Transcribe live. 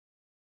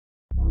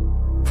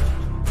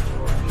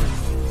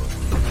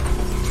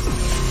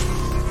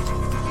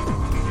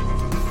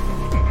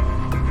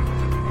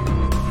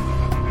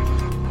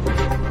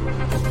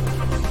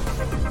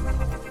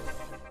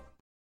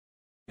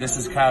This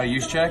is Kyle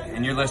Juszczyk,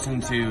 and you're listening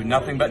to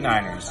Nothing But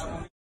Niners.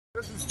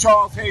 This is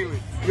Charles Haley.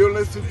 You're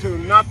listening to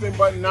Nothing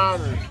But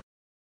Niners.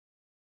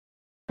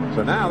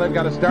 So now they've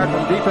got to start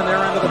from deep in their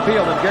end of the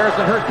field, and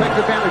Garrison Hearst takes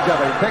advantage of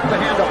it. He takes the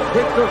handoff,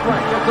 hits to his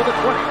right, gets to the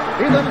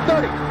 20. He's in the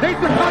 30. Needs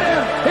to cut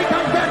in. He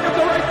comes back up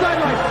the right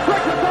sideline.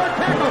 Breaks the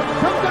third tackle.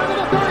 Comes down to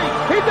the 30.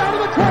 He's down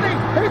to the 20.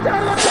 He's down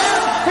to the 10.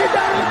 He's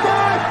down to the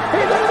 5.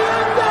 He's into the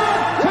end zone.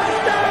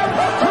 Touchdown!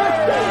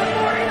 Touchdown!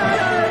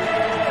 49ers!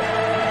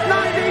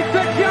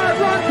 96-yard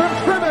run from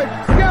scrimmage.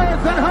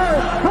 Garrison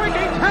Hearst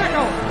breaking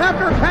tackle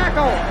after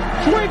tackle.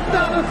 Swings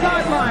down the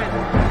sideline.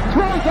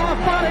 Throws off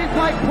bodies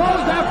like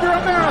clothes after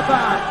a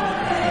marathon.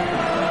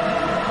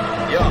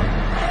 Young,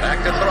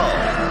 back to throw.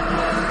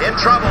 In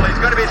trouble,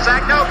 he's going to be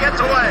sacked. No, gets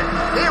away.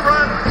 He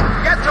runs,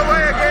 gets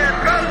away again,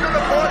 goes to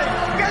the 40,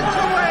 gets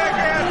away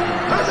again,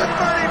 to the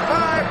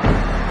 35,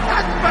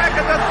 cuts back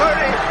at the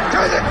 30,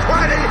 to the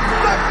 20,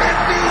 the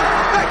 50,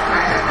 the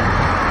 10.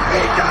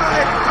 He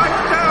died.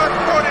 Touchdown,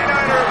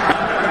 49ers.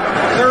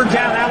 Third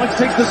down, Alex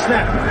takes the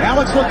snap.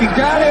 Alex looking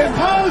down in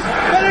post,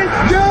 and it's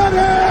good.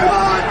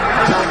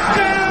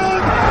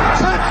 Touchdown!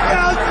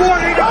 Touchdown,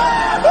 49ers!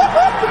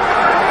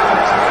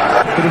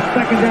 It is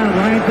second down.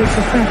 Ryan takes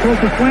the snap, throws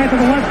the slant to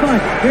the left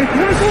side. It's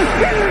Russell,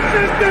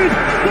 intercepted!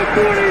 The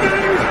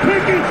 49ers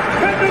pick it,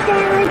 and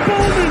Navarro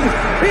Bowman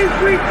is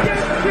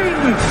redemption!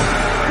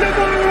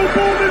 Navarro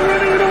Bowman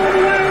running it all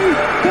the way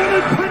for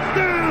the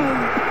touchdown!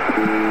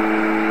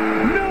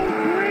 No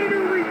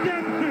greater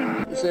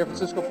redemption! The San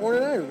Francisco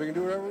 49ers, we can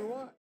do whatever we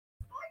want.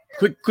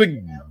 Click,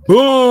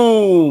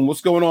 boom!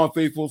 What's going on,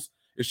 faithfuls?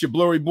 It's your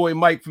blurry boy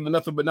Mike from the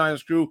Nothing But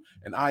Niners crew,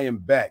 and I am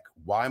back.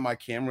 Why my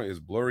camera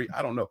is blurry,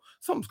 I don't know.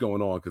 Something's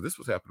going on because this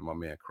was happening to my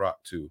man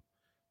Croc too.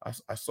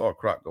 I saw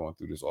Croc going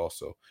through this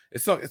also.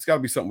 It's got to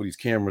be something with these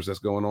cameras that's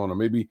going on, or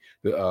maybe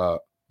the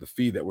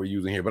feed that we're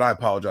using here. But I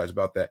apologize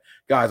about that,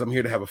 guys. I'm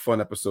here to have a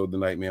fun episode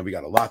tonight, man. We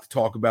got a lot to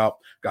talk about.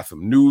 Got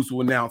some news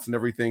to announce and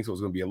everything, so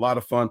it's going to be a lot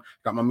of fun.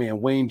 Got my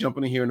man Wayne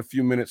jumping in here in a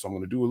few minutes, so I'm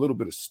going to do a little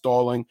bit of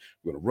stalling.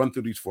 We're going to run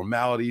through these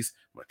formalities.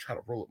 I'm going to try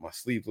to roll up my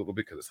sleeves a little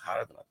bit because it's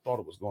hotter than I thought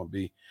it was going to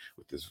be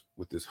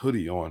with this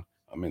hoodie on.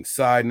 I'm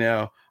inside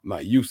now. I'm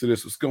not used to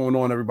this. What's going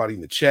on, everybody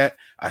in the chat?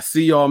 I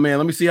see y'all, man.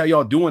 Let me see how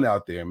y'all doing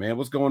out there, man.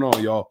 What's going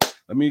on, y'all?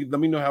 Let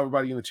me know how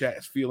everybody in the chat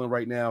is feeling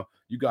right now.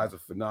 You guys are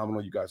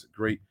phenomenal. You guys are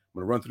great. I'm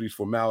going to run through these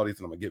formalities,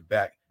 and I'm going to get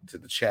back to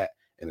the chat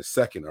in a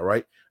second, all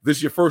right? If this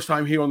is your first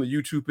time here on the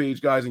YouTube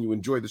page, guys, and you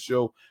enjoy the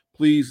show,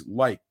 please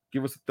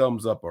give us a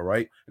thumbs up, all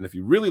right? And if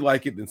you really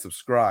like it, then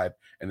subscribe.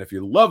 And if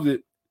you loved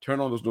it, turn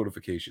on those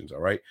notifications, all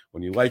right?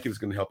 When you like it, it's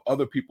going to help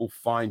other people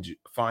find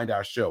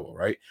our show, all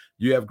right?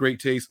 You have great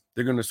taste.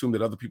 They're going to assume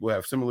that other people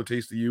have similar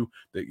taste to you,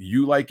 that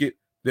you like it,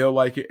 they'll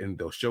like it, and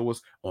they'll show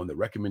us on the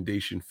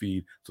recommendation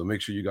feed. So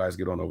make sure you guys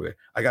get on over there.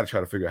 I got to try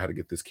to figure out how to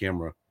get this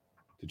camera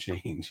to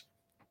change.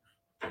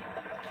 I'm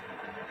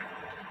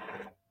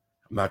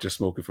not just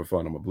smoking for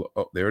fun.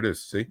 Oh, there it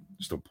is. See?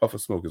 Just a puff of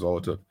smoke is all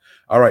it took.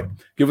 All right.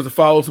 Give us a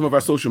follow on some of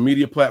our social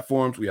media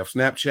platforms. We have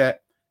Snapchat,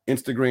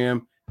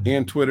 Instagram,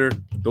 and Twitter.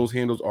 Those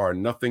handles are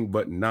Nothing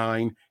But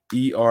 9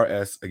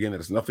 ERS. Again, that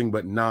is Nothing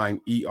But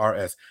 9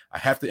 ERS. I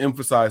have to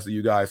emphasize to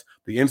you guys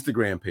the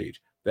Instagram page.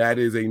 That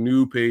is a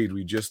new page.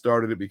 We just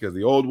started it because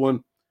the old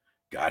one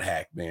got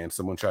hacked, man.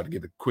 Someone tried to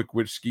get a quick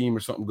witch scheme or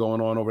something going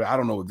on over there. I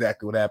don't know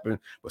exactly what happened,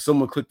 but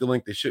someone clicked the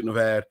link they shouldn't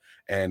have had,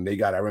 and they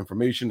got our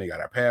information, they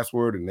got our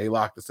password, and they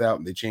locked us out,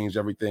 and they changed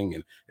everything,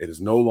 and it is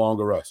no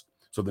longer us.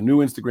 So the new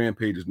Instagram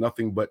page is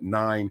Nothing But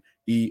 9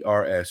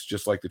 ERS,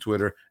 just like the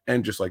Twitter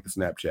and just like the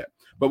Snapchat.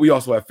 But we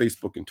also have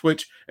Facebook and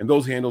Twitch, and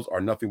those handles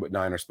are Nothing But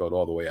 9 are spelled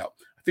all the way out.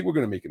 I think we're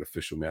going to make it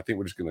official, man. I think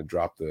we're just going to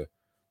drop the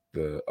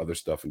other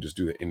stuff and just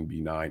do the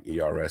NB9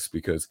 ERS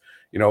because,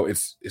 you know,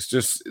 it's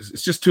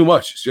just too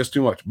much. It's just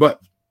too much. But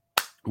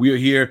we are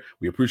here.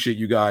 We appreciate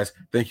you guys.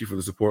 Thank you for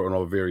the support on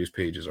all the various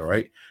pages. All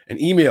right. And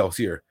emails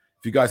here.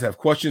 If you guys have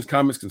questions,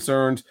 comments,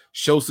 concerns,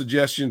 show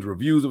suggestions,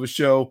 reviews of a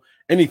show,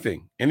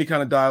 anything, any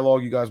kind of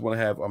dialogue you guys want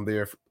to have, I'm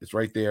there. It's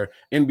right there.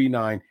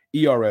 NB9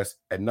 ERS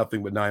at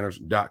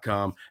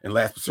nothingbutniners.com. And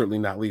last but certainly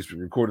not least, we're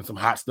recording some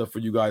hot stuff for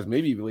you guys,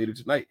 maybe even later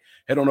tonight.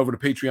 Head on over to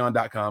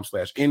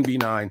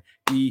patreon.com/NB9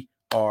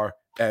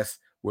 ERS,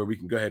 where we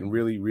can go ahead and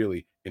really,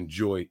 really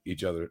enjoy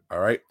each other.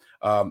 All right.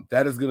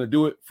 That is going to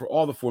do it for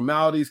all the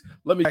formalities.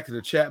 Let me back to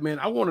the chat, man.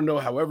 I want to know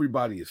how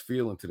everybody is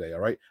feeling today.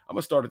 All right. I'm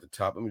going to start at the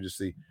top. Let me just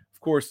see. Of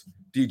course,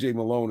 DJ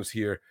Malone is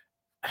here.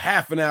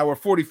 Half an hour,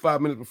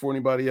 45 minutes before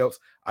anybody else.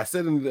 I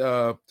said in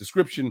the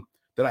description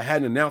that I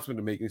had an announcement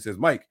to make, and he says,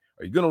 Mike,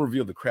 are you going to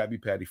reveal the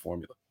Krabby Patty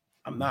formula?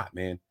 I'm not,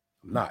 man.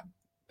 I'm not.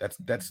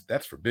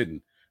 That's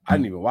forbidden. I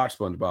didn't even watch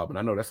SpongeBob, and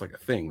I know that's like a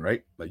thing,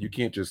 right? Like you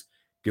can't just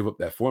give up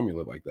that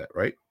formula like that,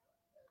 right?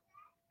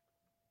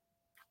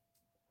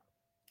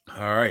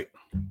 All right.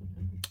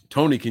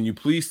 Tony, can you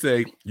please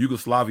say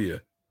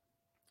Yugoslavia?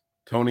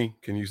 Tony,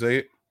 can you say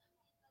it?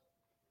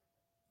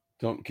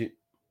 Oh,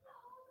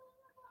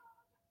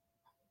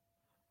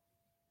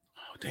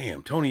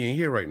 damn, Tony ain't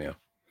here right now.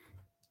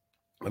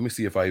 Let me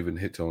see if I even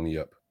hit Tony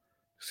up.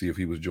 See if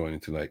he was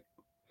joining tonight.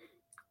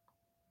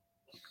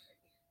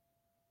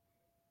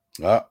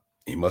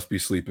 He must be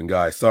sleeping,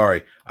 guys.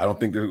 Sorry. I don't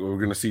think we're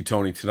going to see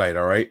Tony tonight,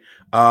 all right?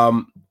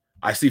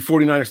 I see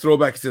 49ers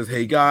throwback. He says,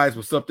 hey, guys,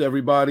 what's up to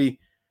everybody?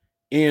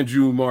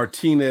 Andrew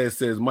Martinez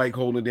says, Mike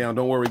holding it down.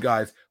 Don't worry,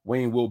 guys.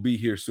 Wayne will be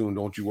here soon.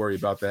 Don't you worry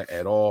about that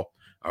at all.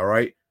 All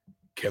right.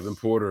 Kevin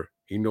Porter,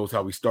 he knows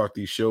how we start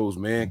these shows,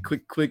 man.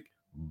 Click, click,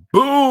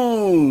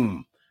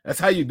 boom. That's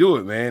how you do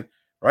it, man.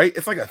 Right?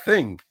 It's like a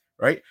thing,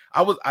 right?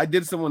 I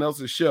did someone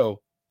else's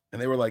show, and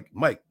they were like,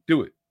 Mike,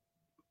 do it.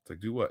 It's like,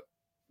 do what?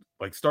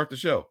 Like, start the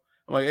show.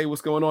 I'm like, hey,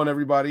 what's going on,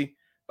 everybody?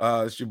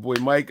 It's your boy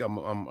Mike. I'm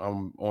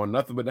on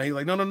nothing but now. He's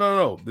like, no.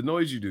 The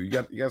noise you do. You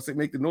got to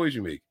make the noise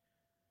you make.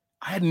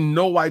 I had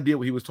no idea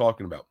what he was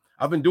talking about.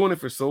 I've been doing it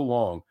for so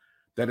long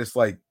that it's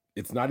like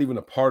it's not even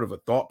a part of a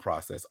thought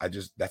process.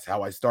 That's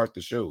how I start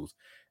the shows.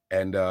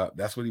 And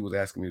that's what he was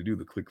asking me to do,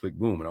 the click, click,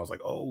 boom. And I was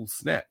like, oh,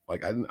 snap.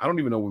 Like, I don't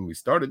even know when we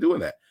started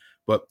doing that.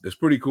 But it's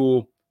pretty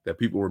cool that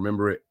people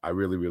remember it. I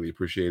really, really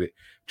appreciate it.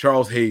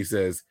 Charles Hayes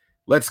says,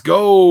 let's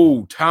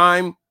go.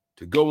 Time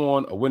to go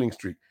on a winning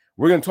streak.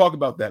 We're going to talk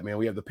about that, man.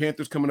 We have the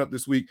Panthers coming up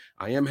this week.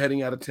 I am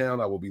heading out of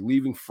town. I will be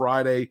leaving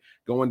Friday,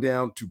 going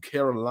down to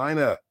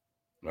Carolina.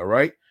 All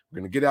right. We're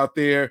going to get out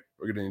there.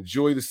 We're going to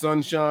enjoy the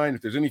sunshine.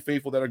 If there's any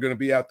faithful that are going to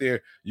be out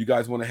there, you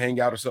guys want to hang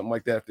out or something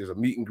like that. If there's a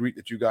meet and greet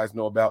that you guys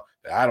know about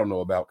that I don't know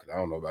about, because I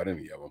don't know about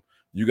any of them,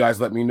 you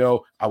guys let me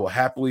know. I will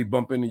happily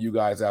bump into you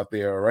guys out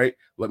there. All right.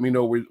 Let me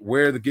know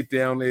where the get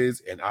down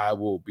is, and I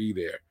will be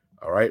there.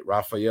 All right.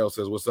 Raphael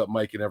says, what's up,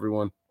 Mike and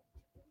everyone?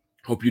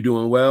 Hope you're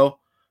doing well.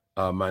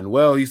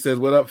 Manuel, he says,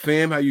 what up,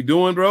 fam? How you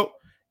doing, bro?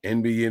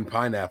 NBN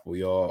Pineapple,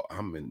 y'all.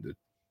 I'm in the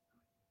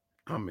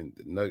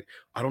Nugget.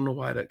 I don't know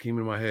why that came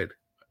in my head.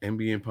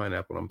 NBN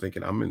Pineapple. I'm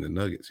thinking I'm in the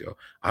Nuggets, yo.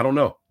 I don't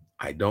know.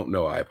 I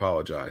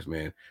apologize,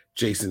 man.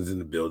 Jason's in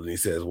the building. He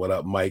says, what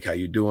up, Mike? How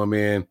you doing,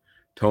 man?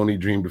 Tony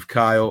dreamed of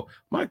Kyle.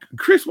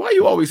 Chris, why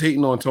you always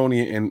hating on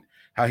Tony and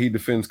how he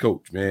defends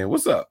coach, man?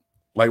 What's up?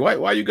 Like,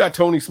 why you got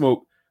Tony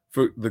smoke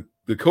for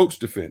the coach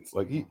defense?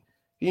 Like, he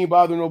ain't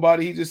bothering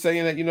nobody. He's just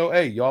saying that,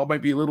 hey, y'all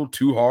might be a little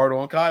too hard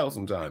on Kyle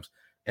sometimes.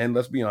 And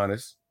let's be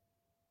honest,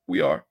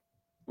 we are,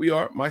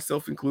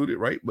 myself included,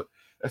 right? But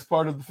that's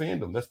part of the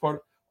fandom. That's part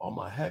of all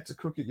my hats are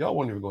crooked. Y'all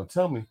weren't even going to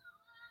tell me.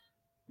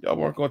 Y'all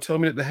weren't going to tell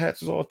me that the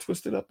hats was all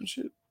twisted up and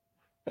shit.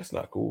 That's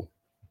not cool.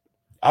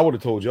 I would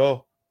have told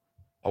y'all.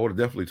 I would have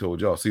definitely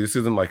told y'all. See, this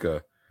isn't like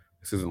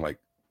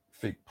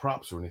fake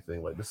props or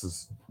anything. Like this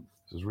is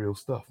real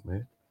stuff,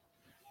 man.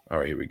 All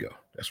right, here we go.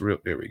 That's real.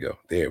 There we go.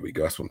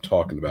 That's what I'm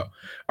talking about.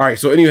 All right.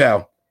 So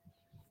anyhow,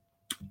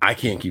 I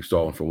can't keep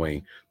stalling for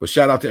Wayne, but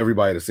shout out to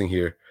everybody that's in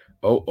here.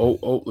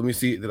 Oh, let me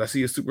see. Did I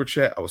see a super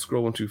chat? I was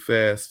scrolling too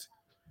fast.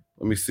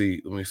 Let me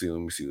see. What's here?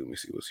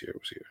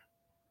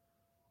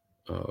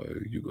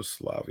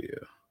 Yugoslavia.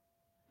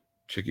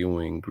 Chicken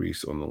wing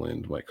grease on the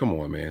lens. Mike, come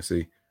on, man.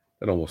 See,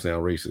 that almost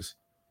sounds racist,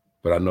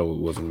 but I know it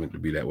wasn't meant to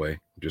be that way.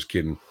 Just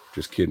kidding.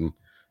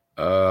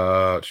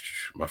 My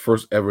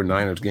first ever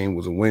Niners game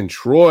was a win.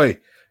 Troy,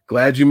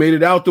 glad you made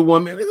it out the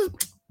one, man.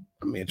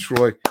 I mean,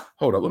 Troy,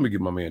 hold up. Let me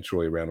give my man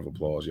Troy a round of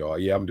applause, y'all.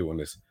 Yeah, I'm doing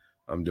this.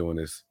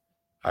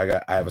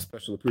 I have a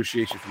special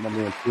appreciation for my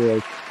man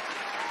Troy.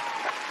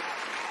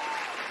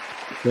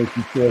 Thank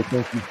you,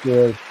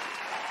 Troy.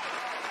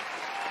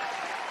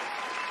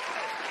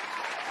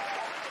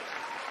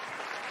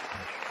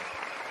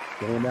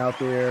 Going out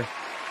there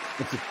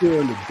and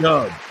securing the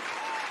dub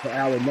for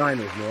our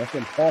Niners, man. That's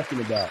what I'm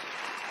talking about.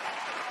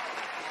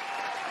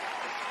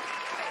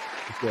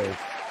 So,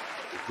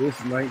 this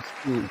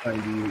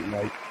 1998,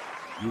 like,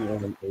 you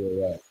want to play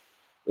that.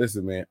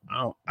 Listen, man,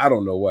 I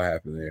don't know what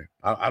happened there.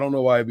 I don't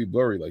know why it'd be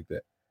blurry like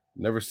that.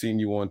 Never seen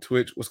you on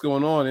Twitch. What's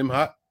going on, M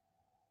Hot?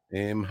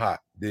 M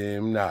Hot,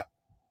 them not.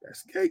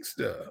 That's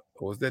gangsta.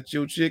 Oh, is that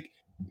your chick?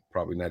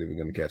 Probably not even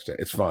gonna catch that.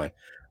 It's fine.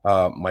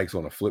 Mike's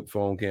on a flip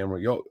phone camera.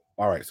 Yo,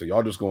 all right. So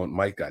y'all just going.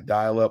 Mike got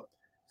dial up.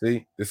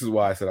 See, this is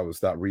why I said I would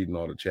stop reading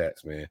all the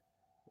chats, man.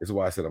 This is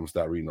why I said I'm gonna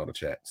stop reading all the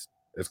chats.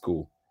 That's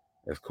cool.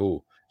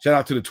 Shout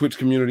out to the Twitch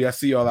community. I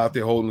see y'all out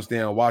there holding us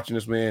down, watching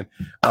us, man.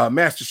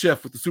 Master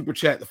Chef with the super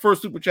chat, the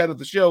first super chat of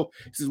the show.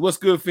 He says, "What's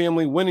good,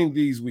 family? Winning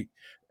these week.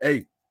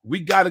 Hey, we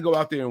got to go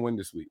out there and win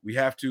this week. We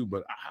have to,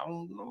 but I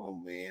don't know,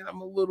 man.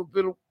 I'm a little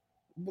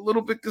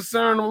bit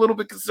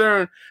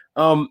concerned.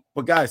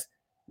 But guys,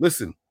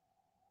 listen.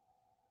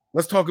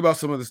 Let's talk about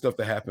some of the stuff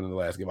that happened in the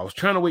last game. I was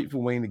trying to wait for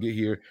Wayne to get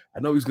here. I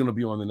know he's going to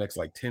be on the next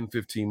like 10,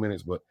 15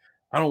 minutes, but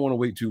I don't want to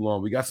wait too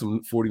long. We got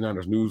some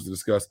 49ers news to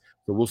discuss,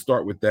 so we'll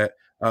start with that.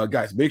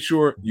 Guys, make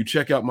sure you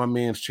check out my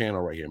man's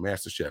channel right here,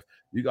 Master Chef.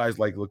 You guys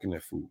like looking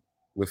at food.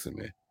 Listen,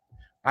 man,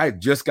 I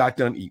just got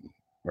done eating,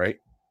 right?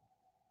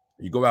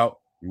 You go out,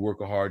 you work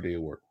a hard day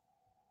at work.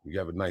 You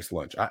have a nice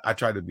lunch. I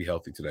tried to be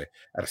healthy today.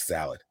 I had a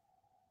salad,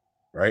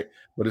 right?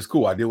 But it's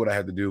cool. I did what I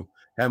had to do.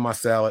 Had my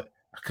salad.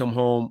 I come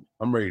home.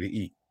 I'm ready to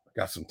eat. I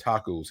got some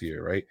tacos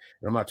here, right?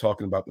 And I'm not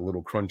talking about the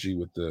little crunchy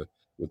with the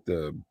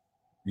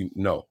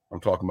no. I'm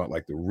talking about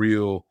like the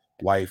real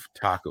life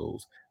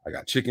tacos. I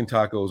got chicken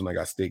tacos and I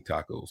got steak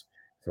tacos.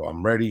 So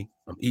I'm ready.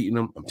 I'm eating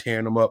them. I'm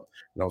tearing them up.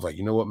 And I was like,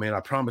 you know what, man? I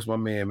promised my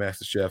man,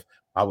 Master Chef,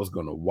 I was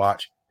going to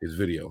watch his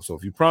video. So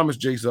if you promise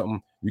Jay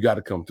something, you got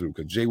to come through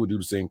because Jay would do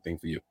the same thing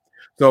for you.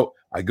 So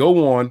I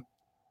go on,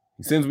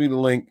 he sends me the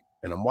link,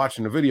 and I'm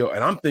watching the video,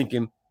 and I'm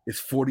thinking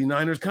it's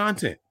 49ers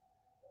content.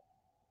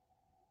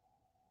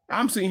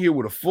 I'm sitting here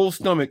with a full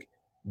stomach,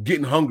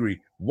 getting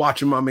hungry,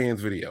 watching my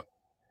man's video.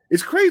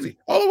 It's crazy.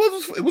 All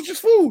it was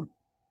just food.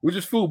 It was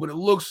just food, but it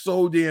looks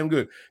so damn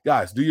good.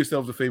 Guys, do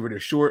yourselves a favor. They're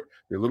short.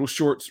 They're little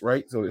shorts,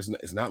 right? So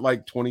it's not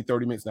like 20,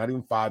 30 minutes, not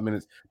even 5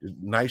 minutes. There's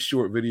nice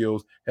short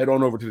videos. Head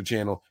on over to the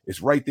channel. It's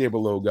right there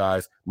below,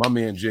 guys. My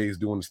man Jay is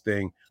doing his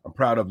thing. I'm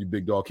proud of you,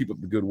 big dog. Keep up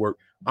the good work.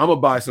 I'm going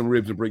to buy some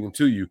ribs and bring them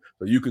to you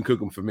so you can cook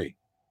them for me.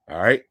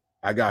 All right?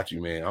 I got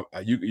you, man.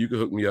 You can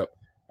hook me up.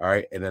 All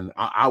right? And then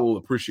I will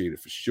appreciate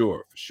it for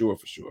sure.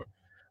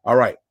 All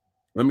right.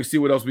 Let me see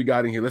what else we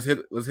got in here. Let's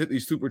hit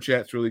these super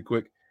chats really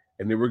quick.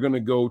 And then we're gonna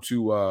go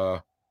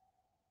to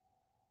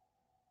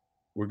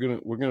we're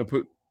gonna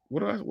put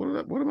what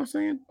am I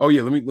saying? Oh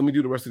yeah, let me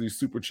do the rest of these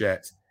super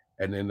chats,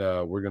 and then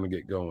we're gonna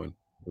get going.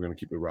 We're gonna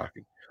keep it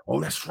rocking.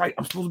 Oh, that's right.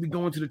 I'm supposed to be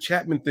going to the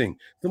Chapman thing.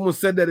 Someone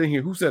said that in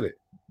here. Who said it?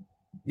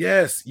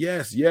 Yes.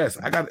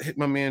 I gotta hit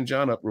my man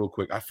John up real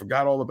quick. I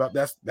forgot all about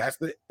that's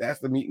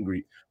the meet and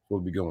greet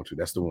we'll be going to.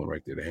 That's the one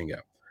right there to hang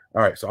out.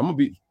 All right, so I'm gonna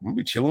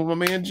be chilling with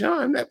my man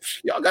John.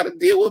 Y'all got to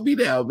deal with me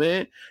now,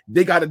 man.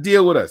 They got to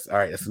deal with us. All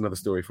right, that's another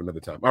story for another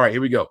time. All right,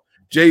 here we go.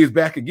 Jay is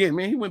back again,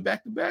 man. He went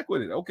back to back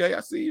with it. Okay, I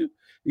see you.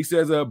 He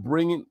says,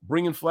 bringing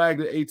flag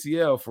to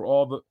ATL for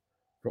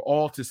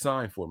all to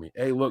sign for me.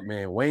 Hey, look,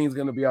 man, Wayne's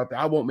gonna be out there.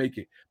 I won't make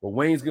it, but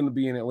Wayne's gonna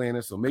be in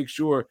Atlanta, so make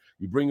sure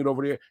you bring it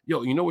over there.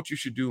 Yo, you know what you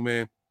should do,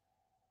 man?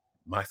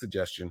 My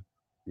suggestion,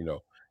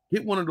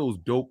 get one of those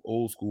dope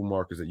old school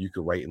markers that you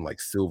could write in like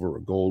silver or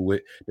gold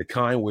with, the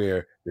kind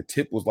where the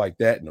tip was like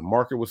that and the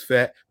marker was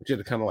fat, but you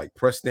had to kind of like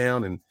press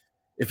down. And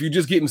if you're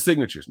just getting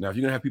signatures, now if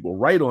you're gonna have people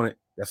write on it,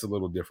 that's a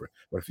little different.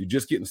 But if you're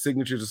just getting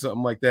signatures or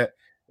something like that,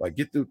 like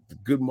get the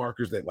good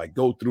markers that like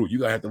go through. You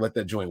gotta have to let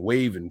that joint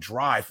wave and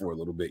dry for a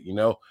little bit,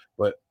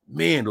 But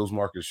man, those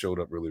markers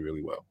showed up really,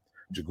 really well.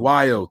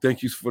 Jaguayo,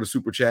 thank you for the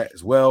super chat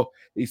as well.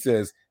 He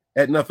says,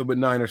 at Nothing But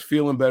Niners,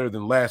 feeling better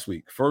than last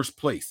week. First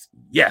place.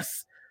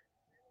 Yes.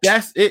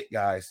 That's it,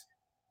 guys.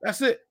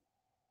 That's it.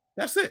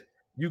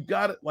 You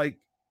got it. Like,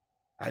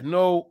 I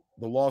know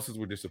the losses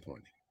were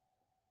disappointing,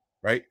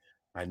 right?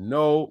 I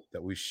know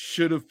that we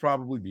should have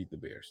probably beat the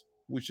Bears.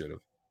 We should have,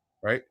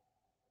 right?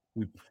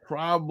 We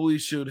probably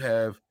should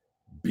have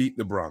beat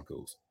the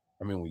Broncos.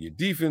 I mean, when your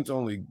defense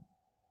only,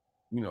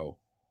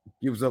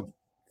 gives up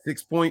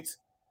 6 points,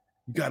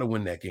 you got to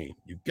win that game.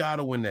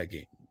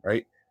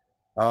 Right?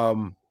 But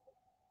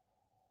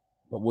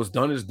what's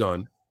done is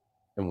done.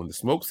 And when the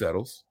smoke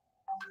settles,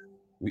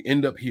 we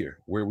end up here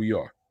where we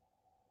are.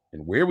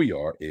 And where we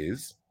are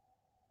is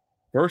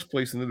first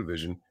place in the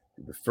division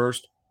in the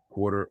first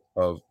quarter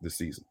of the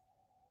season.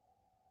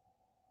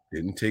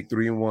 Didn't take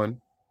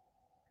 3-1.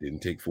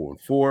 Didn't take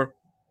 4-4.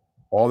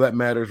 All that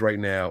matters right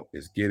now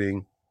is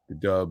getting the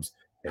dubs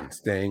and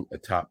staying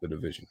atop the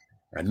division.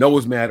 I know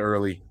it's mad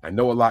early. I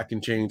know a lot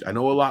can change. I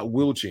know a lot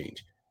will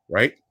change,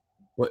 right?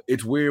 But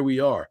it's where we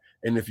are.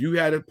 And if you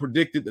had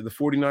predicted that the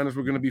 49ers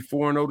were going to be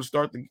 4-0 to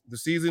start the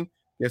season,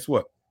 guess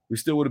what? We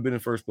still would have been in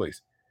first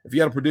place. If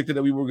you had predicted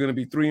that we were going to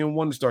be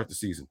 3-1 to start the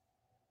season,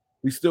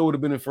 we still would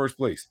have been in first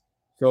place.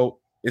 So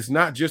it's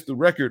not just the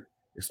record.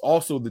 It's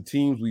also the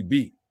teams we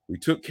beat. We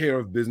took care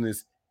of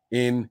business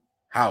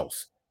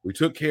in-house. We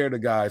took care of the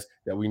guys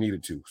that we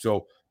needed to.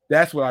 So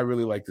that's what I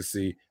really like to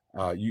see.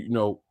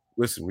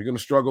 Listen, we're going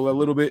to struggle a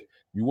little bit.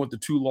 You want the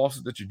 2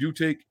 losses that you do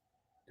take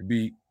to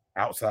be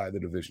outside the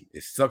division.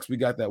 It sucks we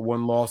got that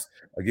 1 loss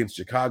against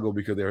Chicago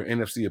because they're an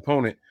NFC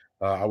opponent.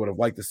 I would have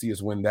liked to see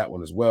us win that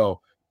one as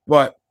well.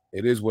 But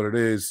it is what it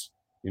is.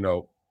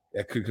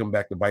 That could come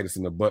back to bite us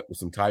in the butt with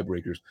some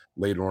tiebreakers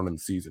later on in the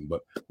season.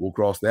 But we'll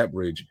cross that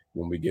bridge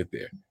when we get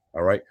there.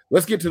 All right.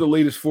 Let's get to the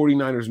latest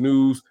 49ers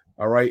news.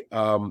 All right.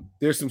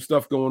 There's some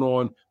stuff going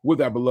on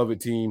with our beloved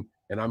team,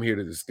 and I'm here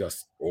to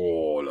discuss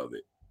all of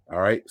it. All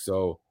right.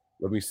 So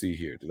let me see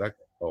here. I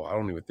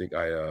don't even think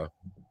I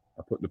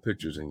put the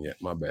pictures in yet.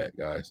 My bad,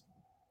 guys.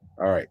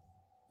 All right.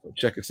 So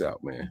check us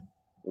out, man.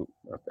 Oh,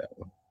 not that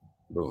one.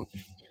 Boom.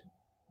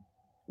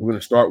 We're going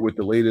to start with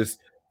the latest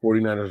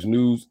 49ers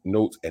news,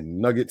 notes, and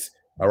nuggets.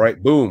 All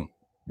right, boom.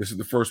 This is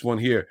the first one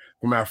here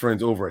from our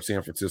friends over at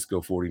San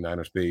Francisco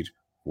 49ers page,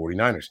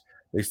 49ers.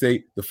 They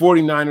say the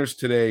 49ers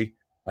today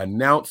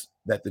announced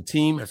that the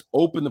team has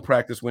opened the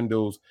practice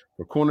windows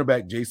for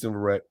cornerback Jason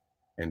Verrett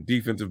and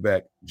defensive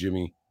back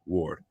Jimmy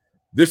Ward.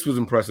 This was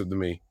impressive to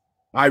me.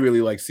 I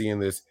really like seeing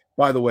this.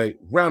 By the way,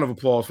 round of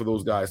applause for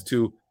those guys,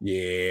 too.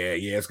 Yeah,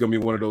 it's going to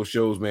be one of those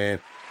shows, man.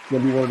 It's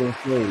going to be one of those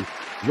shows.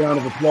 Round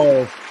of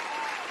applause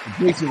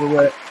for Jason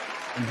Verrett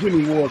and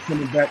Jimmy Ward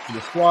coming back to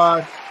the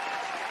squad.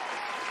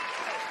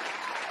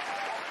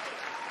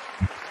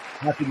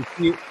 Happy to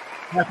see it.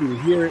 Happy to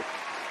hear it.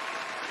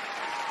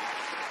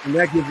 And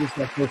that gives us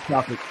that first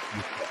topic.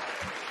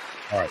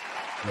 All right.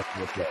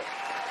 Let's go.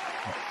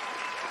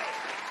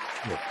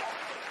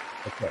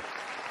 Okay.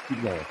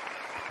 Keep going.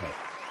 Okay.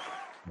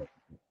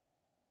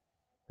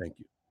 Thank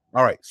you.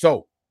 All right.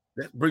 So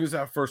that brings us to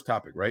our first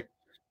topic, right?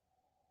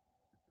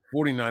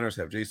 49ers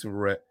have Jason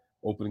Verrett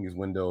opening his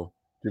window,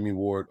 Jimmy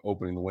Ward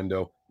opening the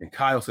window, and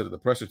Kyle said at the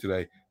presser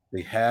today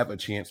they have a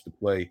chance to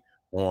play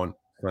on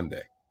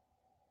Sunday.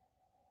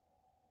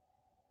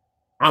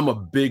 I'm a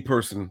big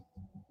person.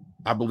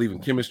 I believe in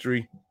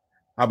chemistry.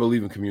 I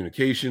believe in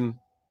communication.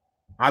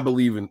 I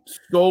believe in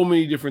so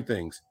many different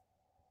things.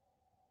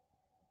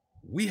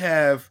 We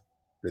have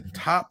the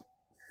top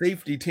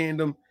safety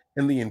tandem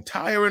in the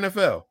entire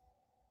NFL.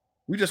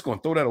 We just going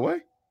to throw that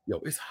away? Yo,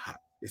 it's hot.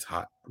 It's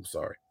hot. I'm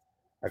sorry.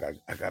 I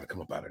got to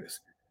come up out of this.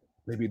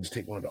 Maybe just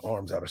take one of the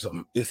arms out or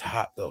something. It's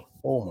hot though.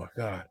 Oh my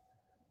God.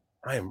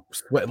 I am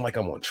sweating like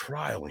I'm on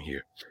trial in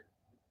here.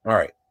 All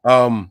right.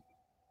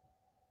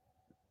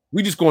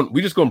 We just going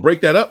to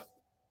break that up.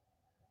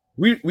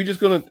 We're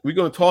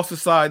gonna toss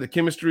aside the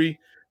chemistry,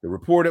 the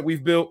rapport that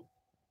we've built.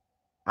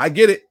 I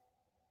get it,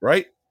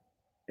 right?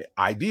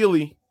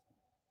 Ideally,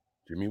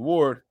 Jimmy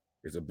Ward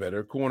is a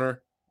better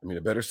corner.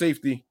 A better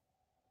safety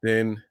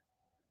than,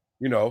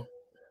 damn,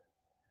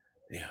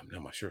 now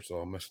my shirt's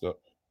all messed up.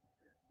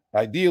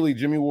 Ideally,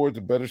 Jimmy Ward's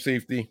a better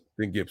safety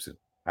than Gibson.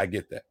 I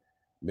get that.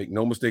 Make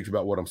no mistakes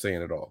about what I'm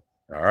saying at all.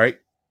 All right.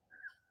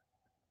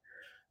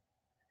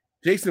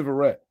 Jason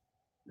Verrett.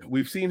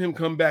 We've seen him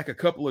come back a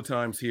couple of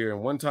times here,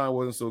 and one time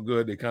wasn't so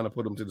good. They kind of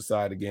put him to the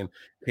side again,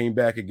 came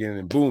back again,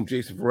 and boom,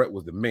 Jason Verrett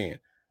was the man.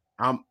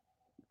 I'm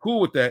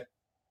cool with that.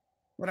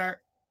 But our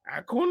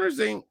corners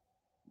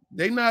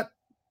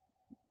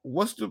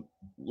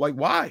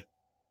why?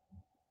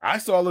 I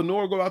saw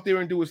Lenore go out there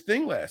and do his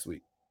thing last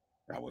week.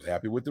 I was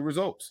happy with the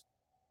results.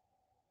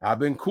 I've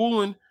been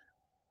cooling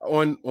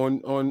on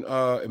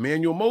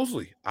Emmanuel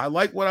Mosley. I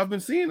like what I've been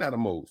seeing out of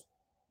Mose.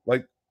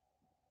 Like,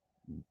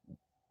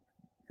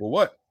 for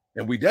what?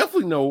 And we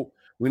definitely know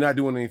we're not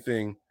doing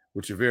anything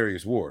with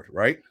Javarius Ward,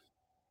 right?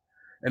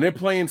 And they're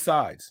playing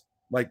sides.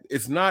 Like,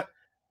 it's not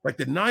like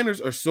the Niners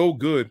are so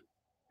good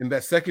in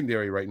that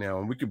secondary right now,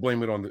 and we could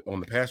blame it on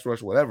the pass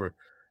rush, whatever.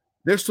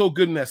 They're so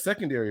good in that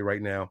secondary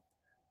right now.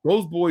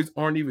 Those boys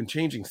aren't even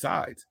changing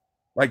sides.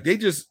 Like, they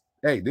just,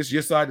 hey, this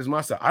your side, is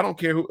my side. I don't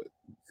care who.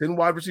 Send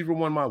wide receiver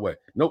one my way.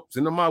 Nope,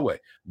 send them my way.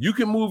 You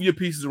can move your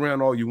pieces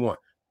around all you want.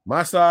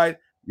 My side,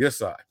 your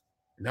side.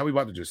 And now we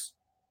about to just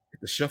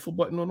hit the shuffle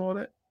button on all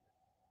that?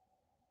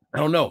 I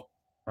don't know.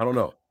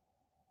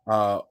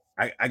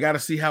 I got to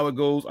see how it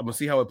goes. I'm going to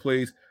see how it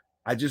plays.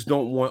 I just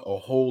don't want a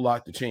whole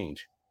lot to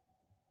change.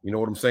 You know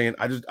what I'm saying?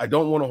 I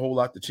don't want a whole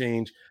lot to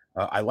change.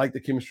 I like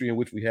the chemistry in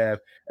which we have.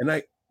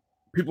 And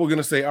people are going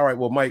to say, all right,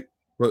 well, Mike,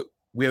 but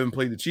we haven't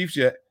played the Chiefs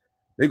yet.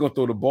 They're going to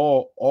throw the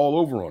ball all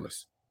over on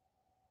us.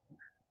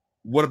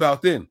 What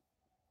about then?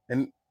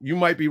 And you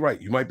might be right.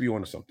 You might be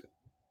onto something.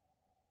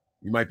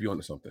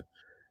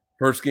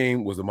 First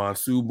game was the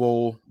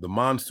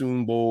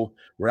Monsoon Bowl.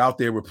 We're out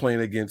there. We're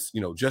playing against,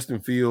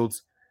 Justin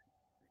Fields.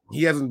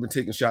 He hasn't been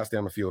taking shots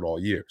down the field all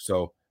year.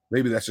 So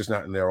maybe that's just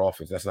not in their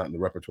offense. That's not in the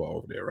repertoire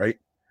over there, right?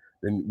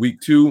 Then week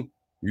 2,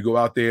 you go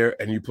out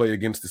there and you play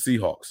against the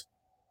Seahawks.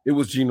 It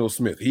was Geno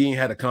Smith. He ain't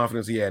had the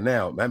confidence he had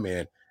now. That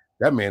man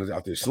is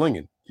out there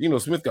slinging. Geno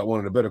Smith got one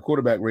of the better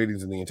quarterback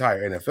ratings in the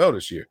entire NFL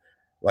this year.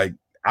 Like,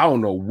 I don't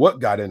know what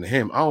got into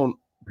him.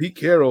 Pete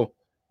Carroll,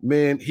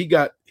 man, he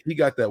got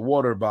that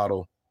water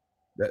bottle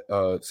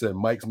that said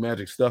Mike's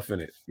Magic stuff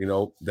in it.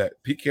 That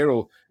Pete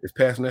Carroll is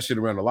passing that shit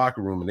around the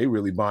locker room, and they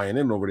really buying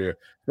in over there,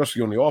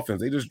 especially on the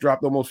offense. They just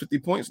dropped almost 50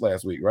 points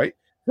last week, right?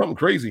 Something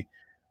crazy.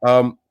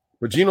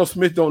 But Geno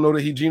Smith don't know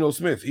that he Geno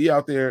Smith. He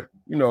out there,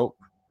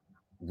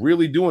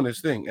 really doing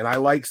his thing. And I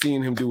like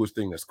seeing him do his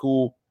thing. That's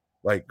cool.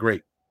 Like,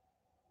 great.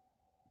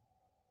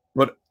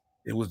 But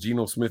it was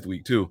Geno Smith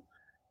week 2,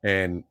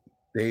 and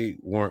they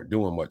weren't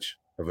doing much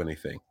of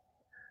anything.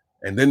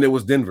 And then there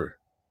was Denver.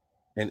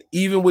 And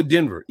even with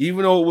Denver,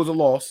 even though it was a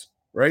loss,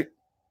 right?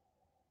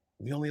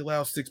 We only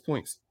allowed 6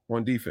 points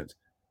on defense.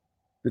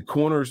 The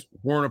corners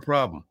weren't a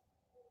problem.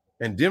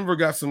 And Denver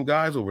got some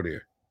guys over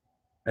there.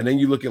 And then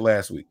you look at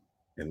last week.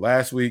 And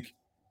last week,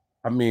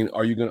 are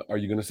you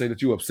gonna say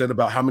that you're upset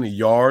about how many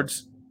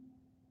yards?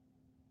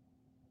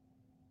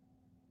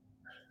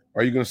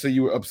 Are you gonna say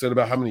you were upset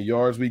about how many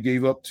yards we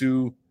gave up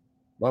to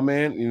my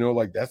man?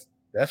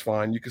 That's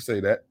fine. You can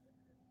say that.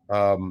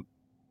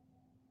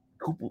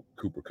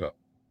 Cooper Kupp.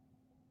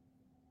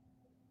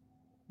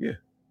 Yeah,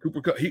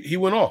 Cooper Kupp. He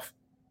went off.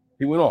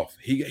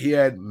 He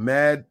had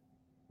mad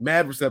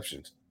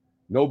receptions.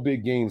 No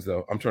big gains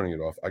though. I'm turning it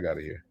off. I got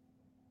it here.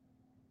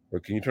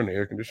 But can you turn the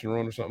air conditioner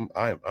on or something?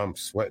 I'm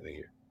sweating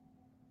here.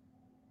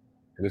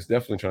 And it's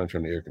definitely trying to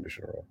turn the air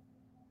conditioner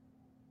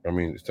on.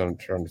 It's trying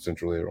to turn the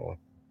central air on.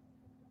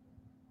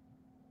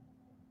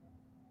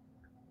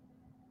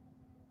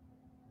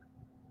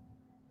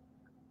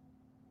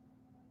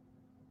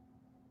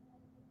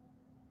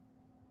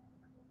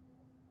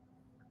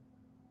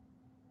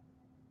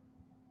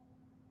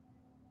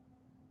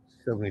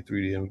 It's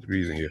 73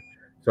 degrees in here.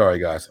 Sorry,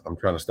 guys. I'm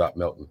trying to stop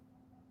melting.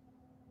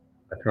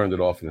 I turned it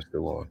off and it's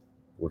still on.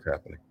 What's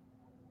happening?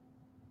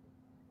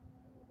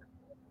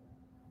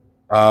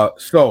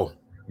 So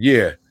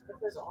yeah.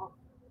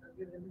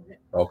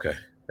 Okay,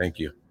 thank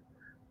you.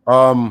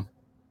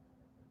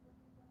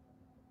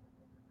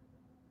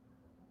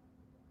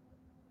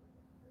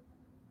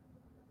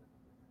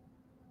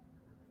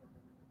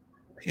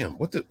 Damn,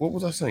 what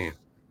was I saying?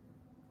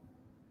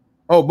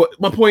 Oh, but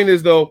my point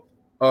is though,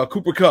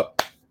 Cooper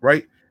Kupp,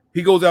 right?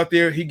 He goes out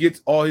there, he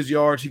gets all his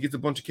yards, he gets a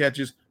bunch of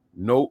catches.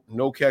 No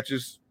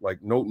catches,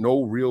 like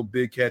no real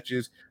big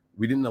catches.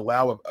 We didn't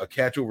allow a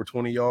catch over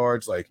 20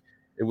 yards. Like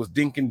it was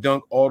dink and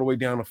dunk all the way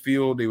down the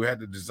field. They had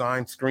to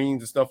design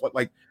screens and stuff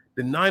like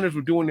the Niners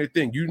were doing their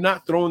thing. You're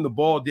not throwing the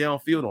ball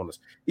downfield on us.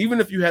 Even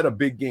if you had a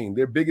big game,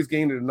 their biggest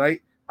game of the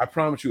night, I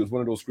promise you, it was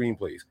one of those screen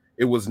plays.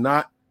 It was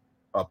not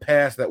a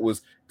pass that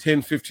was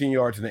 10, 15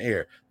 yards in the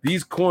air.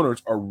 These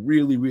corners are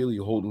really, really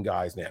holding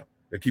guys now.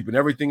 They're keeping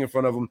everything in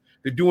front of them.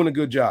 They're doing a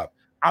good job.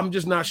 I'm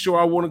just not sure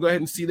I want to go ahead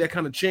and see that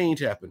kind of change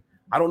happen.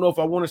 I don't know if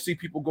I want to see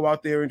people go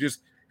out there and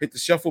just hit the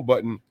shuffle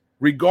button,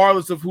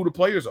 regardless of who the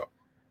players are.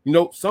 You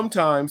know,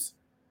 sometimes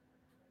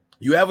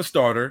you have a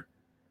starter.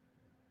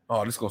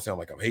 Oh, this is gonna sound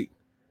like I'm hating.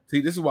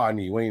 See, this is why I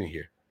need Wayne in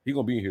here. He's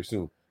gonna be in here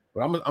soon.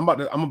 But I'm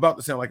about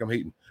to sound like I'm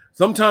hating.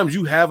 Sometimes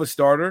you have a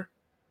starter,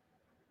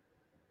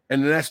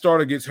 and then that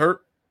starter gets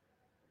hurt,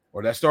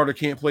 or that starter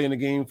can't play in the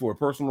game for a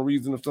personal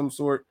reason of some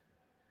sort,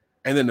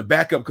 and then the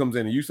backup comes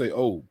in, and you say,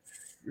 "Oh,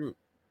 shoot.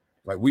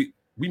 Like we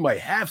might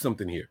have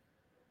something here."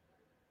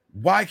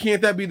 Why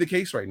can't that be the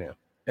case right now?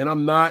 And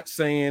I'm not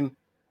saying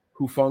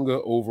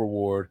Hufanga over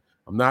Ward.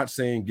 I'm not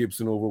saying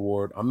Gibson over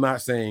Ward. I'm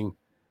not saying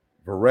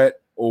Verrett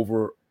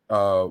over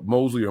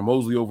Mosley or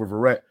Mosley over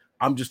Verrett.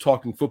 I'm just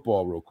talking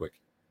football real quick.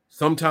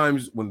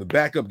 Sometimes when the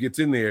backup gets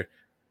in there,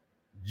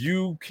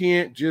 you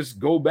can't just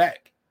go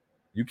back.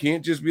 You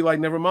can't just be like,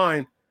 never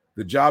mind.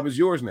 The job is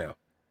yours now,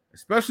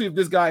 especially if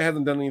this guy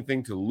hasn't done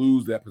anything to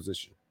lose that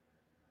position.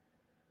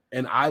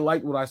 And I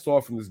like what I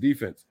saw from this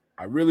defense.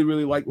 I really,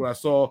 really like what I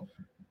saw.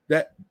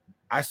 That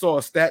I saw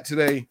a stat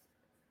today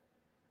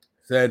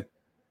said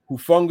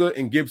Hufanga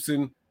and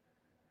Gibson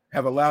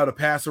have allowed a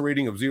passer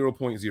rating of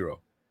 0.0.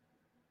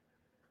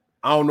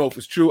 I don't know if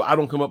it's true. I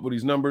don't come up with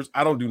these numbers.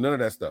 I don't do none of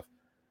that stuff.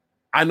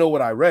 I know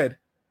what I read.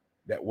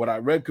 That what I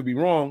read could be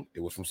wrong. It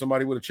was from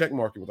somebody with a check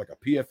mark. It was like a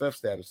PFF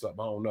stat or something.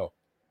 I don't know.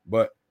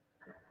 But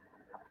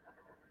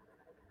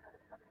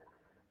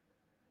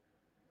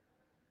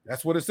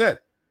that's what it said.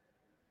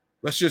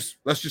 Let's just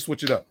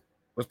switch it up.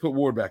 Let's put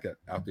Ward back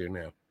out there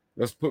now.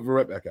 Let's put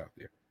Verrett back out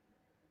there.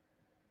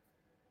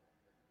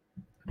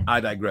 I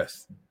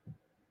digress.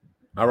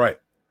 All right.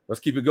 Let's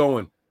keep it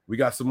going. We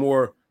got some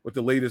more with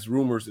the latest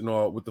rumors and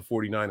all with the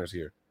 49ers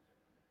here.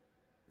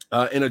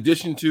 In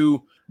addition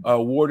to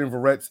Ward and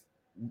Verrett's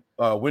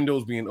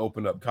windows being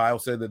opened up, Kyle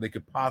said that they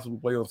could possibly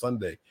play on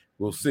Sunday.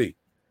 We'll see.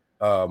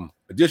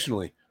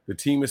 Additionally, the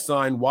team has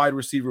signed wide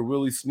receiver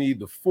Willie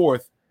Snead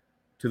IV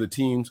to the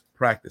team's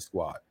practice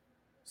squad.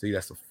 See,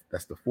 that's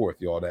the fourth,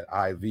 y'all. That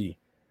IV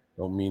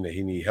don't mean that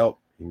he need help.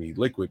 He need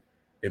liquid.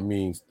 It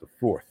means the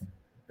fourth.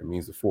 It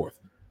means the fourth.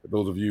 For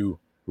those of you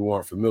who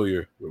aren't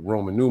familiar with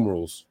Roman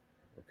numerals,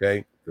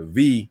 okay, the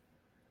V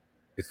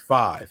is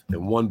 5,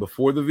 and one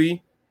before the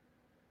V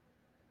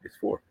is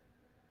 4,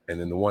 and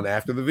then the one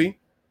after the V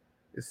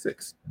is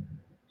 6.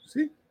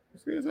 See,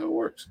 that's how it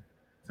works.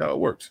 That's how it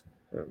works.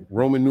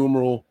 Roman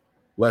numeral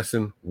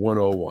lesson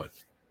 101.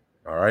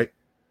 All right.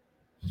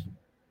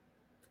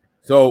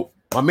 So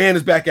my man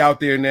is back out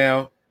there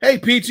now. Hey,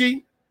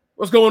 Peachy,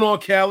 what's going on,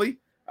 Callie?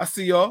 I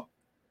see y'all.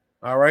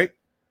 All right.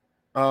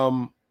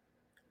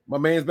 My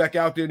man's back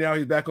out there now.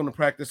 He's back on the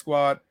practice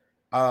squad.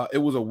 It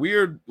was a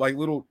weird, like,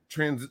 little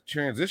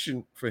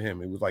transition for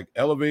him. It was like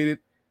elevated,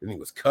 and he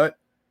was cut,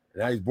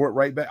 and now he's brought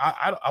right back.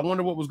 I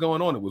wonder what was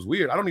going on. It was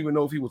weird. I don't even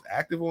know if he was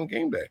active on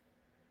game day.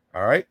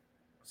 All right.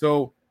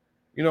 So,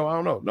 you know, I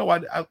don't know. No,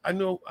 I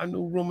knew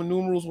Roman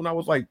numerals when I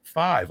was like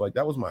 5. Like,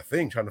 that was my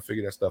thing, trying to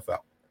figure that stuff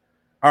out.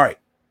 All right.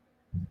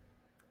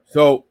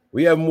 So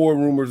we have more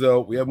rumors,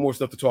 though. We have more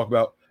stuff to talk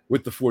about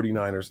with the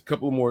 49ers. A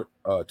couple of more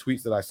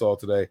tweets that I saw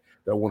today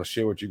that I want to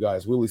share with you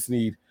guys. Willie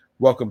Snead,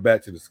 welcome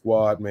back to the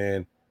squad,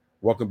 man.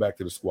 Welcome back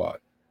to the squad.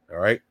 All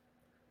right.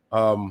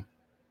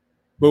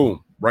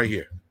 Boom, right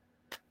here.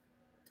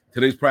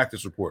 Today's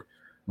practice report.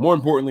 More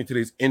importantly,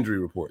 today's injury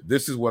report.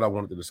 This is what I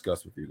wanted to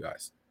discuss with you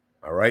guys.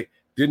 All right.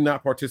 Did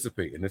not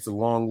participate, and it's a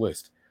long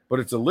list. But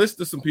it's a list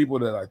of some people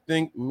that I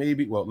think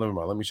maybe, well, never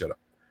mind. Let me shut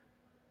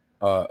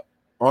up.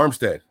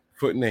 Armstead,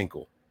 foot and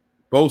ankle.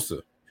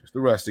 Bosa, just a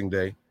resting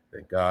day.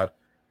 Thank God.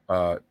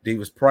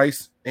 Davis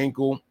Price,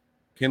 ankle.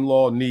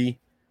 Kinlaw, knee.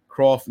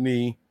 Croft,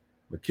 knee.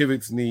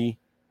 McKivitz, knee.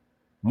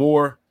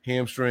 Moore,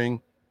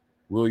 hamstring.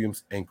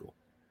 Williams, ankle.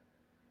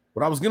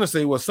 What I was going to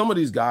say was some of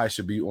these guys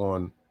should be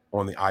on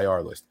the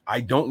IR list.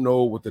 I don't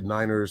know what the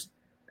Niners'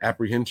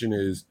 apprehension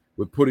is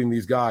with putting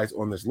these guys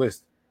on this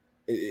list.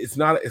 It's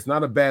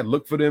not a bad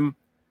look for them.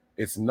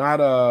 It's not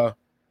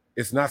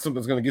something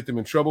that's going to get them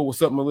in trouble.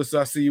 What's up, Melissa?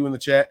 I see you in the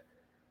chat.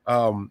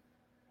 I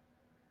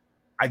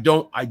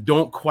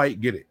don't quite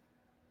get it.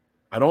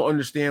 I don't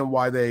understand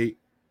why they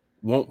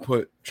won't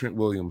put Trent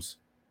Williams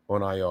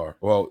on IR.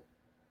 Well,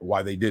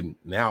 why they didn't.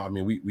 Now, I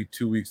mean, we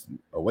 2 weeks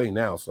away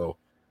now, so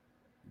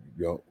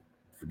you know,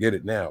 forget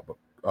it now. But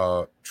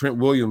Trent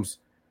Williams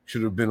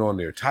should have been on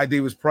there. Ty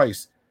Davis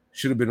Price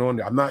should have been on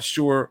there. I'm not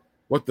sure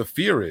what the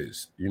fear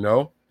is, you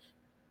know.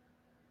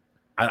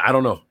 I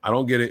don't know. I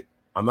don't get it.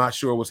 I'm not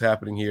sure what's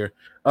happening here.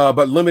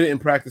 But limited in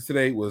practice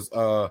today was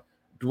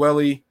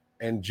Dwelly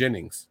and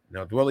Jennings.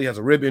 Now, Dwelly has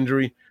a rib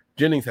injury.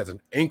 Jennings has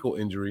an ankle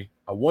injury.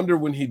 I wonder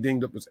when he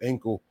dinged up his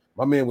ankle.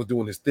 My man was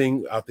doing his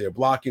thing out there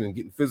blocking and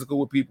getting physical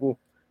with people.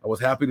 I was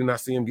happy to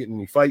not see him getting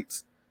any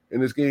fights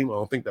in this game. I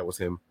don't think that was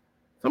him.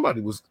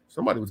 Somebody was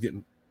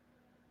getting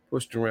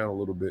pushed around a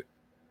little bit.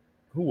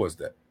 Who was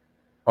that?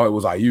 Oh, it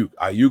was Ayuk.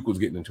 Ayuk was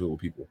getting into it with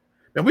people.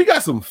 Now, we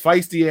got some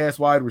feisty-ass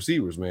wide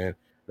receivers, man,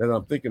 that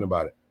I'm thinking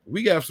about it.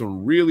 We got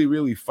some really,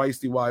 really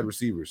feisty wide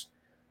receivers.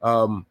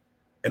 And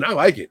I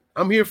like it.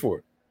 I'm here for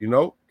it. You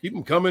know, keep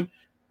them coming.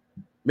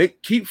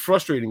 Keep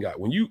frustrating guys.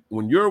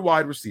 When you're a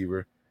wide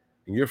receiver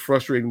and you're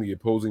frustrating the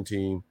opposing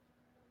team,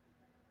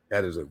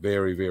 that is a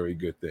very, very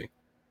good thing.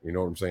 You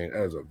know what I'm saying?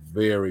 That is a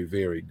very,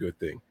 very good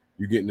thing.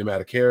 You're getting them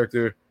out of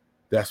character.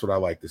 That's what I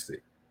like to see.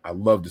 I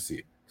love to see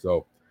it.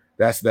 So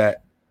that's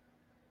that.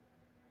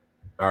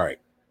 All right.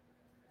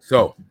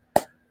 So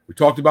we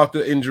talked about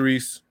the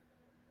injuries.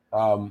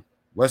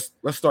 Let's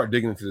start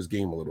digging into this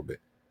game a little bit.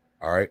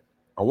 All right.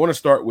 I want to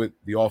start with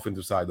the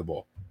offensive side of the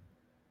ball.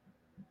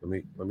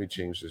 Let me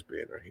change this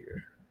banner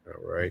here.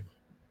 All right.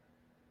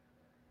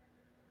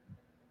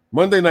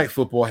 Monday Night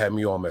Football had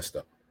me all messed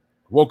up.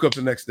 Woke up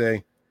the next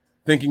day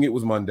thinking it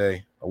was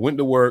Monday. I went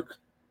to work,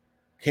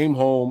 came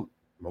home.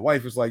 My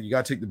wife was like, you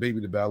got to take the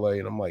baby to ballet.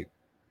 And I'm like,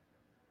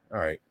 all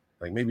right,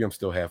 like maybe I'm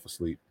still half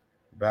asleep.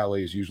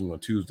 Ballet is usually on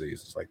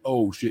Tuesdays. It's like,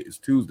 oh shit, it's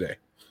Tuesday.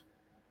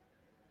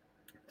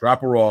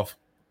 Drop her off,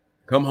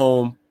 come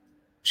home,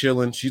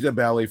 chilling. She's at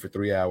ballet for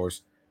 3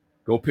 hours.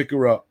 Go pick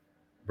her up,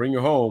 bring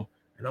her home.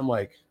 And I'm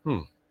like,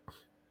 you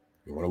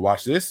want to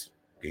watch this?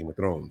 Game of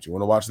Thrones. You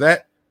want to watch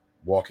that?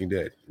 Walking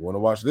Dead. You want to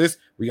watch this?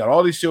 We got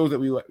all these shows that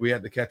we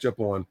had to catch up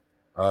on.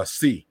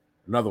 C,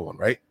 another one,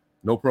 right?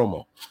 No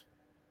promo.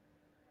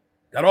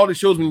 Got all these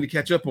shows we need to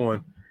catch up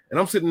on. And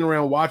I'm sitting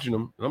around watching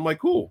them. And I'm like,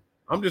 cool.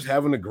 I'm just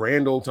having a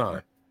grand old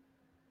time.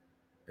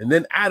 And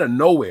then out of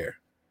nowhere,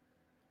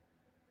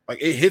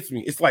 like it hits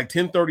me. It's like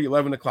 10:30,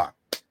 11 o'clock.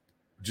 It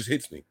just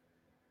hits me.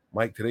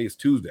 Mike, today is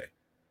Tuesday.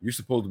 You're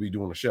supposed to be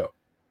doing a show.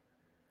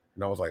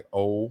 And I was like,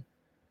 oh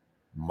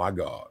my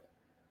God.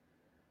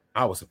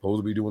 I was supposed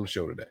to be doing a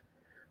show today.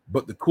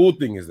 But the cool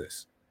thing is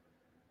this.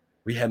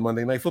 We had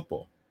Monday Night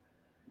Football.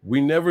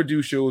 We never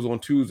do shows on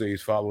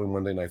Tuesdays following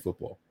Monday Night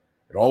Football.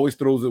 It always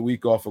throws the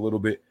week off a little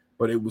bit.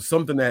 But it was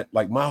something that,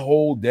 like, my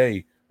whole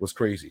day was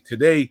crazy.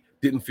 Today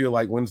didn't feel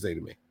like Wednesday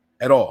to me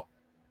at all.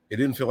 It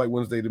didn't feel like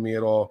Wednesday to me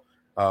at all.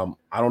 I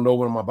don't know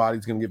when my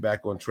body's going to get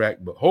back on track,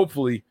 but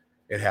hopefully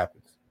it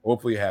happens.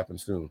 Hopefully it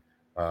happens soon.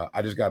 I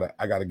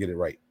gotta get it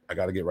right. I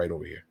got to get right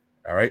over here.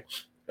 All right.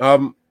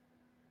 The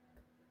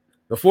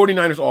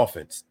 49ers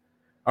offense.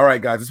 All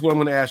right, guys, this is what I'm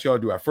going to ask y'all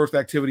to do. Our first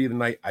activity of the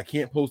night. I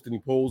can't post any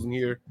polls in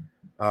here.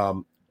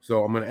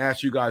 So I'm going to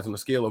ask you guys on a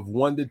scale of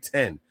 1 to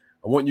 10.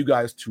 I want you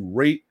guys to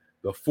rate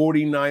the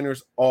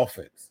 49ers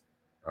offense.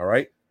 All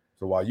right.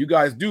 So while you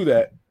guys do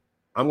that,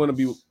 I'm going to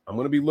be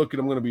looking,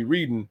 I'm going to be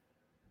reading.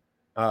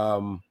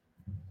 And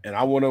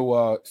I want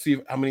to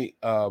see how many,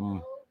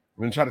 I'm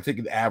going to try to take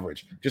an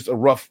average, just a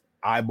rough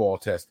eyeball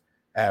test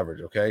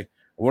average. Okay. I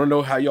want to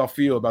know how y'all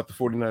feel about the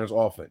 49ers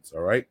offense.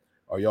 All right.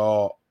 Are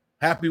y'all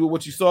happy with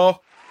what you saw?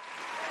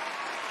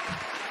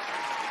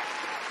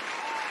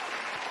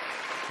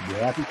 Be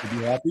happy to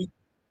be happy,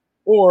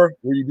 or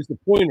were you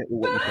disappointed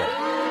with what you saw?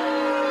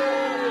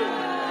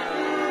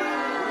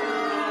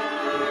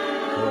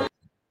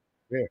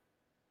 There.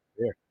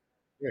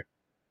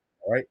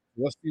 All right,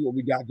 let's see what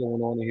we got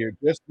going on in here.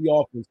 Just the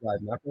offense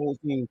side, not the whole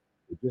team.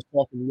 We're just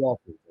talking the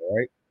offense. All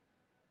right,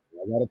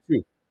 I got a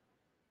 2,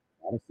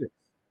 I got a 6,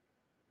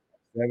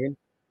 I got a 7,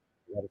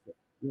 I got a 6.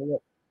 You know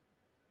what?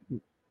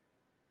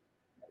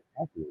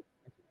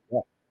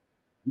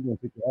 You're gonna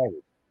pick the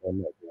average. Oh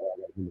no, I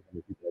gotta think how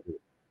many people I do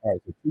it. All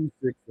right, so 2,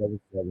 6,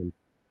 7, 7.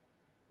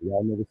 We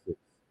got another 6. We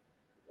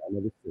got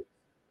another 6.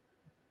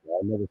 We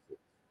got another 6.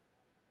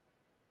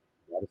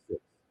 We got a 6.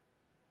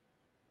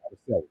 We got a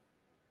 7.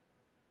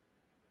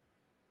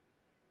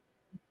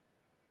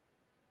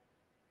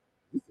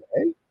 This is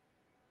an 8.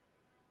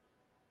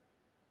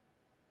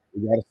 We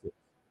got a 6.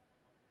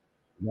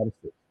 We got a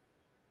 6.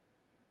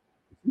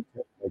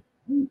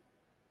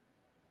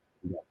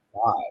 We got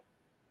 5.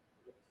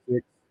 We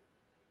got 6.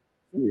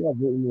 Some of y'all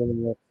voting more than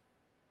that.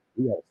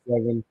 We got a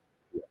 7.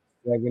 We got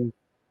a 7.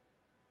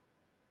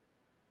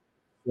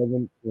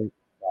 7.5. 7.5.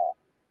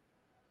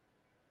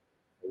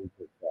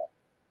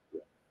 We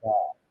got 5.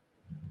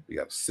 We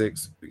got a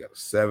 6. We got a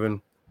 7. We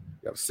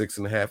got a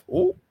 6.5.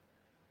 Oh,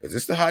 is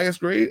this the highest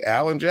grade?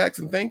 Alan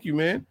Jackson, thank you,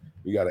 man.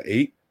 We got an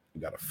 8.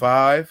 We got a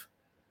 5.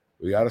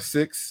 We got a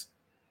 6.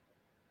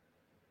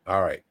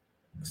 All right.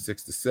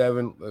 6 to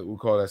 7. We'll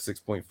call that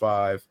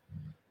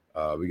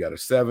 6.5. We got a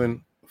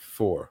 7,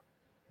 4.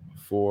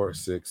 4,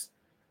 6.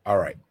 All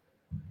right.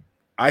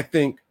 I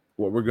think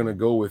what we're going to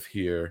go with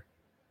here.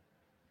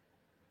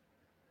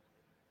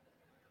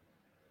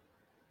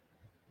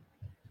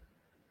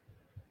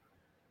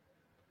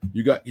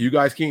 You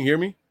guys can't hear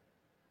me?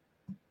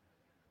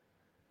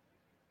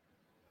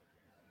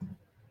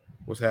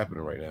 What's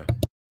happening right now?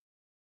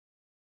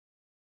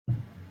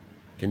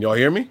 Can y'all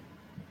hear me?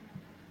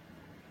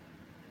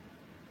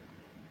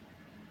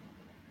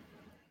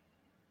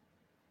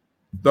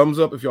 Thumbs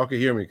up if y'all can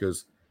hear me,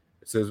 because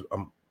it says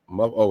I'm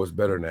up. Oh, it's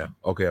better now.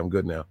 Okay, I'm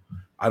good now.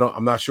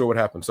 I'm not sure what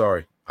happened.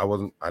 Sorry. I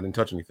didn't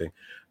touch anything.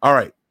 All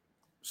right.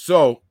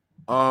 So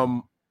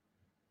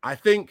I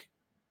think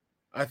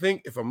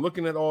if I'm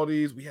looking at all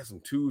these, we have some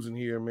 2s in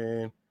here,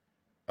 man.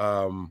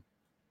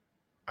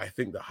 I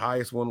think the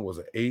highest one was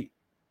an 8.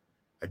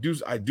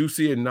 I do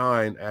see a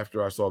 9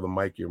 after I saw the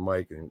mic, your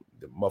mic, and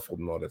the muffled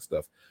and all that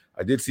stuff.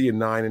 I did see a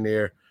 9 in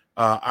there.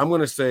 I'm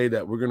going to say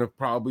that we're going to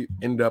probably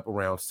end up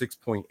around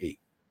 6.8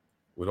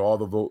 with all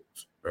the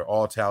votes are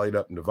all tallied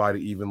up and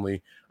divided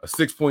evenly. A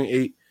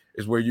 6.8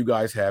 is where you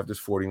guys have this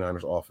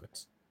 49ers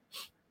offense.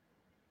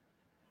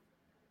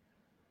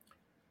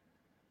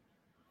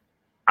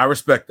 I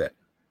respect that.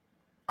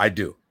 I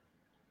do.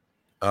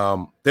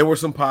 There were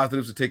some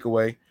positives to take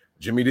away.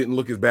 Jimmy didn't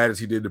look as bad as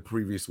he did the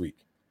previous week.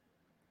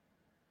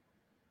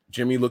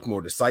 Jimmy looked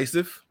more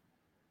decisive.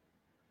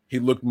 He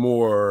looked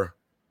more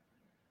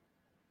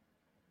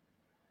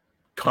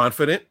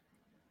confident.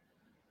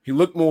 He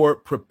looked more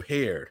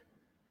prepared,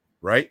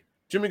 right?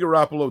 Jimmy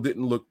Garoppolo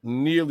didn't look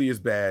nearly as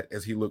bad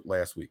as he looked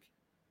last week.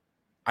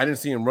 I didn't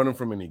see him running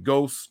from any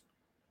ghosts.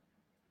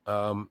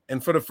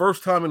 And for the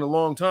first time in a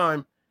long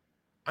time,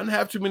 I didn't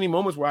have too many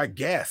moments where I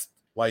gasped,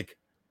 like,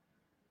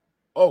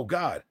 oh,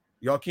 God,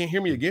 y'all can't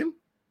hear me again?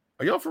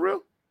 Are y'all for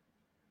real?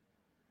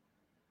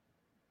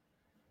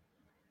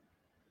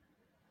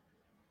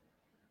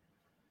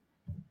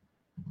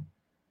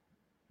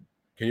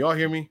 Can y'all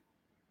hear me?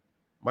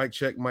 Mic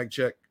check, mic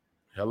check.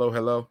 Hello,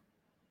 hello.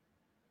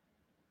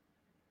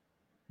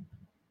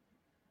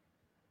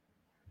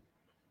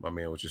 My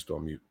man was just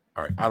on mute.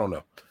 All right, I don't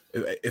know.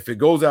 If it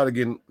goes out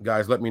again,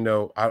 guys, let me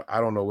know. I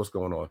don't know what's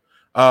going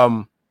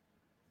on.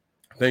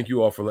 Thank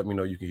you all for letting me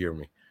know you can hear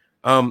me.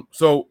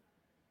 So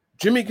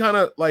Jimmy kind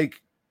of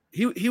like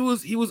he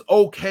was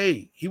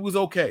okay. He was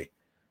okay.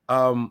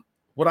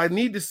 What I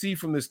need to see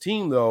from this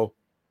team though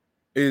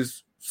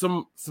is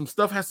some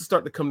stuff has to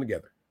start to come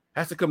together.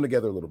 Has to come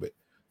together a little bit.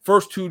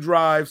 First 2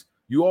 drives,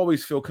 you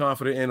always feel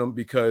confident in them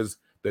because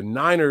the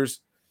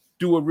Niners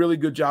do a really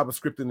good job of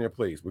scripting their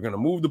plays. We're going to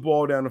move the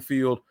ball down the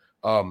field.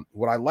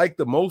 What I liked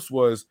the most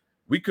was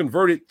we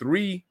converted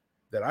 3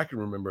 that I can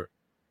remember,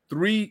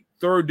 3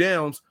 third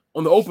downs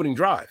on the opening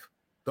drive.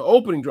 The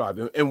opening drive.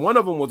 And one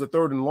of them was a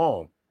 3rd and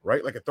long,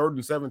 right? Like a 3rd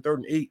and 7, 3rd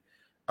and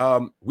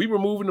 8. We were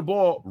moving the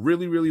ball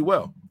really, really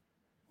well.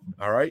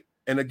 All right.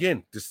 And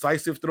again,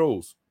 decisive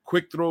throws,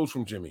 quick throws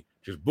from Jimmy.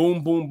 Just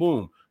boom, boom,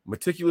 boom.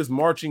 Meticulous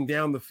marching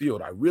down the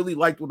field. I really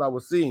liked what I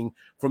was seeing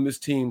from this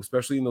team,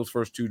 especially in those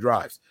first 2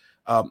 drives.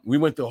 We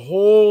went the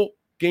whole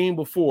game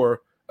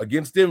before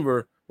against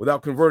Denver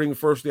without converting a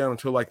first down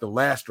until like the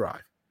last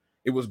drive.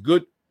 It was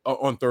good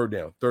on third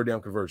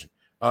down conversion.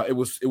 It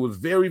was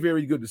very,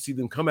 very good to see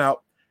them come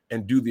out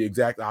and do the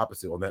exact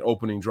opposite on that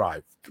opening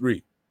drive.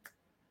 3,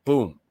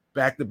 boom,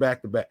 back to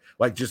back to back.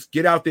 Like just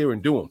get out there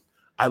and do them.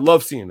 I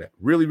love seeing that.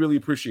 Really, really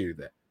appreciated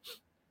that.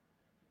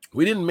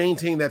 We didn't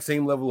maintain that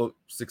same level of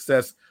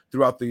success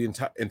throughout the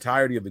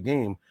entirety of the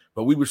game,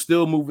 but we were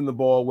still moving the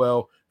ball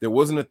well. There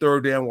wasn't a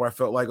 3rd down where I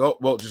felt like, oh,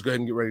 well, just go ahead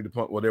and get ready to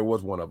punt. Well, there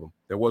was one of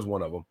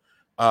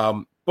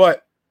them.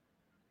 But,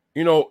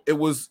 you know, it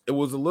was a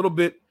little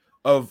bit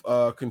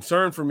of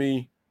concern for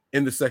me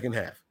in the second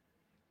half.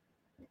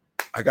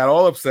 I got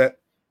all upset.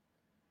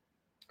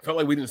 Felt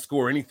like we didn't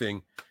score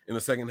anything in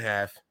the second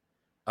half.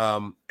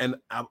 And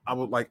I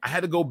would like, I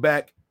had to go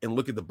back and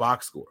look at the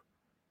box score,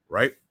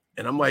 right?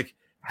 And I'm like,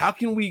 how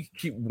can we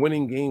keep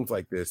winning games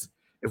like this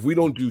if we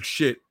don't do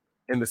shit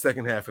in the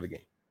second half of the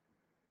game,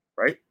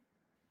 right?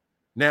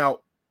 Now,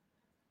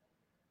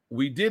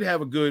 we did have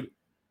a good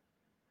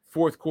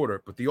fourth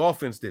quarter, but the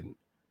offense didn't.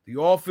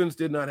 The offense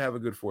did not have a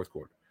good fourth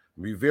quarter.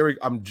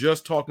 I'm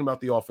just talking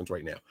about the offense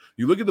right now.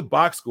 You look at the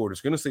box score,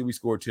 it's going to say we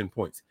scored 10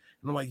 points.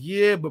 And I'm like,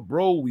 yeah, but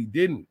bro, we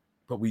didn't.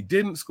 But we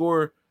didn't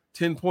score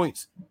 10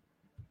 points.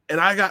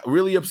 And I got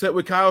really upset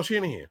with Kyle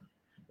Shanahan. And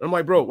I'm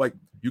like, bro, like,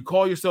 you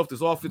call yourself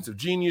this offensive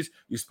genius.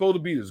 You're supposed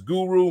to be this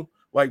guru.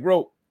 Like,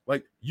 bro,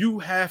 like, you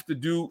have to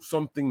do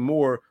something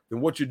more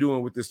than what you're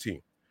doing with this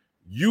team.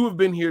 You have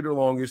been here the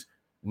longest.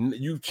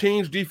 You've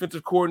changed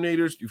defensive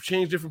coordinators. You've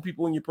changed different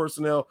people in your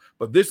personnel.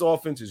 But this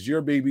offense is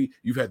your baby.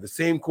 You've had the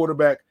same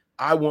quarterback.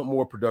 I want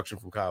more production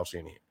from Kyle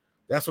Shanahan.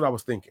 That's what I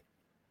was thinking.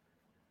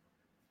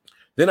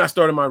 Then I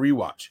started my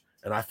rewatch,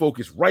 and I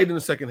focused right in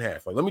the second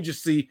half. Like, let me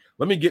just see.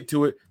 Let me get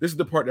to it. This is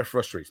the part that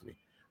frustrates me.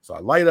 So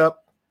I light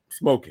up,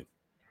 smoking.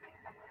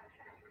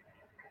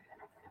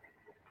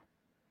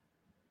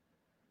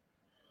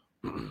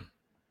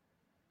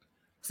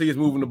 See, it's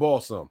moving the ball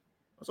some.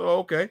 I said, oh,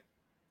 okay.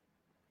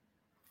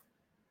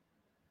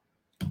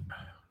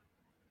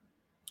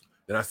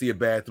 Then I see a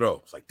bad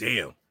throw. It's like,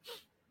 damn.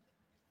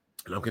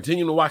 And I'm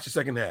continuing to watch the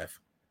second half.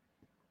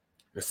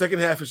 The second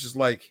half is just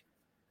like,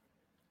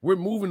 we're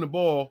moving the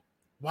ball.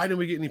 Why didn't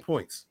we get any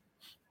points?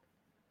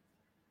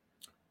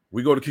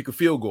 We go to kick a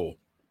field goal.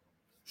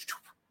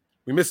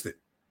 We missed it.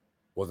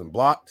 Wasn't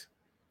blocked.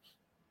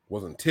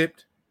 Wasn't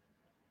tipped.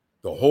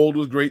 The hold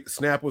was great. The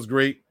snap was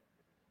great.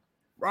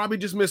 Robbie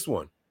just missed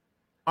one.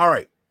 All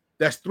right.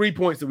 That's 3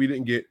 points that we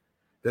didn't get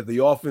that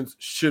the offense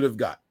should have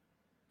got.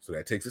 So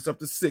that takes us up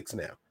to 6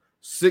 now.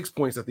 6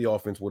 points that the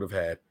offense would have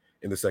had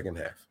in the second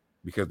half.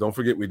 Because don't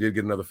forget, we did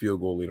get another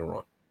field goal later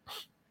on.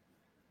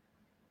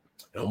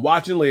 And I'm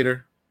watching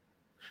later.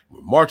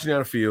 We're marching down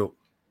the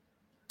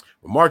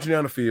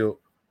field.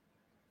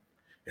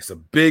 It's a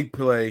big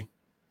play.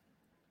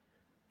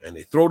 And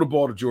they throw the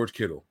ball to George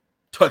Kittle.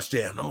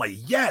 Touchdown. I'm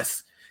like,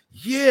 yes.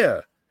 Yeah.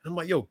 And I'm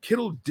like, yo,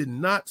 Kittle did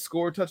not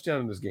score a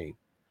touchdown in this game.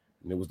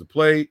 And it was the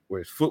play where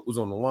his foot was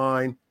on the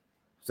line.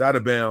 It's out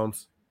of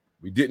bounds.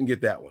 We didn't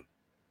get that one.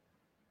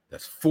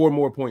 That's 4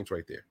 more points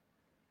right there.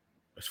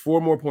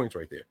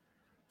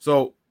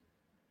 So,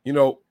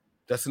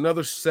 that's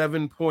another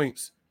 7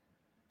 points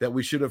that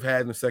we should have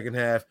had in the second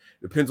half.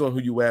 Depends on who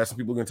you ask. Some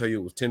people are going to tell you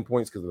it was 10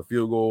 points because of the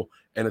field goal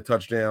and a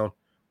touchdown.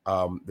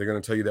 They're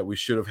going to tell you that we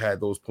should have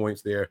had those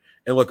points there.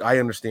 And look, I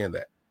understand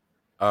that.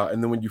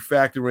 And then when you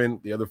factor in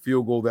the other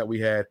field goal that we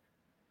had,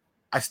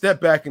 I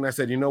stepped back and I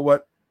said, you know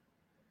what?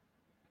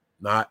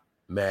 Not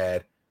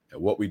mad at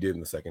what we did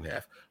in the second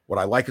half. What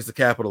I like is to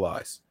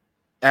capitalize.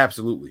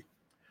 Absolutely.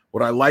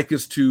 What I like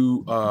is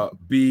to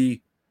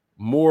be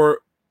more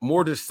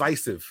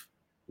decisive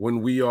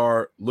when we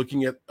are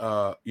looking at,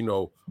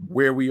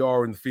 where we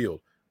are in the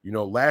field.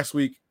 Last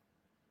week,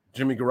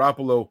 Jimmy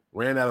Garoppolo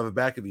ran out of the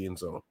back of the end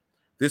zone.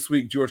 This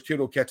week, George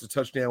Kittle catches a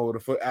touchdown with a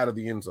foot out of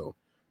the end zone,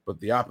 but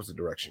the opposite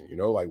direction,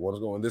 like one's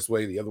going this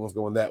way, the other one's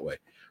going that way.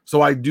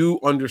 So I do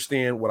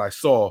understand what I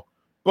saw,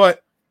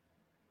 but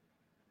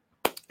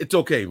it's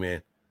okay,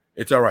 man.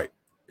 It's all right.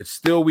 It's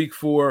still week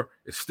 4.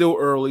 It's still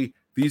early.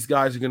 These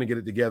guys are going to get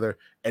it together,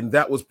 and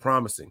that was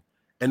promising.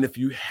 And if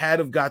you had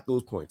have got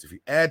those points, if you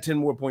add 10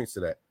 more points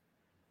to that,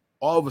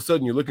 all of a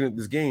sudden you're looking at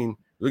this game,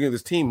 looking at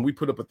this team. We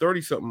put up a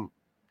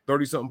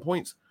 30-something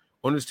points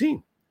on this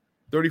team,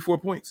 34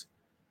 points.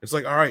 It's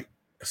like, all right,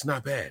 it's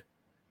not bad.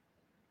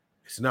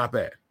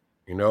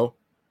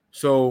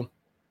 So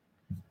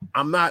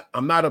I'm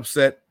not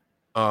upset.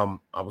 I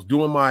was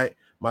doing my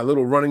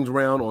little runnings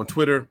around on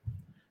Twitter,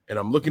 and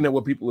I'm looking at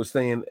what people are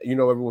saying.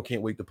 Everyone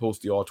can't wait to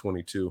post the all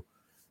 22.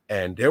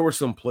 And there were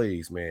some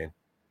plays, man.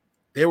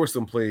 There were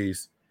some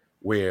plays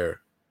where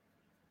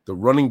the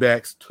running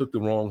backs took the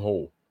wrong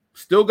hole.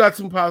 Still got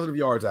some positive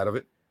yards out of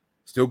it.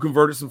 Still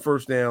converted some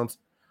first downs.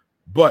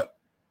 But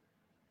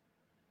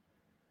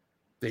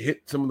they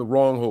hit some of the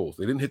wrong holes.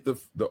 They didn't hit the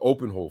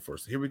open hole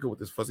first. Here we go with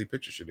this fuzzy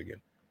picture shit again.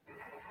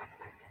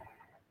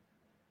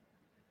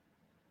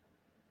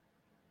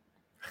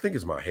 I think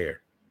it's my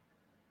hair.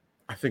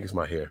 I think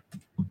my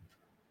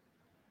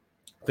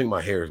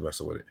hair is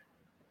messing with it.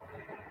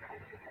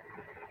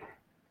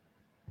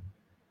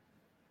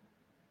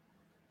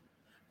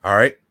 All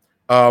right.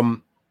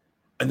 And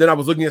then I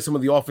was looking at some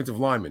of the offensive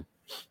linemen.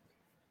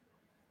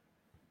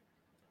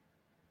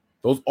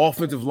 Those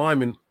offensive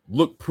linemen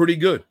look pretty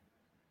good.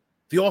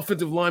 The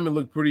offensive linemen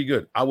look pretty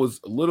good. I was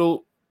a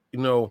little,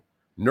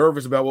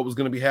 nervous about what was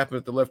going to be happening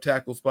at the left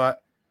tackle spot.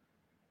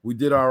 We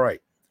did all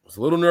right. I was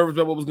a little nervous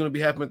about what was going to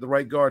be happening at the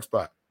right guard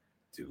spot.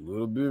 Did a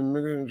little bit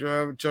of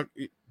drive, Chuck,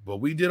 but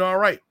we did all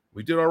right.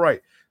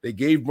 They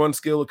gave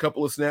Brunskill a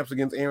couple of snaps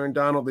against Aaron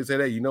Donald. They said,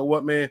 hey, you know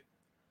what, man?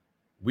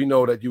 We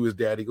know that you his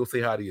daddy. Go say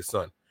hi to your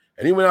son.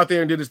 And he went out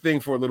there and did his thing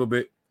for a little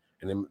bit.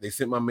 And then they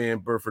sent my man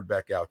Burford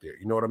back out there.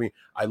 You know what I mean?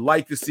 I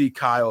like to see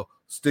Kyle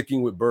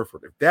sticking with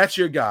Burford. If that's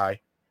your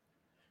guy,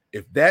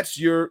 if that's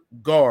your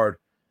guard,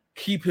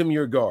 keep him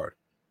your guard.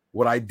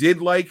 What I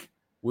did like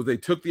was they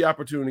took the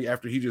opportunity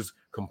after he just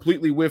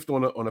completely whiffed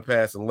on a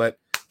pass and let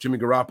Jimmy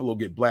Garoppolo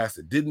get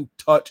blasted. Didn't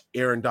touch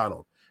Aaron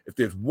Donald. If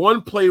there's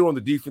one player on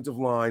the defensive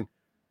line,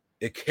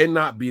 it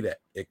cannot be that.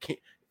 It can't.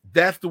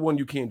 That's the one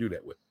you can't do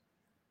that with.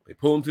 They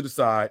pull him to the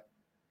side.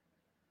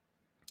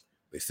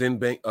 They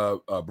send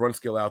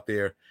Brunskill out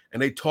there,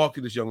 and they talk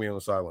to this young man on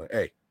the sideline.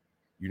 Hey,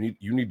 you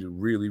need to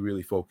really,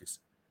 really focus.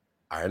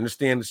 I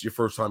understand this is your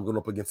first time going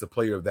up against a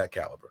player of that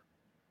caliber.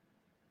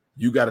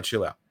 You got to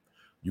chill out.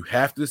 You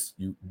have to.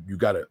 You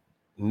got to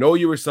know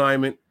your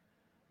assignment,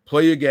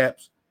 play your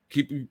gaps,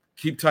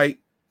 keep tight,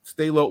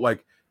 stay low.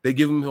 Like they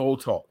give him the whole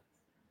talk,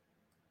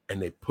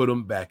 and they put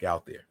him back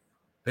out there.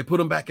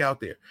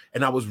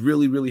 And I was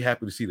really, really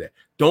happy to see that.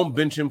 Don't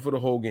bench him for the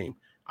whole game.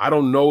 I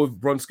don't know if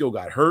Brunskill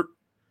got hurt.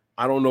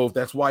 I don't know if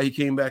that's why he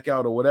came back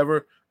out or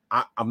whatever.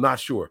 I'm not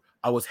sure.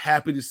 I was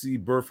happy to see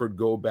Burford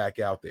go back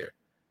out there.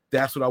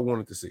 That's what I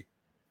wanted to see.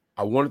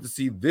 I wanted to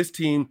see this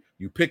team.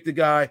 You pick the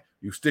guy,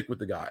 you stick with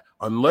the guy.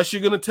 Unless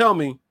you're going to tell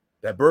me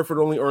that Burford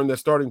only earned that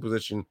starting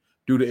position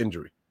due to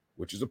injury,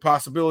 which is a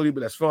possibility,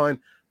 but that's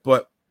fine.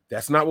 But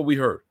that's not what we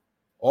heard.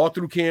 All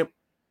through camp,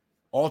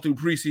 all through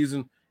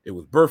preseason, it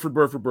was Burford.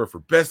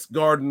 Best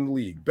guard in the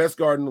league.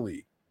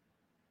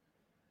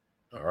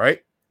 All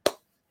right.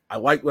 I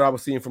like what I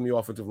was seeing from the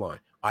offensive line.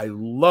 I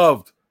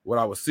loved what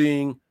I was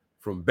seeing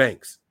from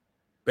Banks.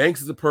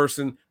 Banks is a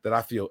person that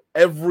I feel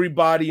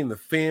everybody in the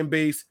fan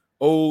base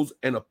owes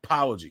an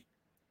apology.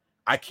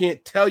 I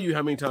can't tell you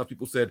how many times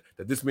people said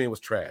that this man was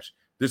trash.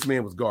 This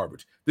man was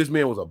garbage. This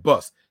man was a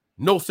bust.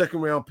 No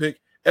second-round pick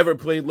ever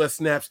played less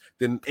snaps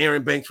than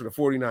Aaron Banks for the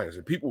 49ers,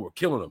 and people were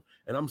killing him.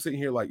 And I'm sitting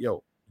here like,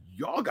 yo,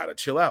 y'all got to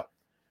chill out.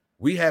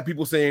 We had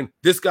people saying,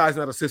 this guy's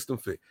not a system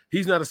fit.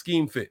 He's not a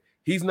scheme fit.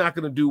 He's not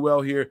going to do well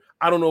here.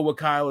 I don't know what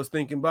Kyle is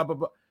thinking, blah, blah,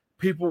 blah.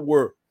 People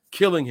were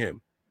killing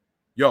him.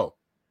 Yo,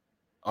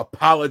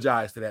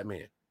 apologize to that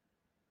man.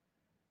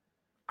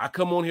 I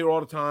come on here all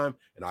the time,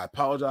 and I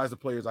apologize to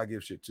players I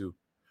give shit to.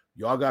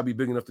 Y'all got to be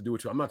big enough to do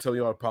it too. I'm not telling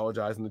y'all to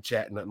apologize in the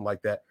chat, nothing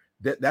like that.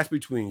 That's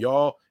between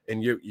y'all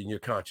and your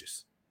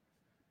conscience.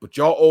 But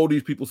y'all owe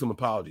these people some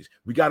apologies.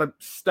 We got to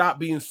stop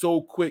being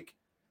so quick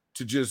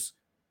to just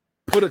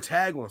put a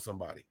tag on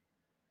somebody.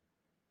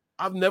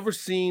 I've never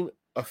seen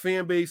a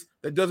fan base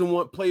that doesn't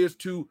want players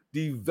to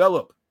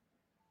develop.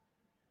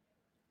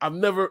 I've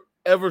never,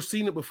 ever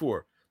seen it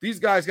before. These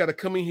guys got to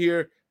come in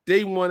here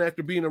day one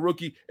after being a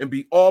rookie and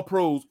be all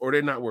pros or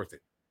they're not worth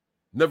it.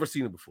 Never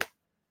seen it before.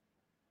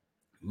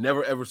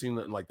 Never, ever seen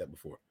nothing like that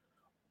before.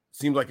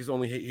 Seems like it's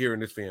only here in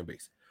this fan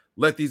base.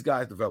 Let these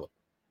guys develop.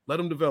 Let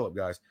them develop,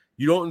 guys.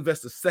 You don't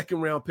invest a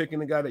second-round pick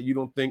in a guy that you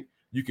don't think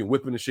you can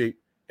whip into shape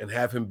and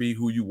have him be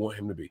who you want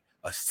him to be.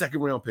 A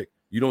second-round pick.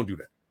 You don't do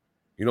that.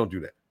 You don't do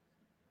that.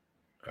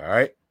 All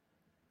right?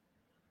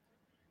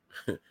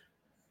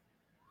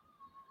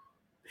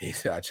 He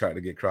said, I tried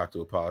to get Croc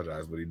to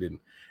apologize, but he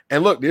didn't.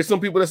 And look, there's some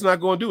people that's not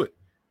going to do it.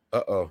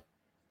 Uh-oh.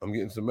 I'm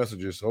getting some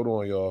messages. Hold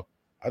on, y'all.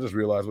 I just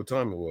realized what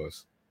time it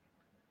was.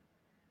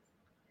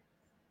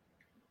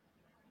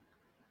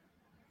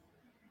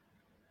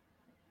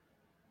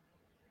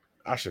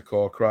 I should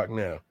call Croc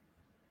now.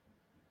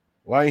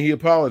 Why ain't he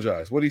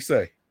apologize? What'd he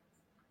say?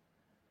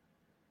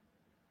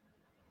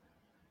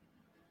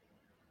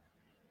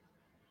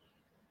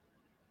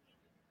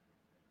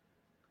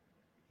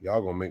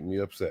 Y'all gonna make me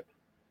upset.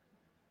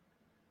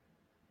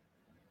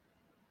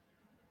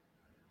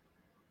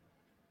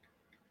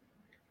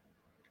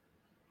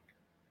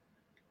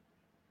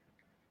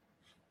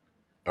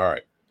 All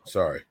right.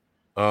 Sorry.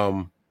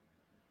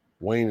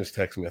 Wayne is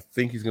texting me. I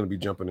think he's gonna be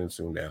jumping in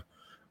soon now.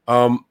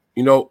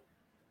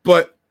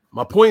 But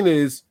my point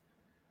is,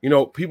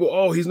 people,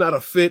 oh, he's not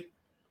a fit.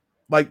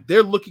 Like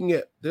they're looking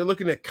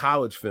at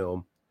college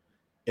film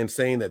and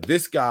saying that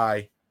this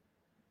guy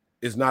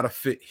is not a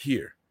fit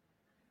here.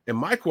 And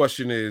my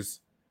question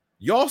is,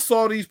 y'all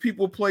saw these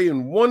people play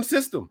in one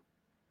system.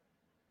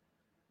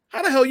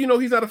 How the hell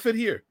he's not a fit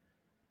here?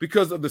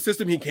 Because of the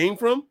system he came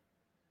from?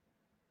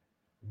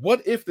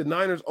 What if the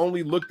Niners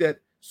only looked at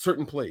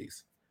certain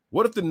plays?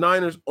 What if the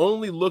Niners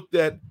only looked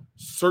at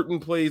certain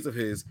plays of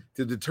his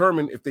to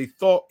determine if they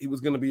thought he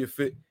was going to be a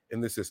fit in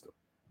this system?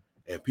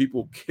 And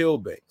people kill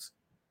Banks.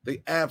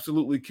 They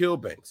absolutely kill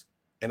Banks.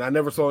 And I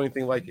never saw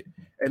anything like it.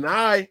 And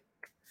I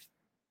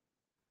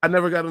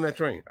never got on that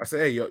train. I said,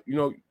 hey,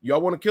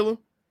 y'all want to kill him?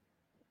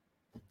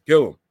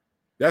 Kill him.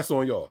 That's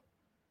on y'all.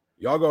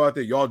 Y'all go out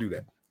there, y'all do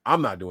that.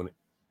 I'm not doing it.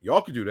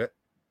 Y'all can do that.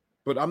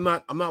 But I'm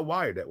not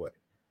wired that way.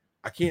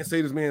 I can't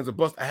say this man's a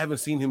bust. I haven't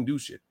seen him do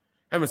shit.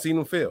 I haven't seen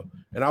him fail.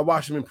 And I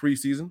watched him in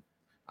preseason.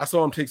 I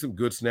saw him take some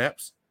good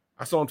snaps.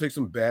 I saw him take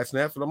some bad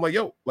snaps. And I'm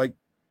like,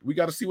 we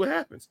got to see what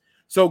happens.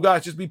 So,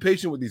 guys, just be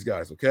patient with these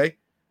guys, okay?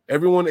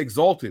 Everyone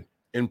exalted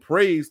and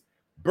praised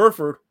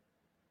Burford.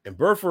 And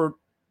Burford,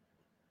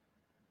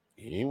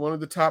 he ain't one of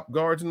the top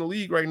guards in the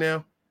league right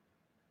now.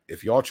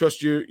 If y'all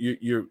trust your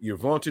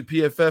vaunted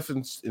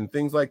PFF and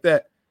things like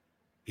that,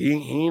 he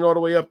ain't all the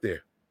way up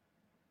there.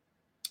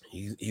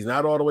 He's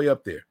not all the way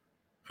up there.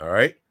 All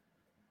right?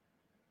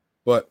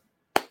 But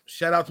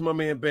shout out to my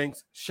man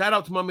Banks. Shout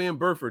out to my man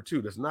Burford,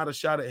 too. That's not a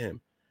shot at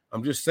him.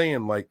 I'm just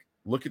saying,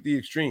 look at the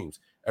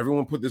extremes.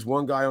 Everyone put this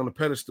one guy on the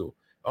pedestal.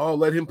 Oh,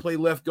 let him play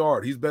left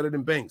guard. He's better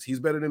than Banks. He's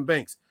better than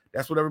Banks.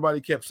 That's what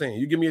everybody kept saying.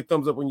 You give me a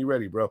thumbs up when you're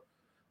ready, bro.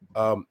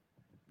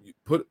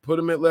 Put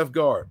him at left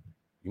guard.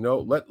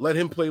 Let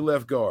him play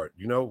left guard.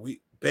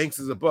 Banks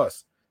is a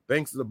bust.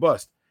 Banks is a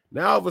bust.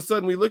 Now, all of a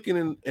sudden, we're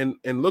looking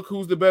and look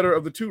who's the better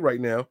of the two right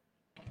now.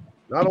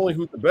 Not only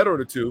who's the better of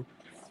the two,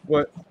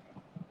 but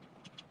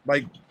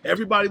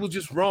everybody was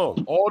just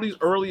wrong. All these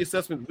early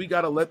assessments, we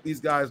got to let these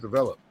guys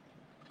develop.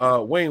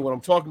 Wayne, what I'm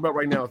talking about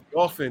right now is the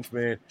offense,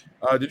 man.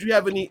 Did you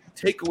have any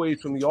takeaways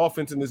from the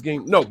offense in this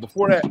game? No,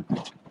 before that,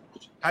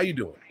 how you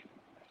doing?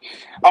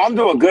 Oh, I'm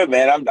doing good,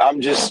 man.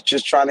 I'm just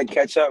trying to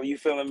catch up. You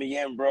filling me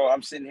in, bro?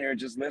 I'm sitting here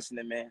just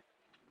listening, man.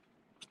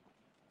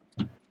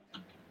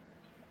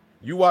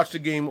 You watch the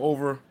game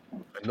over.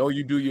 I know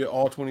you do your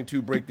all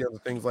 22 breakdowns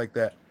and things like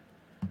that.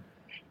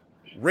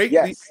 Rate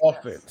the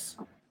offense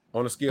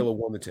on a scale of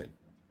 1 to 10.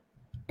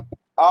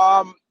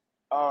 All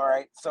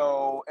right.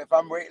 So if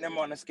I'm rating them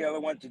on a scale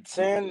of 1 to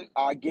 10,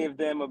 I give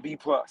them a B+.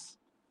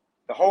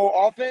 The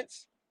whole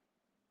offense?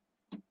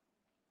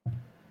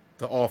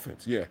 The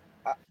offense, yeah.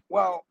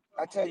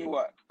 I tell you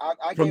what.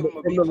 I gave them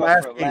a B+ for the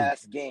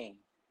last game.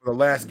 For the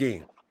last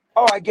game.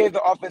 Oh, I gave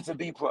the offense a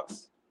B+.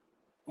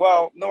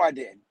 Well, no, I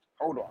didn't.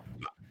 Hold on.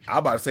 I'm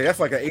about to say that's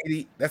like an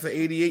 80. That's an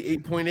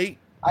 88, 8.8.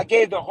 I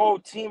gave the whole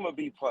team a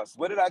B+.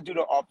 What did I do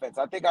to offense?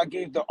 I think I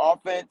gave the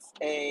offense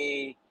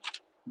a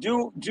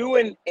do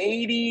an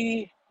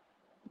 80.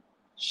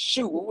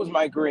 Shoot, what was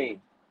my grade?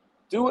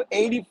 Do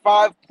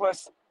 85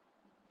 plus.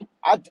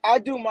 I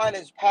do mine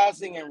as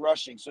passing and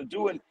rushing. So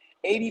do an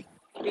 80.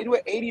 They do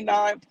an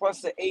 89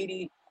 plus an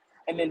 80,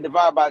 and then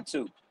divide by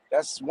 2.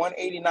 That's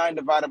 189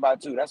 divided by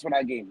 2. That's what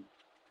I gave you.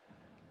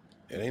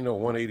 It ain't no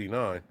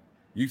 189.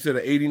 You said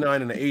an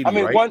 89 and an 80, I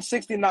mean, right?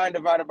 169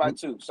 divided by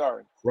 2.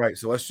 Sorry. Right.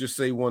 So let's just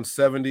say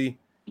 170.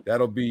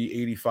 That'll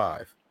be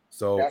 85.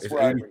 So That's it's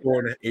where I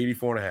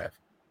 84 and a half.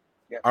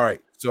 Yep. All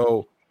right.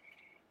 So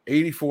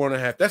 84 and a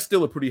half. That's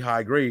still a pretty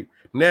high grade.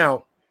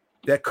 Now,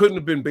 that couldn't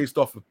have been based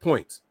off of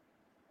points.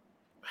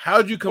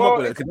 How'd you come up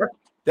with it? 'Cause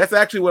that's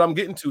actually what I'm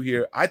getting to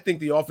here. I think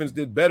the offense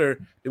did better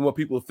than what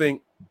people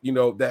think. You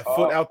know, that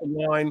foot out the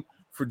line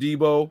for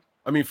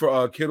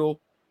for Kittle,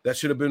 that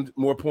should have been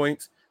more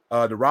points.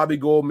 The Robbie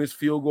goal, missed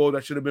field goal,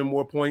 that should have been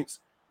more points.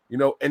 You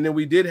know, and then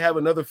we did have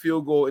another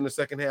field goal in the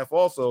second half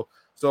also.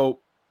 So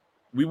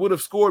we would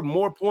have scored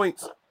more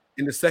points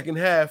in the second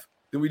half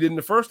than we did in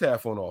the first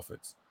half on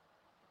offense.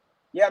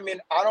 Yeah, I mean,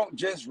 I don't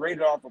just rate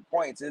it off of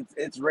points.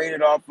 It's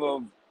rated off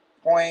of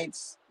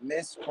points,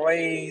 missed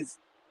plays,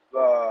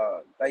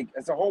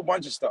 it's a whole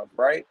bunch of stuff,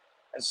 right?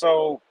 And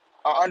so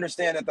I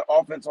understand that the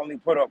offense only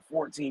put up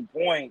 14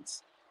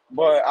 points,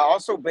 but I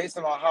also, based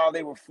on how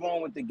they were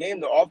flowing with the game,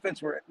 the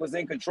offense was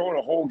in control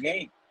the whole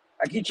game.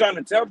 I keep trying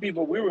to tell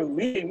people we were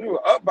leading. We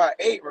were up by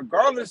 8,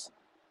 regardless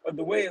of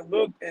the way it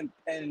looked,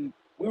 and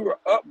we were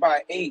up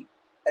by 8.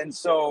 And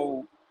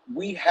so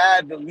we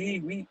had the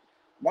lead.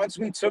 Once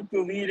we took the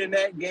lead in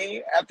that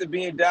game, after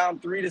being down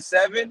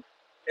 3-7,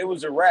 it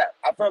was a wrap.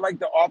 I felt like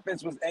the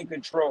offense was in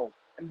control.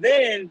 And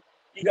then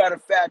you got to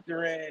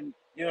factor in,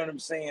 you know what I'm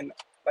saying,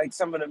 like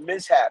some of the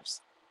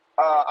mishaps.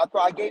 I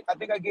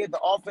think I gave the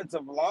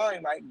offensive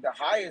line like the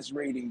highest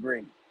rating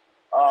grade.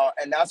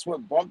 And that's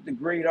what bumped the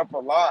grade up a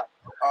lot.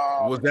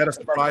 Was that a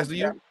surprise to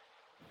you?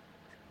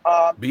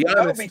 Be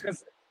honest. No,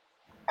 because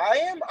I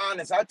am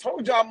honest. I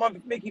told y'all,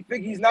 Mickey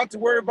Figgies, not to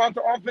worry about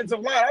the offensive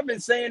line. I've been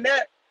saying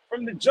that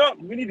from the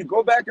jump. We need to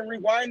go back and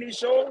rewind these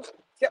shows.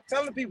 Kept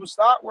telling people,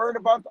 stop worrying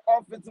about the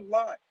offensive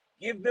line.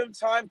 Give them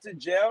time to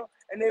gel,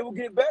 and they will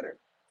get better.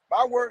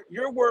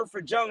 Your word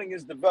for gelling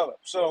is develop.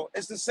 So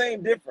it's the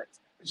same difference.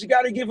 But you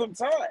got to give them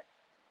time.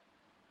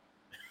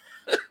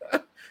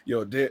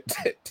 Yo,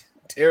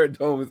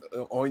 Terradome is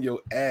on your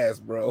ass,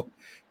 bro.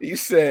 He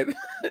said,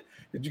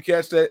 did you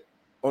catch that?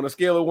 On a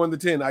scale of 1 to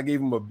 10, I gave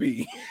him a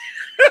B.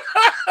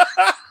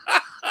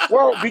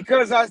 Well,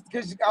 because I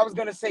was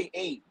going to say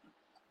 8.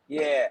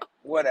 Yeah,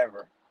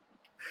 whatever.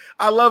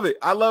 I love it.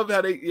 I love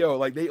how they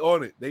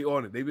on it. They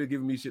on it. They've been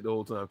giving me shit the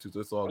whole time too. So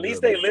it's all at good,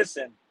 least they man.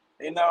 listen.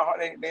 They're not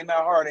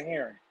hard of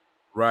hearing.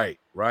 Right.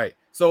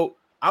 So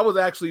I was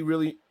actually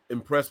really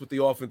impressed with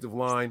the offensive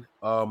line.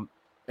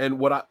 And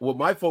what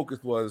my focus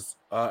was,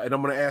 and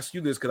I'm going to ask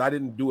you this because I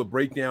didn't do a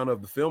breakdown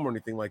of the film or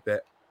anything like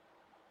that.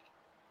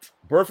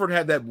 Burford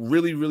had that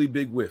really, really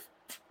big whiff.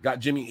 Got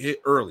Jimmy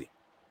hit early.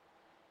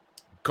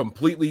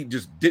 Completely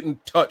just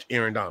didn't touch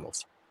Aaron Donald.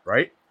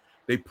 Right.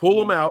 They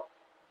pull him out.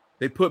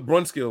 They put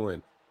Brunskill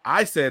in.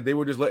 I said they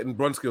were just letting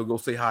Brunskill go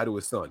say hi to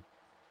his son.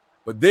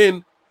 But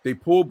then they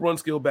pulled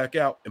Brunskill back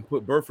out and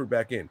put Burford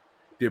back in.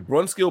 Did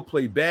Brunskill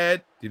play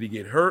bad? Did he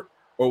get hurt?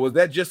 Or was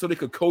that just so they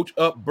could coach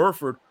up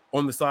Burford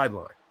on the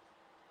sideline?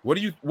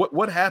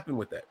 What happened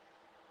with that?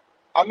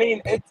 I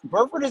mean,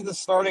 Burford is the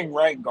starting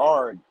right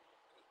guard.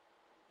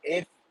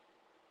 If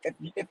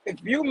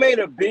you made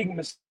a big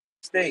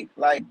mistake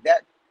like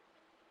that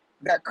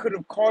could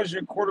have caused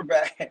your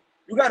quarterback,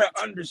 you got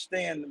to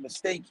understand the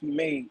mistake he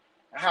made,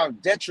 how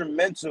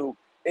detrimental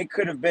it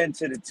could have been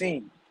to the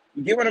team.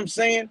 You get what I'm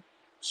saying?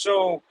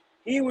 So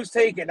he was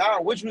taken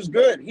out, which was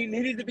good. He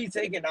needed to be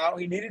taken out.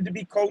 He needed to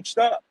be coached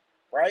up,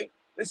 right?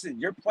 Listen,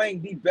 you're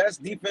playing the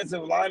best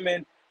defensive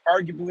lineman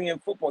arguably in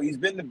football. He's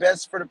been the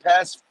best for the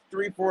past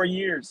 3-4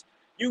 years.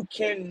 You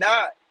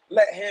cannot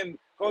let him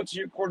go to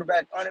your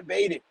quarterback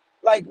unabated,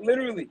 like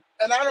literally.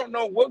 And I don't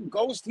know what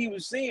ghost he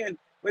was seeing,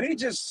 but he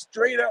just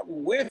straight up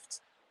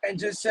whiffed and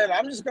just said,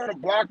 I'm just going to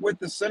block with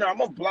the center. I'm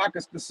going to block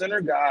as the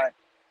center guy,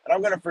 and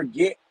I'm going to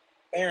forget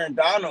Aaron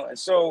Donald. And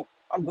so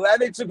I'm glad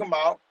they took him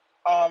out.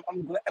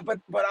 I'm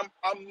glad, but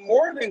I'm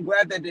more than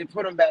glad that they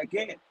put him back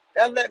in.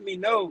 That let me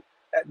know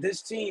that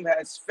this team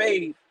has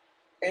faith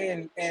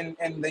in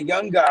the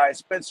young guy,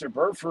 Spencer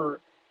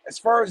Burford. As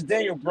far as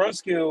Daniel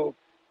Brunskill,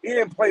 he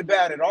didn't play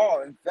bad at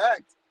all. In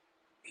fact,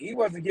 he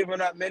wasn't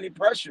giving up many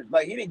pressures.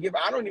 I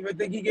don't even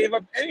think he gave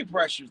up any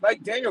pressures.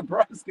 Like, Daniel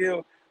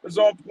Brunskill was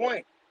on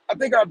point. I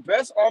think our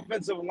best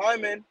offensive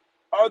lineman,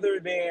 other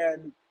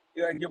than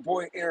your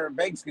boy Aaron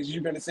Banks, because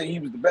you're going to say he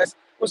was the best,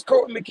 was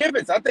Colton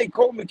McKivitz. I think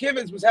Colton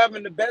McKivitz was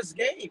having the best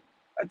game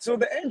until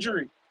the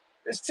injury.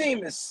 This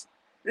team is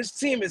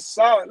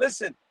solid.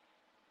 Listen,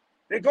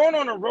 they're going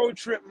on a road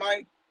trip,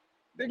 Mike.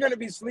 They're going to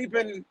be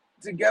sleeping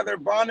together,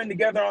 bonding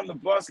together on the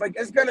bus. Like,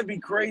 it's going to be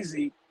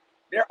crazy.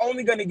 They're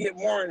only going to get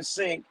more in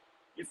sync.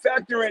 You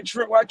factor in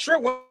Trent. Well,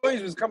 Trent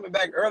Williams was coming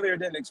back earlier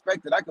than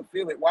expected. I could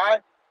feel it. Why?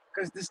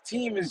 Because this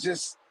team is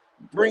just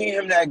bringing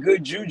him that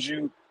good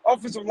juju.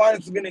 Offensive line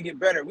is going to get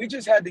better. We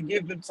just had to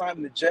give them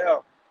time to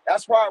gel.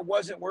 That's why I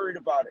wasn't worried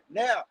about it.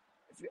 Now,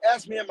 if you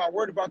ask me, am I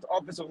worried about the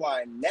offensive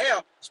line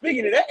now?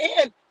 Speaking of that,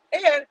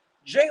 and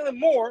Jalen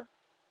Moore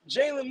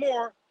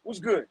was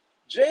good.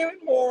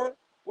 Jalen Moore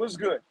was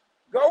good.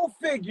 Go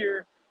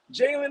figure.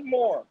 Jalen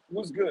Moore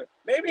was good.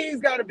 Maybe he's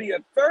got to be a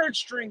third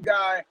string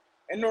guy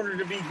in order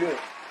to be good.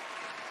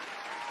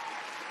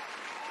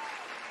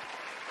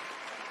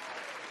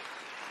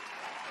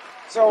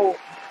 So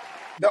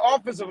the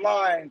offensive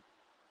line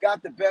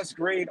got the best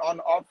grade on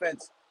the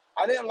offense.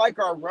 I didn't like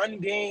our run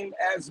game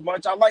as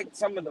much. I liked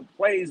some of the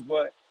plays,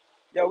 but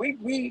yeah,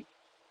 we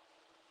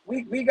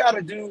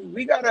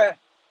gotta.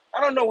 I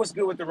don't know what's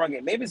good with the run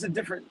game. Maybe it's a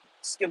different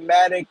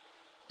schematic,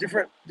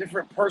 different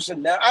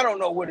personnel. I don't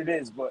know what it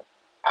is, but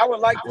I would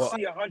like to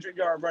see a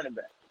 100-yard running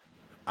back.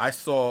 I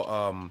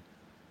saw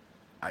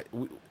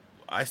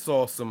I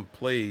saw some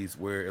plays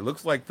where it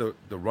looks like the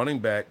running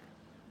back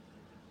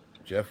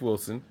Jeff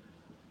Wilson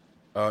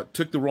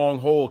took the wrong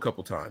hole a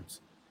couple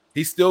times.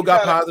 He still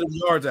got positive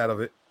yards out of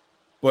it,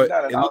 but he's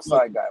not an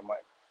outside guy, Mike.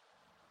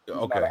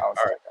 Okay, all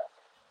right.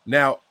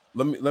 Now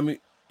let me.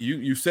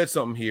 You said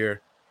something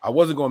here. I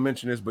wasn't going to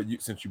mention this, but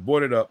since you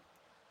brought it up,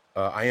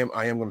 I am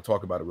going to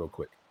talk about it real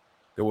quick.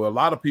 There were a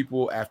lot of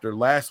people after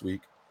last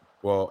week.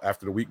 Well,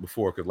 after the week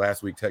before, because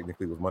last week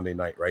technically was Monday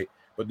night, right?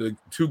 But the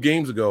 2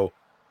 games ago,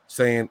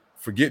 saying,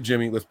 forget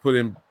Jimmy, let's put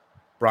in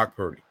Brock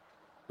Purdy.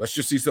 Let's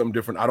just see something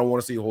different. I don't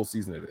want to see a whole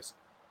season of this.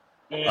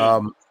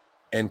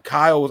 And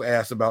Kyle was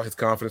asked about his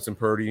confidence in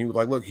Purdy. He was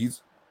like, look,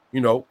 he's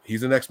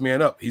the next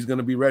man up. He's going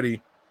to be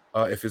ready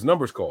if his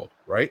number's called,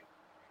 right?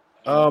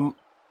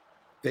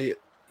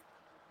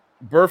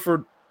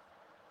 Burford,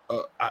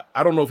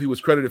 I don't know if he was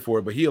credited for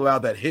it, but he allowed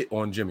that hit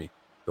on Jimmy.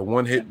 The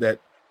one hit that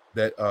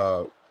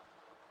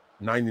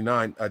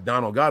 99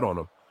 Donald got on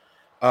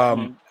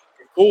him.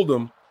 Pulled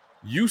him.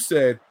 You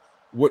said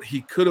what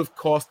he could have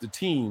cost the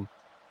team,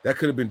 that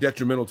could have been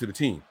detrimental to the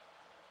team.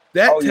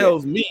 That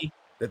tells me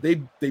that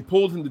they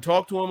pulled him to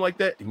talk to him like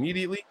that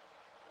immediately.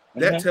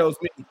 That tells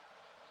me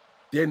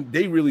then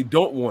they really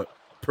don't want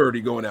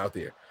Purdy going out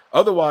there.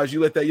 Otherwise, you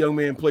let that young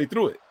man play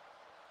through it.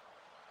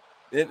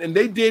 And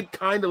they did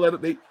kind of let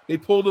it. They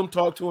pulled him,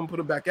 talked to him, put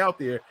him back out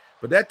there.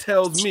 But that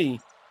tells me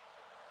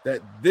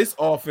that this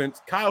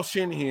offense, Kyle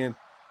Shanahan,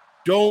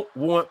 don't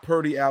want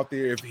Purdy out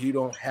there if he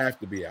don't have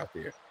to be out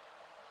there,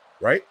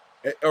 right?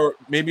 Or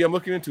maybe I'm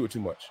looking into it too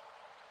much.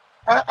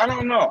 I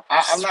don't know.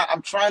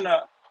 I'm trying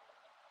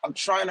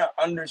to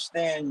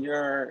understand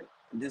your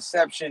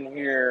deception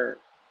here,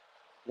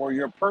 or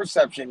your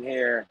perception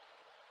here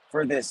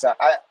for this.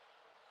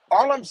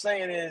 All I'm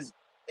saying is,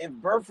 if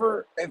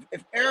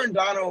Aaron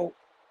Donald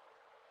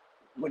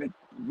would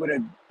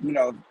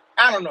have,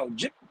 I don't know,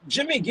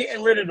 Jimmy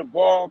getting rid of the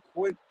ball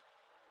quick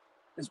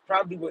is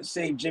probably what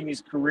saved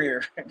Jimmy's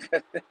career,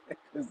 because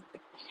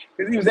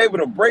he was able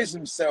to brace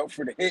himself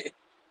for the hit,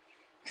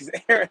 because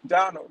Aaron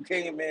Donald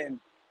came in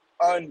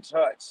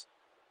untouched.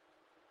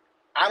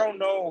 I don't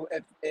know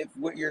if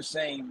what you're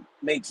saying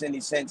makes any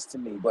sense to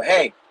me, but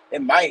hey,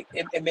 it may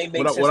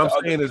make sense. What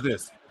I'm saying is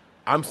this.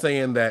 I'm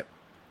saying that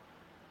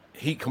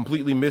he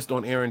completely missed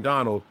on Aaron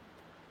Donald.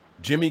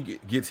 Jimmy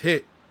gets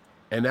hit,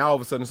 and now all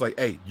of a sudden it's like,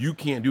 hey, you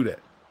can't do that.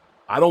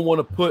 I don't want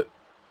to put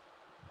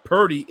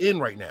Purdy in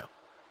right now.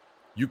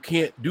 You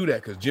can't do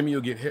that because Jimmy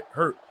will get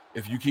hurt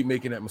if you keep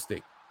making that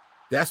mistake.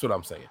 That's what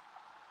I'm saying.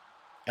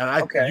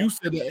 And you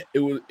said that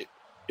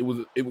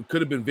it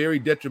could have been very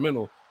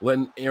detrimental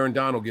letting Aaron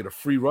Donald get a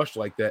free rush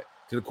like that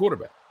to the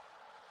quarterback.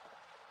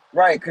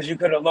 Right, because you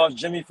could have lost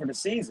Jimmy for the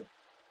season.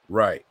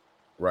 Right.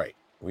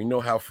 We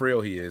know how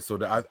frail he is,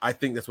 so I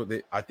think that's what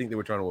they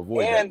were trying to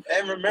avoid. And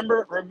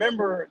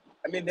remember,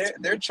 I mean,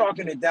 they're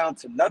chalking it down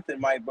to nothing,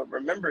 Mike. But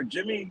remember,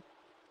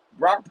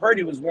 Brock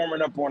Purdy was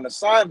warming up on the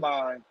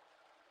sideline.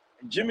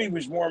 Jimmy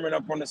was warming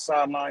up on the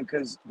sideline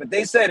but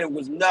they said it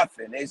was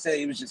nothing. They said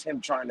it was just him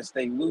trying to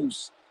stay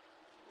loose.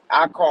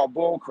 I call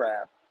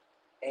bullcrap,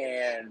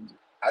 and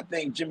I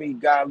think Jimmy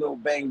got a little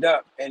banged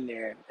up in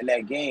there in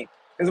that game.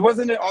 Because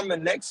wasn't it on the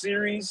next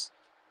series?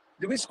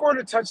 Did we score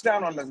the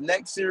touchdown on the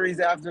next series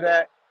after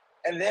that?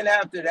 And then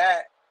after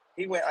that,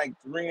 he went like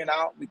 3 and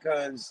out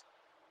because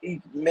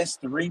he missed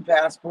 3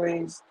 pass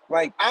plays.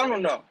 Like, I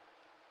don't know.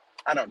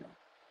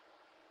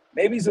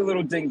 Maybe he's a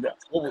little dinged up.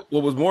 What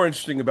was more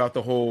interesting about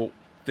the whole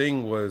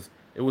thing was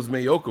it was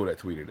Mayoko that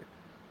tweeted it.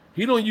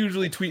 He don't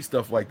usually tweet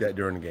stuff like that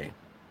during the game.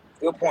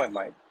 Good point,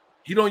 Mike.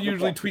 He don't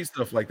usually tweet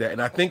stuff like that.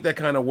 And I think that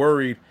kind of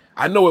worried.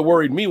 I know it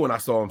worried me when I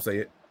saw him say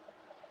it.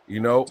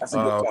 That's a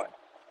good point.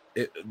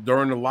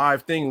 During the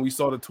live thing, we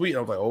saw the tweet. I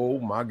was like, oh,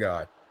 my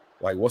God.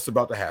 Like, what's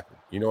about to happen?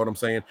 You know what I'm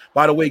saying?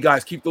 By the way,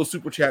 guys, keep those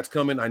super chats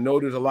coming. I know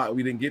there's a lot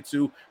we didn't get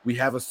to. We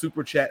have a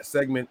super chat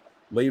segment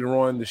later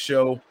on in the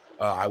show.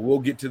 I will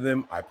get to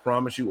them. I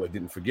promise you. I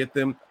didn't forget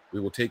them. We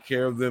will take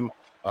care of them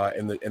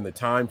in the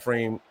time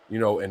frame,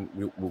 and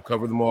we'll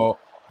cover them all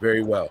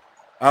very well.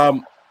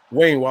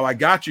 Wayne, while I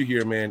got you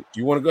here, man,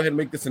 you want to go ahead and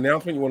make this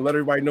announcement? You want to let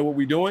everybody know what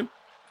we're doing?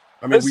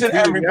 I mean, listen,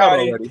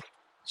 everybody,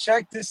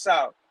 check this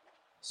out.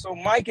 So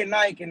Mike and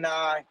Ike and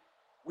I,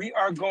 we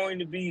are going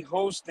to be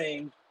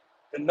hosting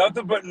the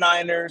Nothing But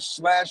Niners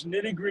 /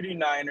 Nitty Gritty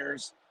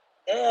Niners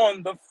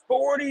on the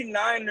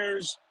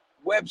 49ers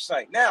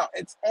website. Now,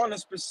 it's on a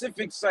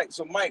specific site.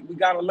 So, Mike, we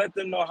got to let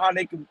them know how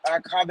they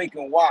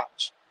can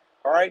watch.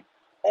 All right?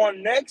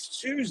 On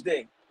next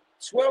Tuesday,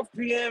 12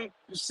 p.m.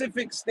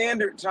 Pacific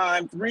Standard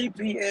Time, 3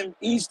 p.m.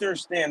 Eastern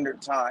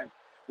Standard Time,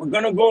 we're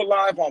going to go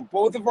live on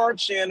both of our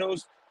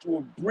channels to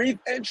a brief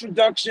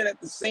introduction at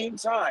the same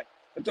time.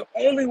 But the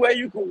only way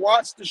you can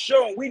watch the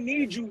show, and we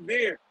need you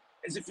there,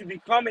 is if you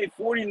become a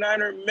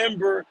 49er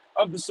member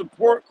of the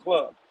support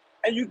club.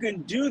 And you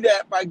can do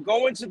that by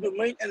going to the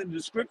link in the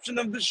description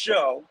of the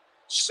show,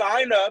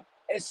 sign up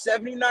at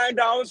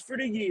 $79 for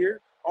the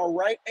year, all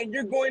right? And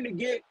you're going to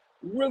get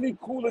really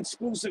cool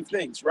exclusive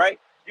things, right?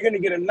 You're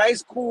going to get a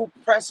nice, cool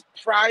press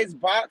prize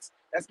box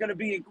that's going to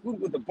be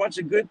included with a bunch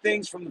of good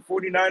things from the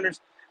 49ers.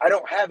 I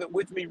don't have it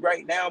with me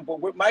right now,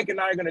 but Mike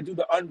and I are going to do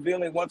the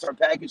unveiling once our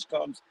package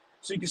comes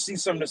so you can see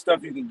some of the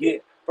stuff you can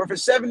get. But for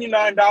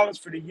 $79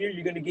 for the year,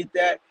 you're going to get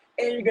that,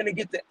 and you're going to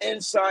get the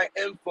inside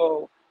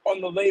info on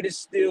the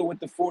latest deal with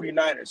the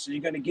 49ers. So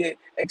you're going to get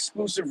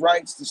exclusive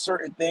rights to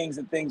certain things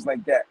and things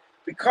like that.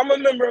 Become a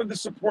member of the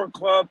support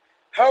club.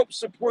 Help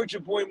support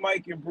your boy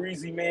Mike and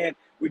Breezy, man.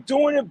 We're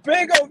doing it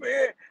big over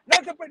here.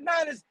 Nothing but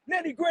Niners,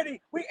 nitty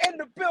gritty. We in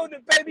the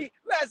building, baby.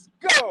 Let's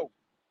go.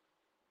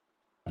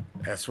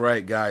 That's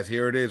right, guys.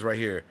 Here it is right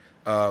here.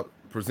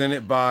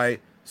 Presented by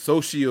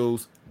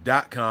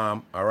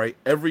Socios.com. All right.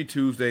 Every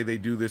Tuesday they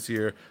do this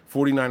here.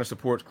 49er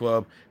Support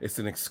Club. It's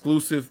an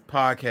exclusive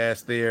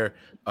podcast there.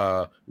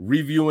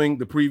 Reviewing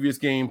the previous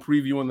game,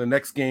 previewing the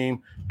next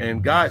game.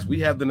 And guys, we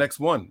have the next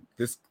one.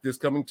 This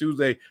coming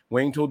Tuesday.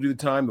 Wayne told you the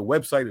time. The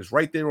website is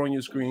right there on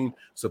your screen.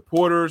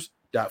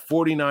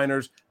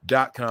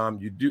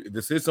 Supporters.49ers.com.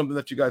 This is something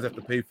that you guys have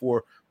to pay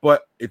for,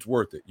 but it's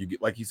worth it. You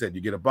get, like he said,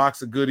 you get a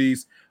box of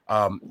goodies.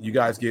 You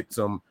guys get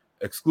some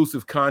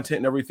exclusive content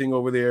and everything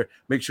over there.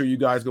 Make sure you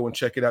guys go and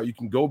check it out. You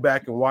can go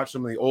back and watch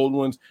some of the old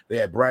ones. They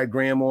had Brad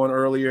Graham on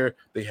earlier.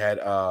 They had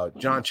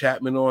John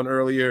Chapman on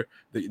earlier.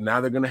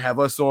 Now they're going to have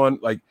us on.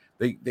 Like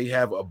they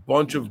have a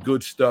bunch of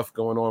good stuff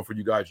going on for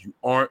you guys. You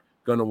aren't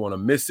going to want to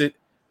miss it.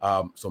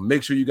 So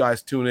make sure you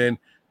guys tune in.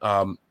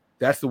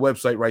 That's the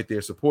website right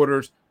there,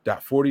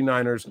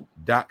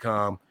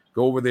 supporters.49ers.com.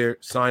 Go over there,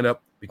 sign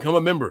up, become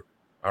a member.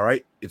 All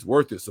right. It's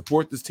worth it.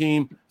 Support this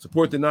team,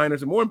 support the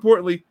Niners, and more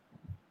importantly,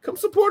 come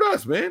support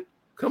us, man.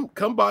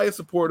 Come by and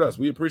support us.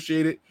 We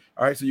appreciate it.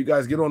 All right, so you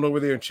guys get on over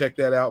there and check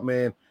that out,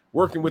 man.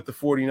 Working with the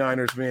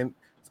 49ers, man,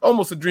 it's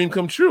almost a dream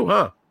come true,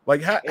 huh?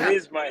 Like, it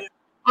is, Mike.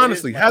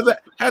 Honestly, how's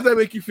that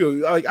make you feel?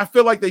 Like, I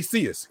feel like they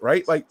see us,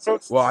 right? Like, you know,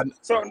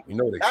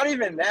 not see.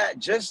 even that.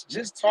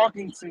 Just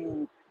talking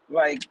to,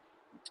 like,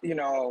 you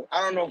know,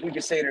 I don't know if we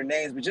can say their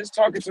names, but just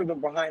talking to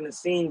them behind the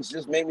scenes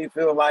just made me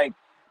feel like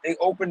they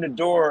opened the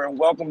door and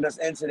welcomed us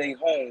into their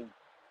home.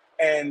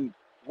 And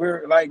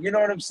we're like, you know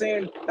what I'm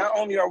saying? Not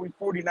only are we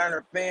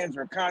 49er fans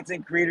or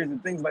content creators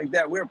and things like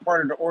that, we're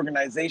part of the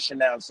organization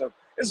now. So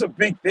it's a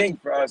big thing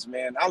for us,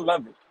 man. I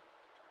love it.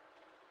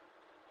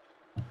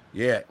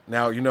 Yeah.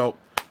 Now, you know,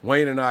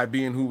 Wayne and I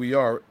being who we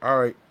are, all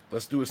right,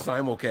 let's do a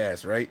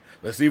simulcast, right?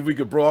 Let's see if we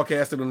could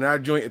broadcast it on our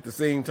joint at the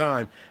same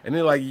time. And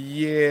they're like,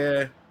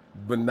 yeah,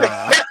 but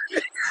nah.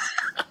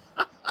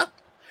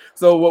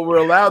 So what we're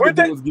allowed to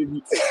do is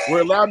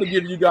we're allowed to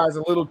give you guys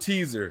a little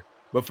teaser.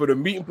 But for the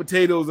meat and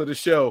potatoes of the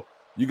show,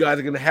 you guys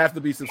are going to have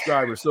to be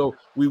subscribers. So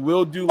we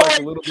will do like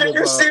a little bit of...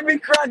 Can you see me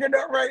cracking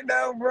up right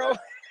now, bro?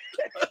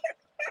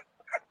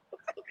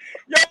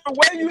 Yo, the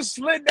way you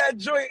slid that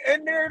joint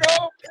in there,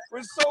 though,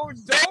 was so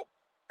dope.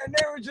 And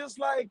they were just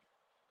like,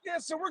 yeah,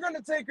 so we're going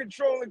to take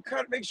control and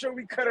make sure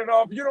we cut it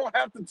off. You don't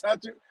have to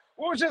touch it.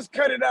 We'll just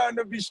cut it out and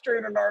it'll be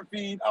straight on our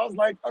feed. I was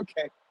like,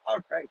 okay, all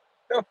right.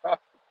 No problem.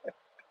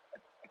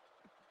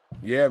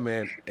 Yeah,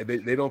 man.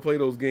 They don't play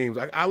those games.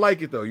 I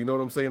like it, though. You know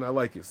what I'm saying? I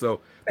like it.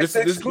 So it's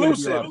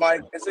exclusive,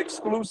 Mike. It's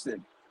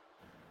exclusive.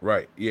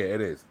 Right. Yeah,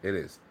 it is. It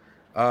is.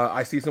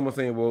 I see someone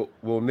saying,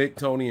 will Nick,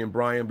 Tony, and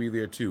Brian be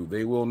there too?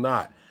 They will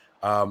not.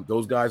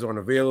 Those guys aren't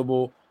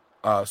available.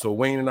 So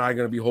Wayne and I are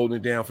going to be holding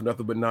it down for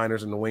Nothing But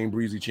Niners on the Wayne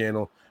Breezy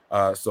channel.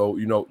 So,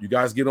 you know, you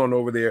guys get on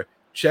over there.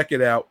 Check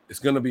it out. It's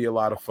going to be a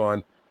lot of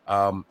fun.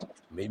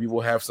 Maybe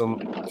we'll have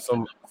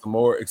some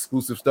more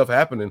exclusive stuff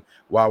happening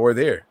while we're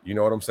there. You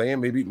know what I'm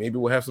saying? Maybe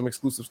we'll have some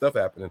exclusive stuff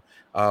happening.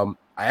 I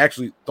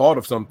actually thought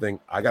of something.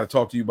 I got to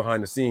talk to you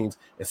behind the scenes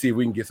and see if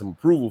we can get some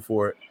approval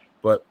for it.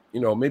 But, you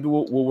know, maybe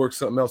we'll work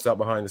something else out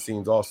behind the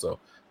scenes also.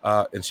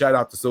 And shout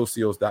out to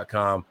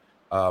Socios.com.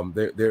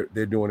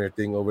 They're doing their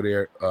thing over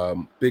there.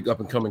 Big up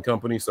and coming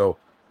company. So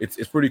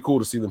it's pretty cool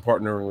to see them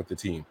partnering with the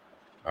team.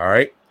 All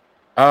right.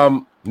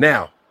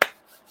 Now,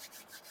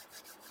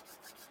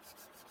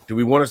 do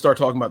we want to start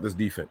talking about this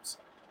defense?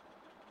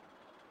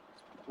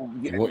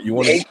 You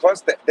want A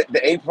plus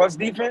the A plus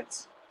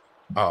defense?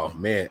 Oh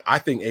man, I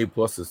think A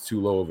plus is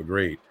too low of a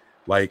grade.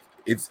 Like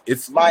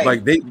it's Mike,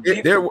 like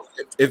they're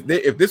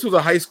if this was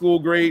a high school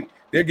grade,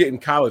 they're getting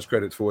college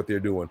credits for what they're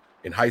doing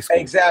in high school.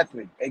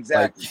 Exactly.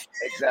 Like,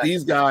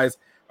 these guys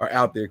are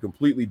out there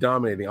completely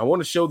dominating. I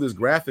want to show this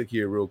graphic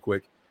here real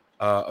quick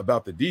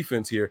about the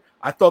defense here.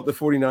 I thought the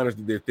 49ers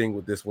did their thing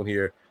with this one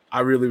here.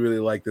 I really, really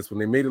like this one.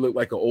 They made it look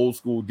like an old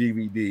school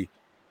DVD.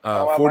 I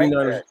 49ers,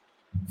 like that.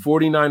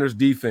 49ers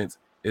defense.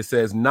 It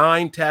says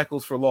 9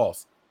 tackles for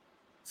loss,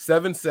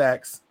 7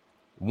 sacks,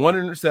 1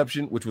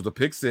 interception, which was a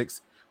pick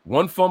 6,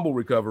 1 fumble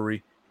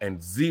recovery,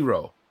 and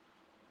 0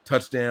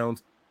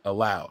 touchdowns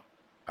allowed.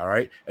 All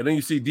right. And then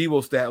you see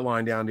Deebo's stat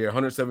line down there,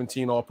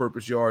 117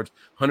 all-purpose yards,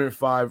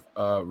 105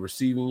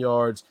 receiving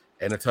yards,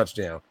 and a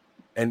touchdown.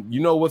 And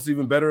you know what's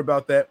even better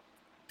about that?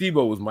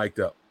 Deebo was mic'd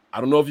up. I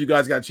don't know if you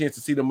guys got a chance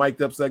to see the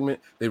mic'd up segment.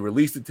 They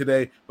released it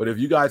today. But if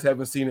you guys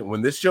haven't seen it,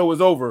 when this show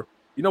is over,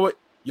 you know what?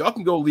 Y'all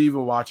can go leave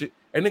and watch it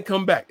and then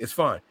come back. It's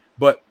fine.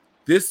 But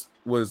this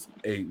was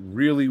a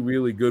really,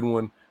 really good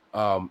one.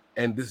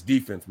 And this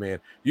defense, man.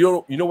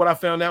 You know what I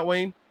found out,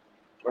 Wayne?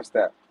 What's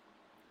that?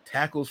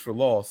 Tackles for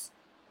loss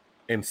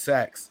and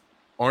sacks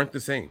aren't the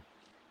same.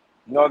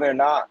 No, they're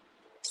not.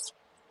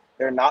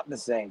 They're not the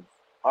same.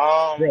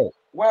 Bro,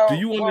 Well, do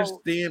you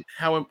understand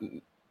how?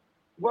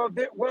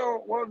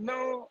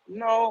 no.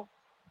 All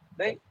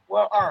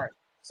right.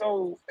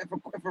 So if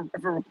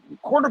a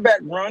quarterback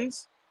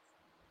runs,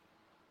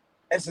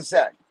 it's a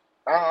sack.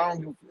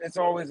 It's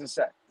always a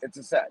sack. It's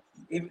a sack.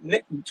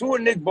 Two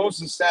of Nick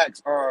Bosa's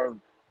sacks are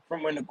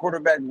from when the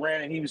quarterback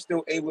ran and he was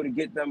still able to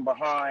get them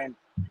behind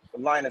the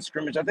line of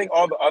scrimmage. I think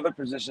all the other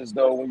positions,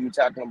 though, when you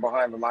tackle them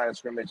behind the line of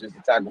scrimmage, is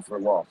the tackle for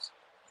loss.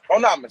 If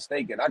I'm not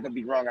mistaken. I could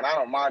be wrong, and I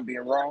don't mind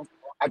being wrong.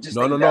 I just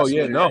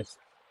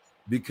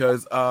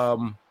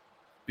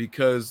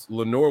because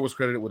Lenore was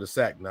credited with a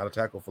sack, not a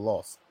tackle for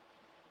loss.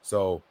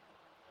 So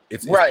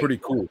it's pretty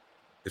cool.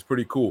 It's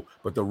pretty cool.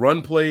 But the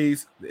run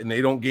plays and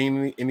they don't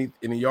gain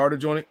any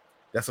yardage on it,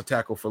 that's a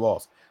tackle for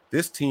loss.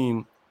 This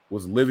team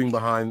was living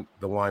behind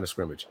the line of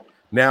scrimmage.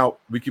 Now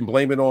we can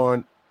blame it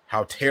on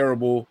how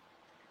terrible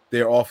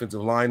their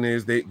offensive line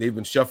is. They've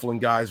been shuffling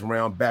guys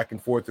around back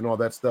and forth and all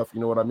that stuff.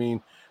 You know what I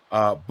mean?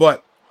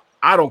 But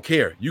I don't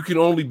care. You can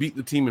only beat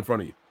the team in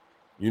front of you.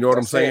 You know what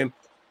I'm saying?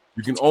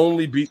 You can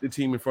only beat the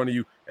team in front of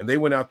you. And they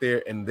went out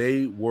there and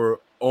they were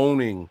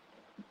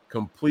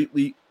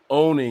completely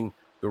owning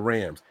the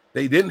Rams.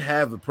 They didn't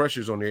have the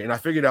pressures on there, and I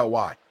figured out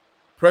why.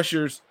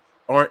 Pressures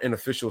aren't an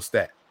official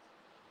stat.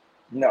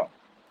 No.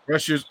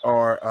 Pressures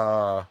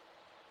are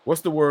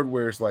what's the word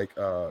where it's like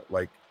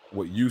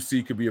what you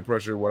see could be a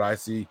pressure, what I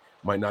see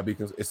might not be.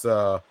 It's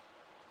I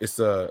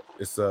feel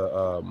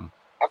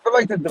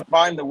like to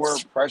define the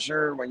word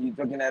pressure when you're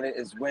looking at it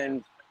is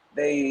when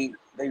they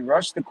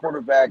rush the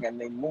quarterback and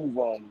they move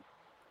them.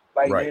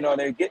 Like, right.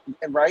 They get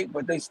right,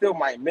 but they still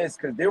might miss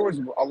because there was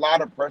a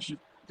lot of pressure.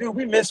 Dude,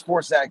 we missed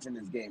 4 sacks in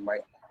this game,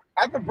 right?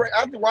 After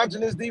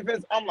watching this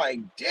defense, I'm like,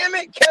 damn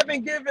it,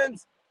 Kevin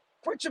Givens,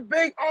 put your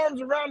big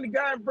arms around the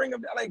guy and bring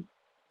him down. Like,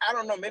 I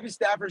don't know, maybe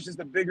Stafford's just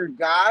a bigger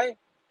guy,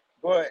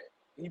 but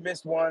he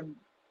missed one.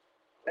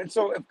 And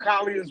so if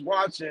Kylie is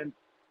watching,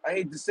 I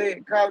hate to say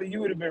it, Kylie, you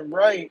would have been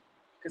right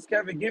because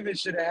Kevin Givens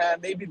should have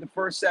had maybe the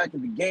first sack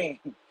of the game.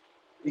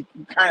 He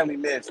kindly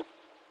missed.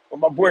 But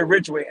my boy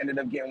Ridgeway ended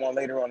up getting one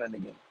later on in the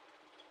game.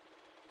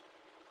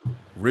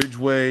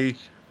 Ridgeway,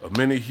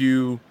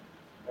 Minihue,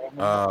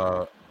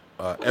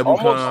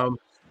 Ebelcom,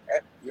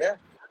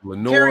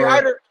 Lenore, Kerry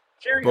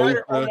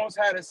Hyder almost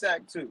had a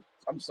sack too.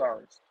 I'm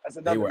sorry. That's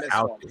another missed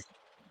one.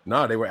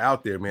 No, they were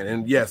out there, man.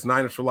 And yes,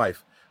 Niners for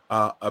life.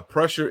 A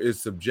pressure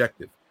is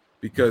subjective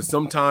because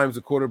sometimes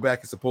the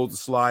quarterback is supposed to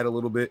slide a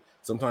little bit.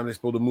 Sometimes they're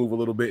supposed to move a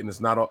little bit, and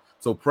it's not all.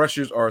 So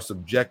pressures are a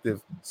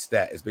subjective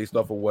stat. It's based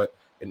off of what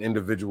an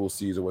individual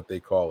sees or what they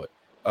call it.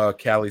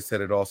 Callie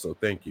said it also.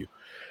 Thank you.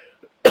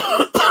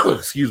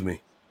 Excuse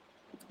me.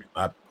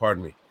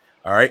 Pardon me.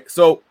 All right.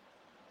 So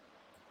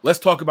let's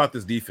talk about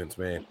this defense,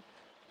 man.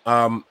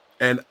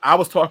 And I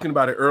was talking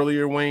about it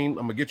earlier, Wayne. I'm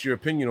going to get your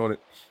opinion on it.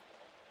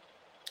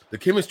 The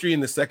chemistry in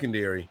the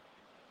secondary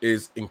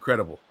is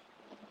incredible.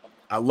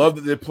 I love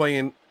that they're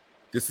playing.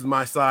 This is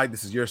my side.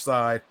 This is your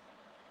side.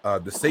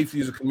 The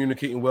safeties are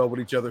communicating well with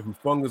each other.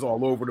 Hufanga is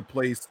all over the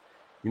place.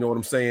 You know what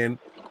I'm saying?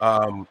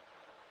 I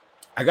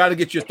got to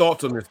get your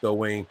thoughts on this, though,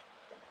 Wayne.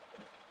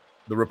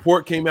 The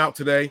report came out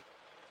today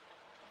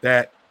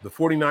that the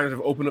 49ers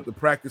have opened up the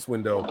practice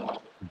window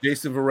for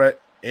Jason Verrett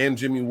and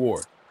Jimmy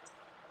Ward.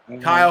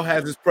 Mm-hmm. Kyle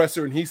has his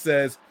presser, and he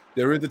says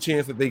there is a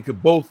chance that they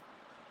could both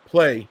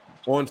play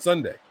on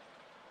Sunday.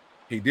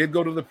 He did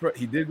go to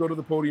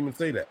the podium and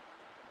say that.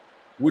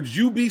 Would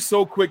you be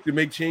so quick to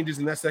make changes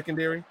in that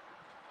secondary?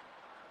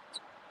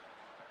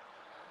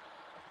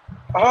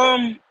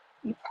 I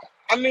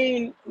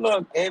mean,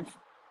 look, if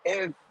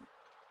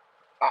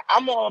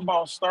I'm all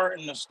about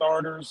starting the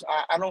starters,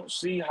 I don't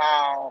see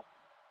how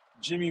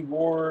Jimmy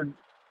Ward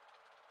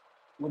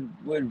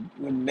would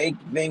make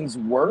things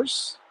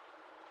worse.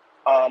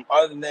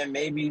 Other than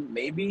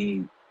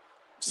maybe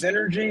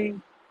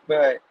synergy,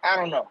 but I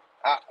don't know.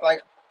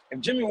 If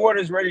Jimmy Ward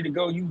is ready to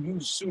go, you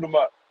suit him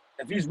up.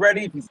 If he's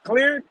ready, if he's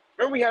cleared,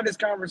 remember we had this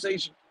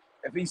conversation.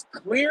 If he's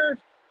cleared,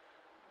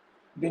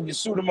 then you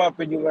suit him up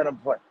and you let him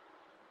play.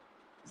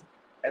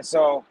 And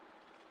so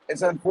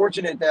it's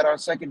unfortunate that our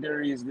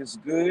secondary is this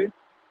good,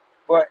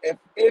 but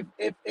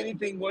if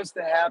anything was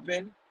to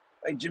happen,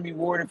 like Jimmy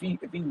Ward, if he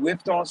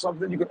whiffed on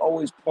something, you could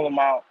always pull him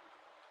out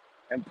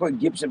and put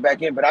Gibson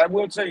back in. But I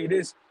will tell you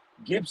this: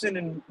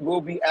 Gibson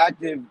will be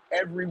active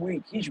every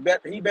week. He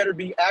better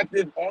be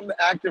active on the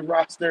active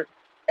roster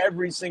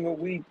every single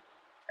week.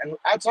 And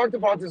I talked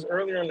about this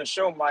earlier in the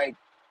show, Mike.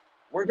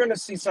 We're gonna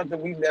see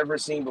something we've never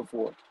seen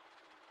before.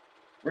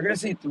 We're gonna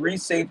see 3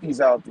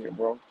 safeties out there,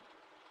 bro.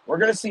 We're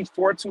gonna see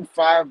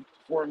 4-2-5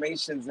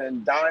 formations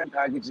and dime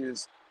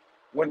packages.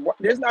 When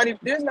there's not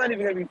even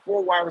gonna be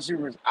 4 wide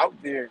receivers out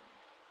there.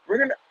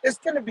 It's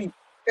gonna be,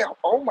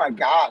 oh my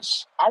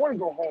gosh, I want to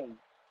go home.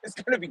 It's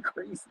gonna be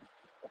crazy.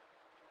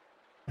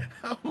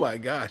 Oh my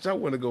gosh, I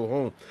want to go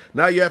home.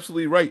 Now you're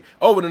absolutely right.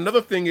 Oh, and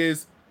another thing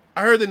is,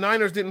 I heard the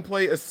Niners didn't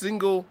play a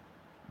single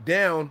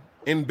down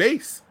in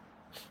base.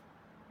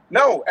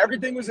 No,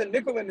 everything was a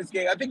nickel in this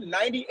game. I think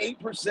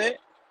 98%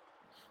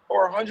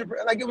 or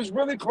 100%. Like, it was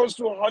really close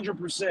to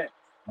 100%.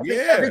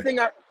 Everything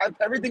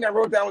I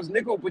wrote down was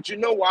nickel. But you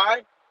know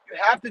why? You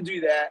have to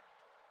do that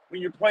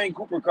when you're playing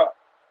Cooper Kupp.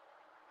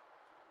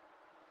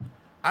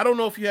 I don't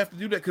know if you have to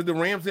do that because the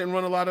Rams didn't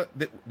run a lot of.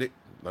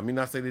 Let me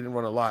not say they didn't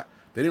run a lot.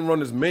 They didn't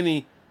run as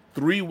many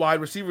 3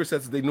 wide receiver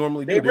sets as they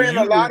normally do. They ran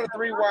a lot of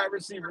 3 wide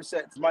receiver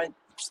sets, Mike.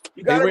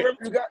 You got to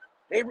remember.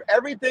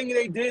 Everything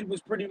they did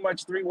was pretty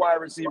much 3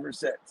 wide receiver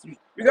sets.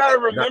 You got to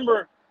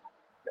remember.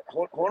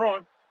 Hold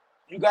on.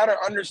 You got to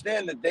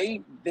understand that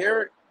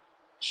they're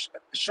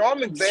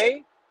Sean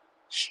McVay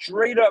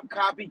straight up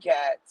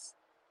copycats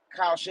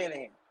Kyle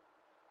Shanahan.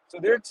 So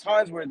there are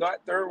times where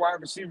that third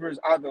wide receiver is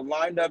either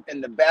lined up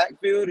in the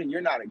backfield and you're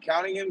not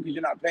accounting him because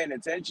you're not paying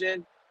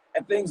attention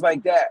and things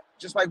like that.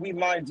 Just like we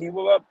lined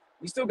Debo up,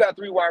 we still got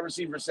 3 wide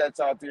receiver sets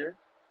out there,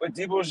 but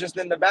Debo's just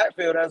in the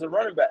backfield as a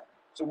running back.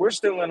 So we're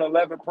still in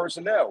 11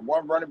 personnel,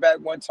 1 running back,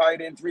 1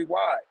 tight end, 3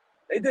 wide.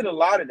 They did a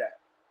lot of that.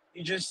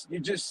 You just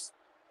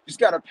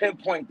got to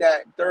pinpoint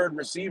that third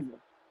receiver.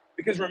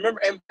 Because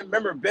remember,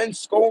 Ben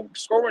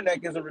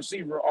Skowronek is a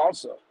receiver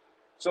also.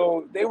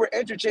 So they were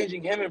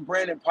interchanging him and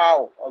Brandon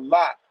Powell a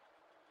lot.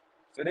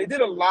 So they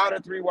did a lot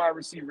of 3 wide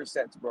receiver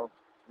sets, bro.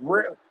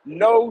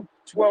 No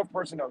 12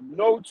 personnel,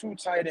 no 2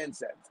 tight end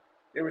sets.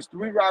 There was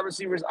 3 wide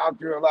receivers out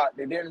there a lot.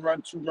 They didn't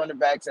run 2 running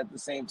backs at the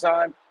same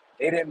time.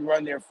 They didn't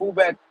run their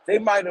fullback. They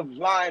might have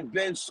lined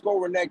Ben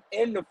Skowronek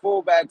in the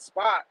fullback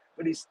spot,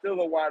 but he's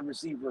still a wide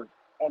receiver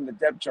on the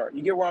depth chart.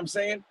 You get what I'm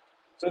saying?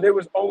 So there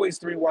was always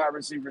 3 wide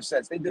receiver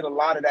sets. They did a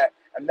lot of that,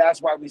 and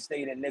that's why we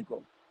stayed in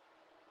nickel.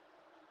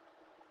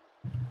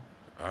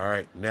 All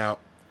right. Now,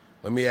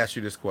 let me ask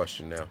you this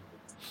question now.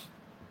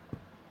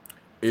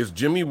 Is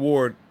Jimmy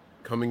Ward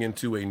coming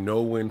into a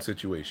no-win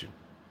situation?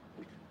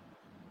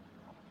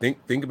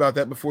 Think about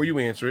that before you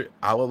answer it.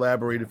 I'll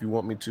elaborate if you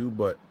want me to,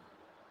 but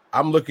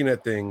I'm looking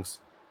at things.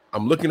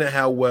 I'm looking at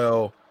how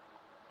well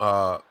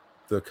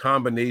the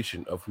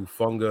combination of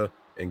Hufanga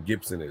and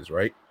Gibson is,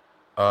 right?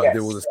 Yes.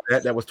 There was a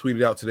stat that was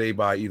tweeted out today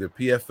by either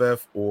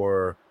PFF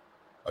or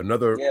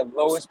another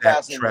lowest stat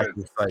passing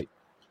tracking site.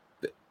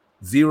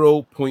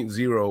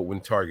 0.0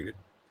 when targeted.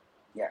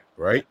 Yeah.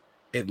 Right?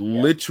 It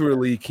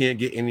literally can't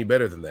get any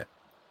better than that.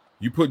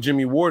 You put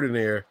Jimmy Ward in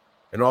there,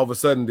 and all of a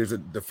sudden there's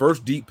the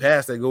first deep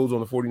pass that goes on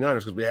the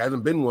 49ers, because there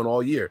hasn't been one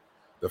all year.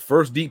 The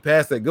first deep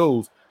pass that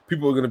goes,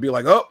 people are going to be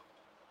like, oh,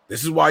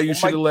 this is why you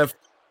should have left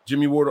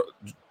Jimmy Ward,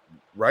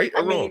 right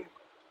or wrong?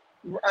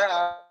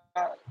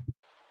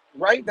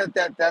 Right,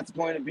 that's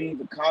going to be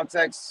the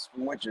context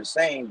from what you're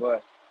saying.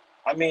 But,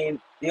 I mean,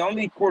 the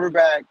only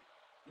quarterback,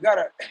 you got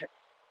to,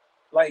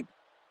 like,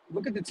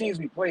 look at the teams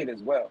we played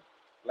as well.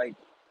 Like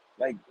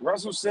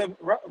Russell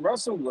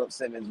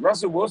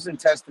Wilson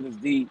tested us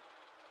deep.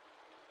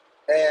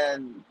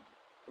 And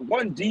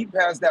one deep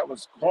pass that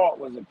was caught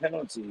was a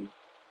penalty.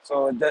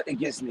 So it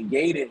gets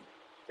negated.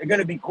 They're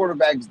going to be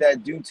quarterbacks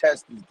that do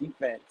test his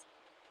defense.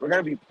 We're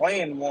going to be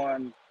playing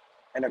one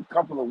in a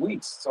couple of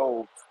weeks.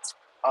 So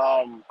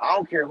I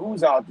don't care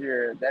who's out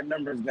there. That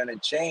number is going to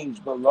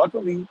change. But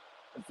luckily,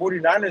 the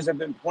 49ers have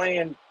been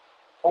playing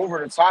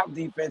over-the-top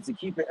defense and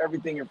keeping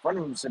everything in front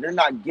of them. So they're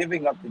not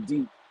giving up the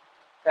deep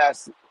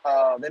pass.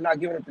 They're not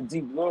giving up the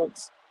deep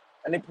looks.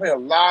 And they play a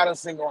lot of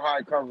single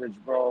high coverage,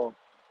 bro.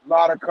 A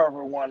lot of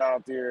cover one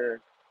out there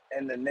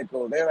in the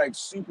nickel. They're like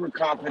super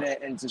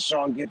confident into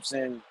Sean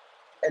Gibson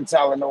and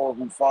Talanoa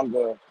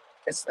Hufanga.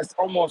 It's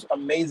almost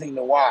amazing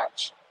to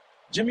watch.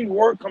 Jimmy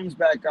Ward comes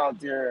back out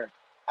there.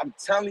 I'm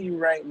telling you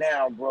right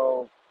now,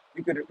 bro,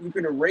 you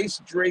could erase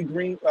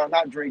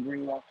not Dre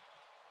Greenlaw.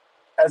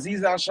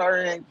 Azeez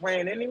Al-Shaair ain't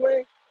playing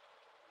anyway.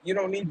 You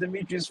don't need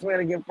Demetrius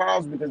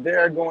Flanagan-Fowles because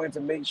they're going to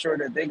make sure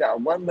that they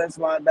got 1 less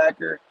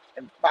linebacker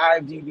and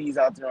 5 DBs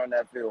out there on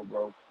that field,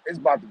 bro. It's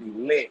about to be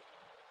lit.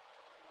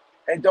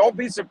 And don't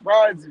be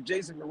surprised if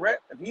Jason Verrett,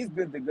 if he's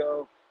good to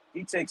go,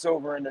 he takes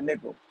over in the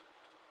nickel.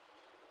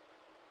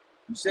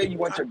 You say you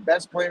want your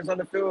best players on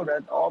the field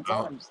at all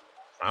times.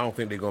 I don't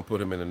think they're going to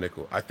put him in the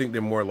nickel. I think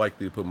they're more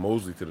likely to put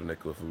Mosley to the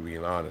nickel, if we're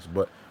being honest.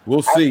 But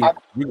we'll see.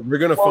 We're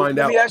going to find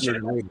out.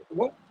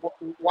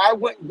 Why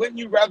wouldn't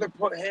you rather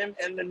put him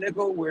in the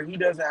nickel where he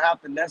doesn't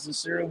have to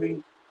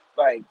necessarily,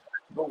 like,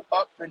 go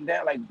up and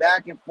down, like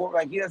back and forth,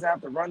 like he doesn't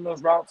have to run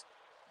those routes?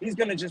 he's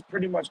going to just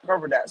pretty much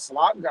cover that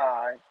slot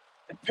guy,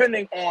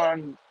 depending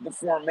on the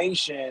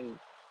formation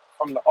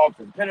from the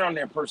offense, depending on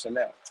their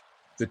personnel.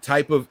 The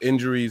type of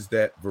injuries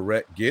that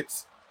Verrett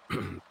gets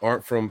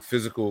aren't from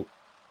physical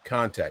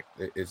contact.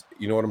 It's,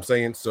 you know what I'm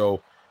saying?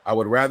 So I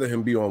would rather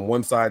him be on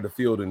one side of the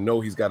field and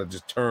know he's got to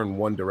just turn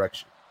one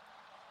direction.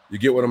 You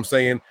get what I'm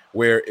saying?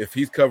 Where if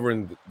he's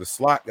covering the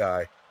slot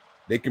guy,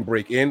 they can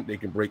break in, they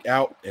can break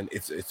out, and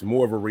it's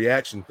more of a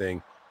reaction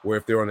thing. Where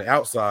if they're on the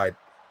outside,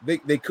 they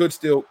could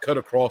still cut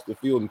across the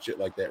field and shit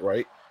like that,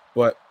 right?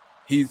 But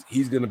he's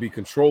going to be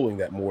controlling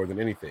that more than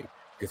anything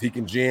because he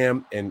can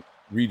jam and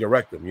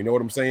redirect them. You know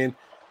what I'm saying?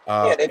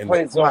 Yeah, they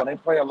play zone. They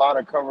play a lot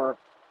of cover.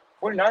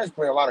 49ers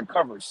play a lot of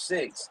cover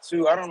 6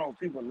 too. I don't know if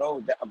people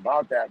know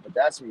about that, but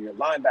that's when your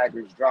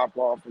linebackers drop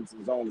off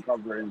into zone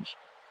coverage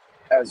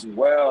as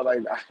well. Like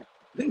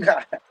we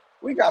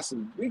got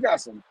some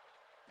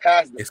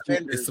pass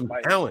defenders. It's some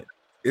talent.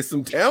 It's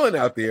some talent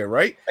out there,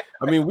 right?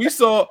 I mean, we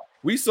saw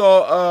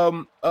our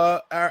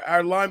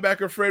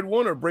linebacker Fred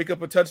Warner break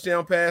up a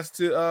touchdown pass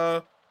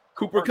to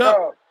Cooper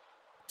Kupp.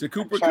 To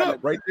Cooper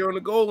Kupp right there on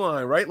the goal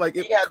line, right? Like,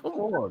 come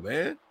on,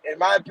 man. In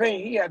my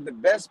opinion, he had the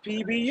best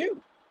PBU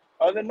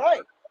of the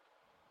night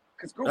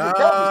because Cooper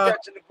Kupp was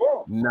catching the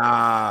ball.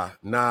 Nah.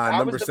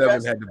 Number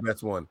 7 had the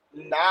best one.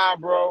 Nah,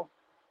 bro.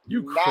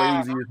 You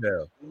crazy as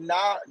hell.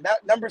 Nah,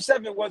 that number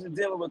 7 wasn't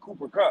dealing with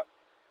Cooper Kupp.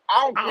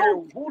 I don't care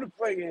who the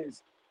play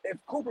is.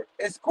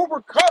 It's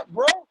Cooper Kupp,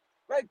 bro.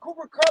 Like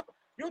Cooper Kupp,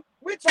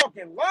 we're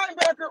talking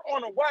linebacker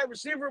on a wide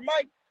receiver,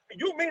 Mike.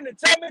 You mean to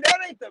tell me that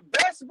ain't the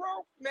best,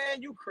 bro? Man,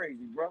 you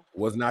crazy, bro.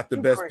 Was not the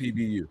best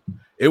PBU.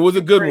 It was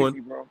a good one.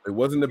 Bro. It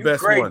wasn't the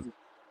best one.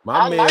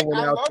 My man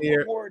went out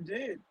there.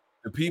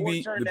 The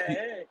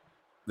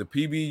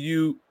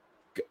PBU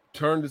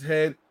turned his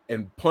head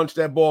and punched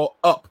that ball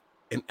up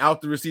and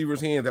out the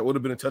receiver's hand. That would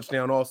have been a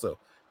touchdown also.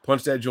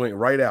 Punched that joint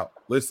right out.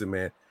 Listen,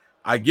 man,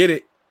 I get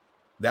it.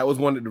 That was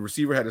one that the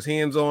receiver had his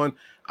hands on.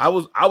 I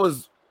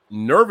was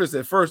nervous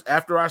at first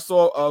after I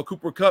saw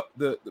Cooper Kupp,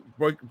 the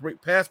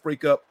pass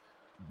breakup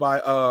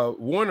by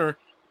Warner.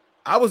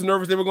 I was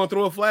nervous they were going to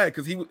throw a flag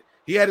because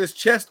he had his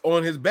chest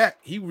on his back.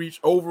 He reached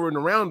over and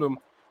around him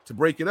to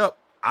break it up.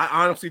 I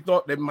honestly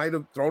thought they might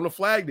have thrown a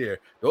flag there.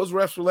 Those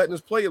refs were letting us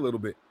play a little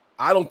bit.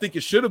 I don't think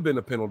it should have been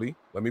a penalty.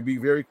 Let me be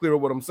very clear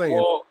with what I'm saying.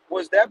 Well,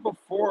 was that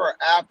before or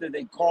after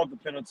they called the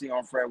penalty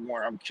on Fred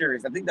Warner? I'm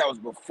curious. I think that was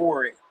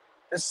before it.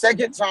 The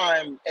second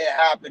time it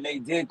happened, they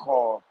did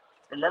call.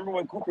 Remember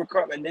when Cooper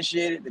Kupp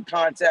initiated the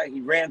contact?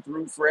 He ran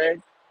through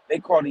Fred. They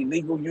called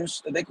illegal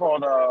use. They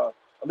called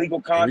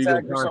illegal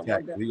contact or something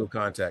like that. Illegal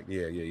contact.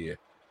 Yeah.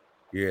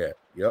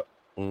 Yep.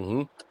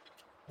 Mm-hmm.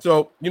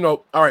 So,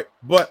 all right.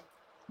 But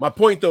my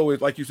point, though,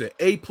 is like you said,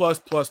 A+++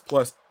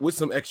 with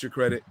some extra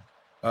credit.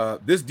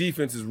 This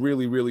defense is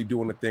really, really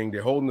doing the thing.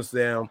 They're holding us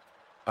down,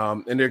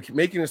 and they're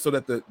making it so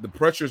that the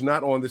pressure is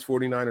not on this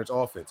 49ers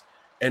offense.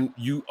 And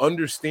you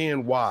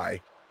understand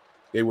why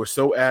they were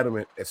so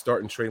adamant at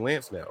starting Trey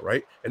Lance now,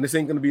 right? And this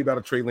ain't going to be about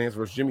a Trey Lance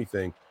versus Jimmy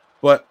thing,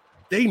 but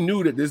they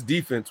knew that this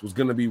defense was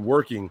going to be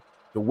working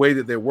the way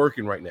that they're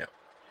working right now.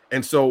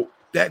 And so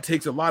that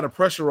takes a lot of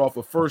pressure off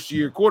a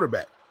first-year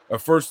quarterback, a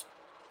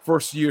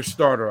first-year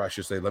starter, I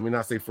should say. Let me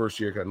not say first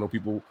year because I know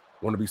people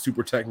want to be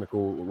super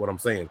technical with what I'm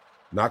saying.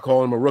 Not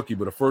calling him a rookie,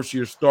 but a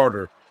first-year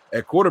starter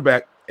at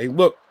quarterback. Hey,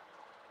 look,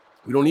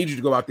 we don't need you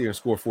to go out there and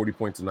score 40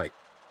 points a night.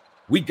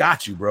 We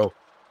got you, bro.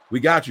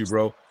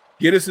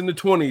 Get us in the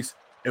 20s,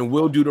 and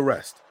we'll do the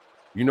rest.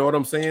 You know what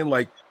I'm saying?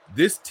 Like,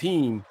 this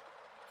team,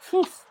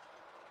 whew.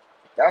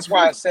 That's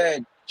why I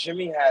said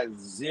Jimmy has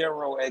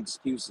zero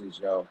excuses,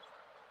 yo.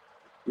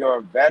 You're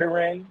a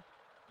veteran.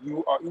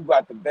 You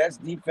got the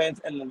best defense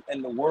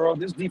in the world.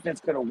 This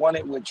defense could have won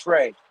it with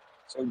Trey.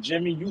 So,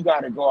 Jimmy, you got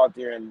to go out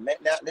there and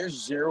now there's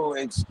zero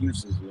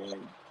excuses, man.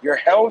 You're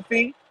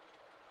healthy.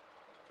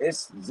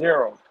 It's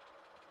zero.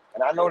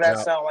 And I know that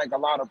sounds like a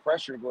lot of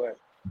pressure, but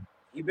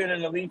he's been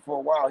in the league for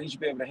a while. He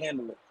should be able to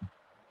handle it.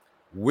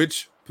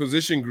 Which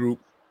position group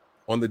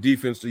on the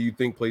defense do you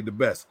think played the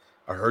best?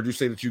 I heard you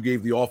say that you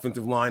gave the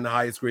offensive line the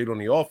highest grade on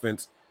the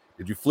offense.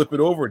 Did you flip it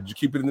over? Did you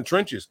keep it in the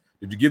trenches?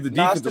 Did you give the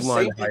defensive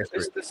line the highest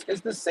grade?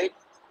 It's the safe.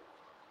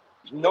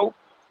 Nope.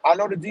 I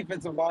know the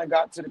defensive line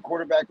got to the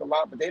quarterback a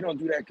lot, but they don't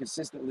do that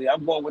consistently.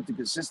 I'm going with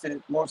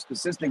the most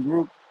consistent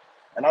group,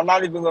 and I'm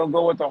not even going to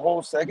go with the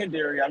whole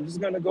secondary. I'm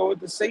just going to go with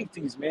the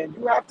safeties, man.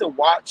 You have to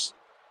watch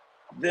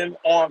them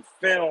on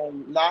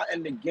film, not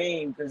in the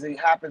game, because it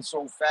happens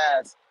so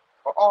fast.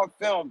 But on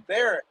film,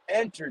 they're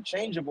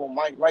interchangeable,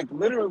 Mike. Like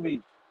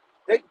literally,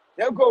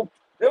 they'll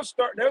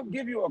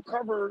give you a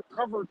cover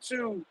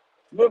 2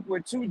 look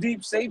with 2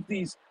 deep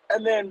safeties,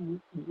 and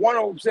then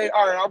one will say,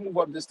 all right, I'll move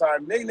up this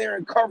time. Then they're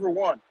in cover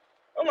 1.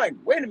 I'm like,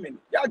 wait a minute.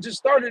 Y'all just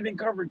started in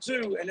cover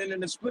 2, and then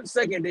in a split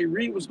second, they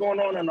read what's going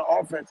on in the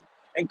offense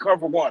and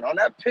cover 1. On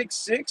that pick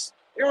 6,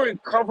 they were in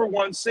cover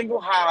 1, single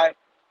high.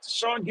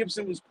 Sean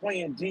Gibson was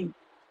playing deep.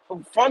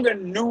 Funga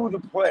knew the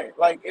play.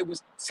 Like, it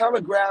was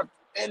telegraphed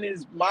in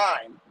his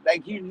mind.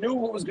 Like, he knew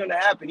what was going to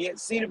happen. He had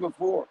seen it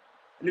before.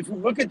 And if you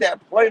look at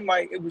that play,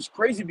 Mike, it was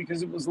crazy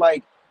because it was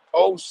like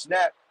oh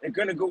snap, they're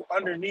gonna go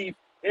underneath.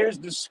 Here's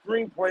the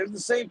screenplay. It's the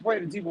same play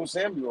to Deebo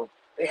Samuel.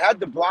 They had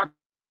the block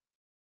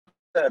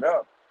set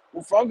up.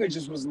 Ufunga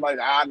just was like,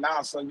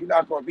 nah, son, you're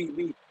not gonna beat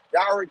me.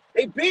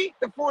 They beat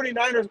the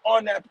 49ers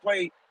on that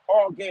play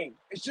all game.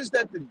 It's just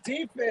that the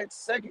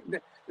defense,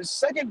 the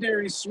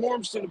secondary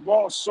swarms to the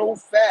ball so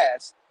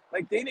fast,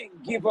 like they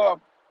didn't give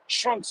up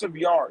chunks of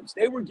yards.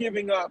 They were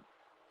giving up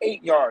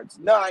 8 yards,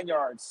 9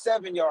 yards,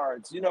 7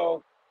 yards. You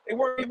know, they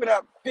weren't giving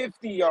up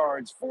 50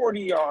 yards,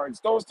 40 yards,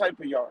 those type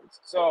of yards.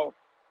 So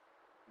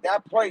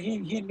that play, he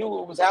knew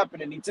what was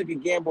happening. He took a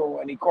gamble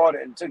and he caught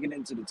it and took it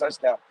into the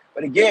touchdown.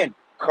 But again,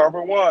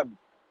 cover one,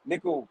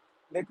 nickel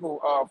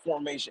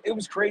formation. It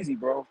was crazy,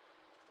 bro.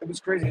 It was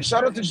crazy. And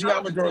shout out to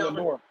Deommodore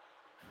Lenoir.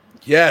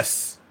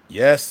 Yes.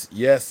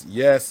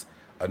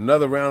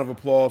 Another round of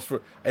applause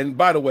for. And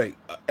by the way,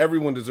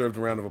 everyone deserves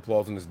a round of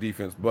applause in this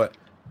defense, but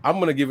I'm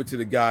going to give it to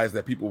the guys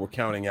that people were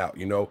counting out.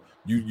 You know,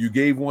 you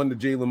gave one to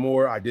Jalen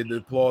Moore. I did the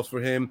applause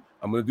for him.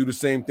 I'm going to do the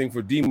same thing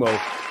for Demo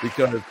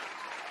because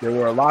there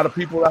were a lot of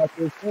people out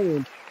there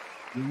saying,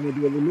 "You want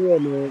to do a Lenoir,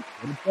 man?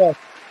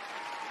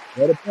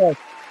 What a press.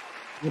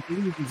 Can't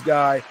believe this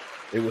guy."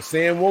 It was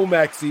Sam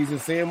Womack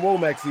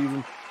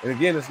season. And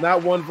again, it's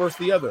not one versus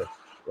the other,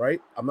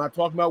 right? I'm not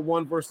talking about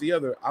one versus the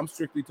other. I'm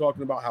strictly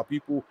talking about how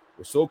people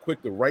were so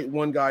quick to write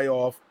one guy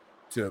off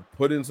to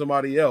put in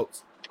somebody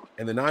else.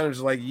 And the Niners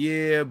are like,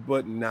 yeah,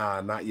 but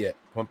nah, not yet.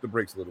 Pump the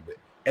brakes a little bit.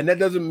 And that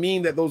doesn't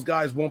mean that those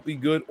guys won't be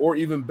good or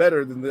even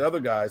better than the other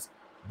guys.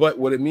 But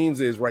what it means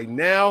is right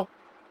now,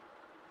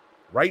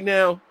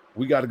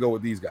 we got to go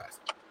with these guys.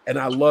 And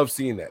I love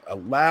seeing that.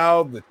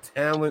 Allow the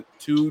talent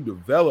to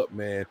develop,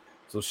 man.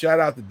 So shout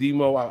out to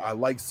Demo. I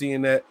like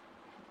seeing that.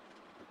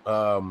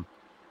 You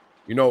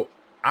know,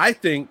 I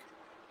think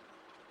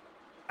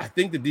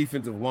the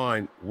defensive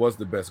line was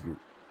the best group.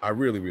 I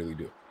really, really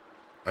do.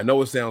 I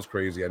know it sounds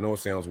crazy. I know it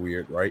sounds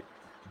weird, right?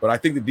 But I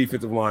think the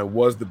defensive line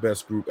was the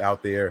best group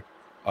out there.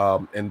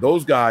 And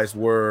those guys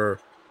were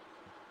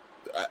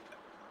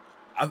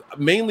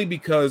mainly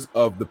because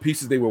of the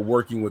pieces they were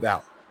working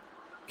without.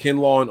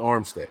 Kinlaw and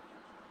Armstead.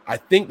 I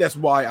think that's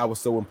why I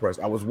was so impressed.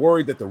 I was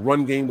worried that the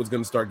run game was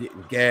going to start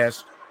getting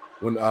gashed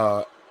when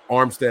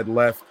Armstead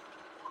left.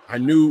 I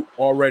knew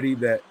already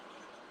that.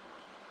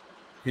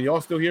 Can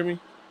y'all still hear me?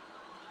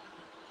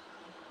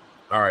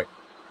 All right.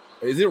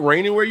 Is it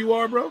raining where you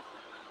are, bro?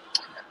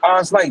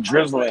 It's like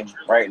drizzling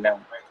right now.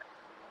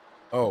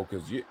 Oh,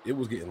 because it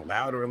was getting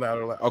louder and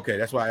louder. Okay,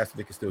 that's why I asked if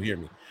they could still hear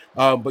me.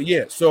 But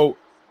yeah, so,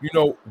 you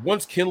know,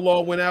 once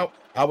Kinlaw went out,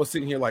 I was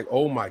sitting here like,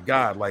 oh my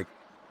God, like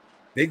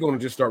they're going to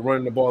just start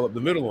running the ball up the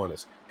middle on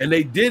us. And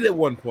they did at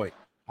one point.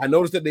 I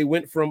noticed that they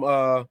went from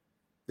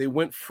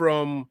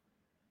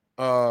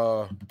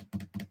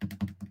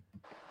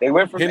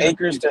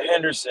Akers to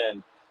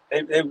Henderson.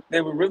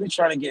 They were really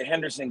trying to get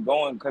Henderson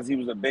going because he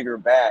was a bigger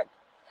back.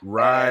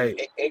 Right.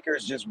 And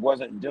Akers just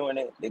wasn't doing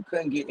it. They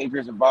couldn't get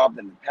Akers involved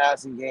in the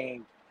passing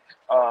game.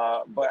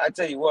 But I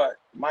tell you what,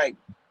 Mike,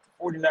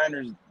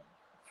 49ers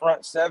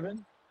front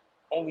seven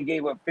only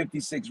gave up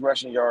 56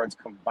 rushing yards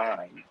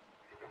combined.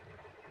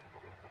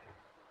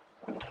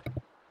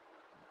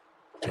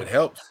 It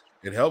helps.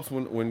 It helps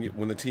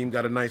when the team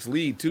got a nice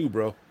lead too,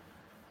 bro.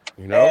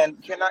 You know.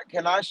 And can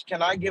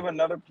I give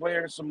another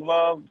player some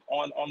love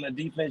on the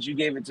defense? You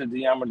gave it to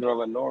Deommodore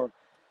Lenoir.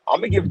 I'm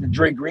gonna give it to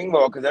Drake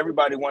Greenlaw because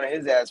everybody wanted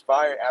his ass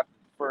fired after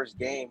the first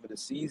game of the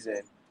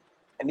season,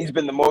 and he's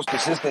been the most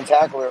consistent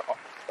tackler.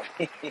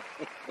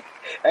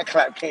 That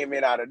clap came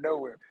in out of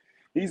nowhere.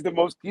 He's been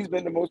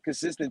the most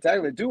consistent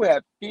tackler. Dude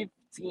had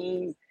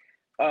 15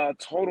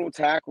 total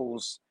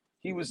tackles.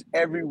 He was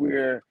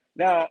everywhere.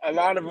 Now, a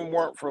lot of them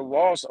weren't for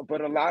loss, but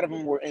a lot of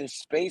them were in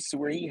space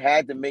where he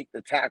had to make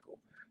the tackle.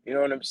 You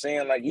know what I'm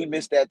saying? Like, he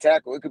missed that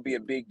tackle. It could be a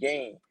big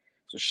game.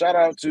 So shout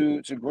out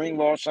to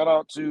Greenlaw. Shout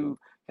out to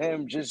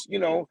him just, you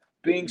know,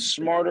 being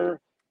smarter,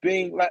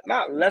 being like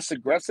not less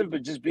aggressive,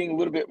 but just being a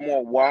little bit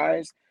more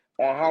wise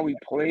on how he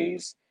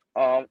plays.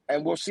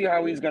 And we'll see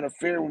how he's going to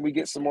fare when we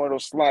get some more of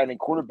those sliding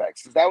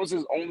quarterbacks. That was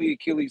his only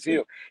Achilles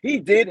heel. He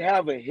did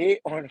have a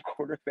hit on a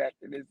quarterback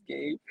in this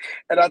game,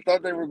 and I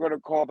thought they were going to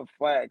call the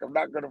flag. I'm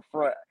not going to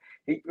front.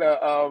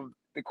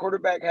 The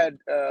quarterback had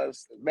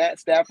Matt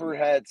Stafford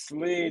had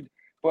slid,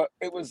 but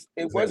it wasn't.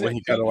 When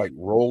he kind of like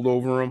rolled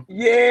over him.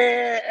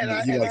 Yeah, and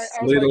he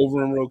slid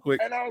over him real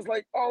quick. And I was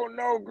like, "Oh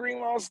no,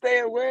 Greenlaw, stay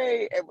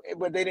away!"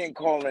 But they didn't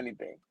call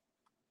anything.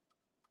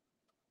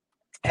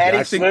 Had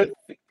he slid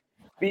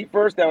feet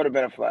first, that would have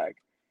been a flag.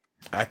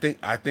 I think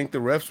the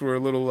refs were a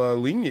little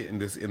lenient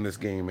in this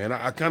game, man.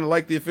 I kind of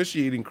like the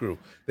officiating crew.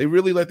 They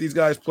really let these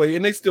guys play,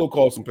 and they still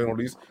call some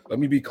penalties. Let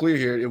me be clear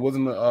here: it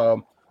wasn't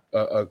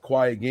a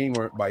quiet game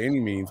by any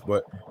means,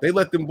 but they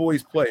let them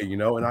boys play, you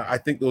know. And I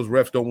think those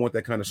refs don't want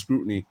that kind of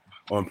scrutiny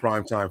on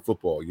primetime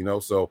football, you know.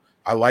 So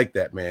I like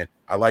that, man.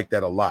 I like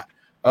that a lot.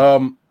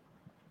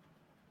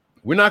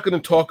 We're not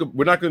going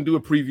to do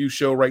a preview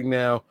show right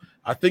now.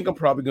 I think I'm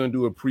probably going to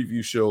do a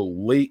preview show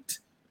late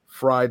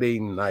Friday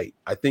night.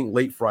 I think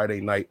late Friday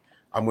night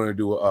I'm going to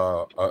do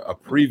a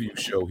preview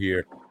show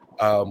here.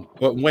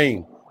 But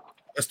Wayne,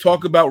 let's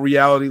talk about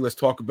reality. Let's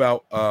talk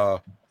about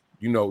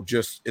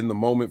just in the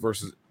moment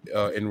versus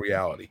in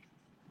reality.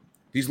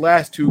 These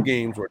last two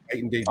games were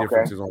night and day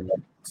differences on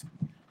offense.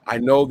 I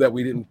know that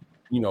we didn't,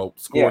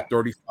 score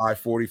 35,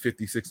 40,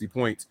 50, 60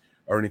 points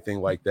or anything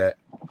like that.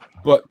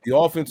 But the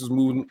offense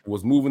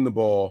was moving the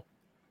ball,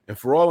 and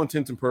for all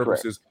intents and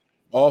purposes,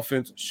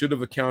 offense should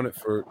have accounted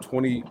for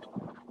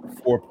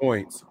 24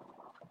 points.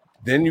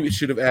 Then you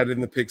should have added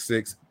in the pick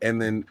six,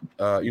 and then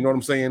you know what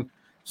I'm saying?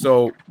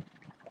 So,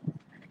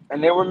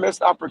 and there were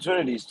missed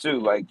opportunities too,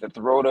 like the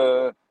throw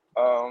to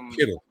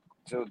Kittle,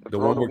 the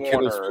one where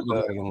Kittle's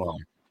in the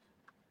line.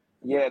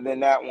 Yeah, then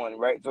that one,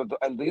 right? So,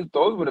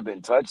 those would have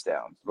been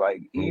touchdowns,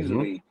 like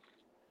easily.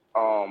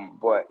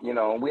 But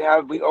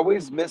we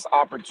always miss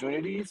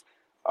opportunities,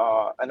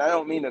 and I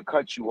don't mean to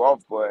cut you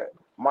off, but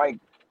Mike,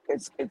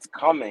 it's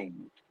coming.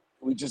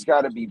 We just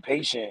got to be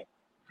patient.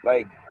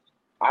 Like,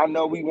 I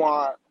know we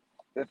want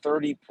the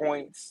 30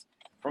 points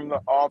from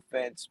the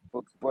offense,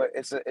 but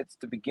it's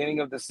the beginning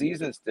of the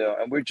season still,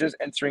 and we're just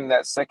entering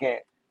the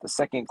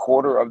second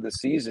quarter of the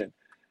season.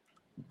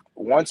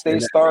 Once they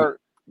start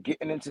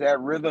getting into that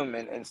rhythm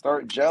and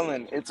start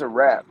gelling, it's a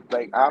wrap.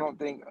 Like, I don't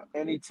think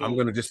any team. I'm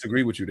going to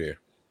disagree with you there.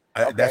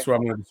 That's where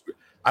I'm going to disagree.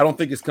 I don't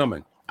think it's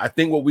coming. I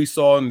think what we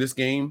saw in this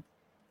game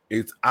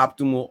is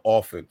optimal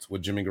offense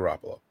with Jimmy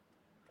Garoppolo.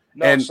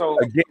 Again,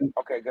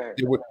 okay, go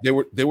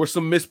ahead. There were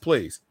some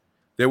misplays.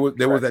 There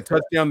was that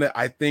touchdown that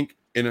I think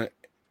in a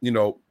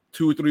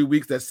 2 or 3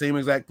 weeks, that same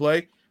exact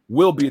play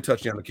will be a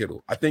touchdown to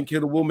Kittle. I think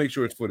Kittle will make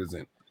sure his foot is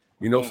in.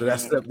 So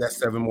that's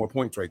 7 more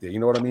points right there. You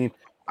know what I mean?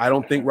 I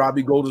don't think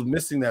Robbie Gould is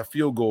missing that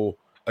field goal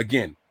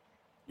again.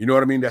 You know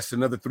what I mean? That's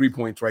another 3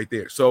 points right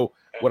there. So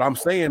what I'm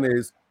saying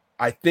is,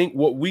 I think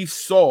what we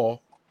saw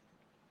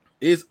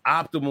is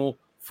optimal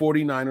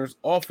 49ers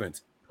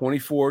offense,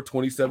 24,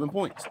 27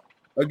 points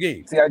a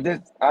game. See, I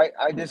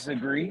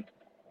disagree.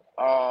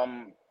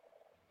 And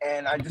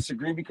I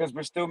disagree because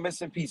we're still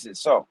missing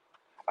pieces. So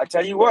I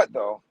tell you what,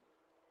 though,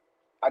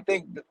 I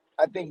think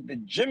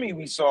the Jimmy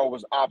we saw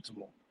was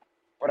optimal,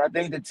 but I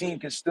think the team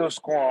can still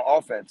score on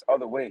offense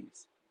other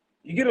ways.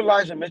 You get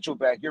Elijah Mitchell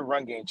back, your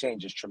run game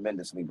changes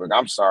tremendously, Brooke.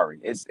 I'm sorry.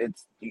 It's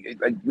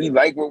like we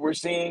like what we're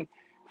seeing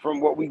from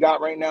what we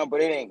got right now,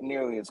 but it ain't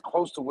nearly as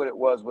close to what it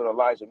was with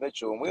Elijah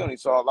Mitchell. And we only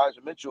saw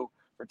Elijah Mitchell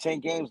for 10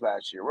 games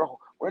last year.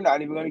 We're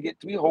not even going to get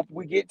 – we hope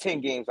we get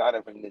 10 games out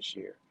of him this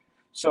year.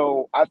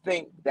 So I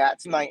think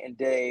that's night and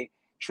day.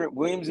 Trent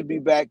Williams will be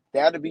back.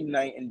 That'll be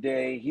night and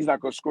day. He's not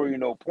going to score you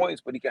no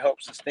points, but he can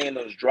help sustain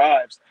those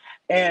drives.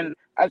 And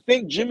I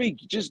think Jimmy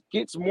just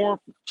gets more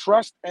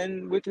trust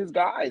and with his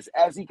guys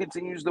as he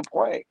continues to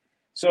play.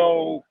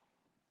 So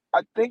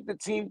I think the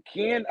team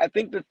can – I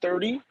think the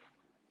 30 –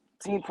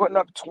 team putting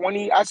up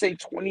 20, I say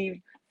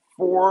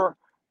 24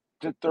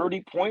 to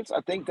 30 points. I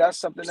think that's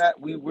something that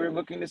we're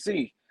looking to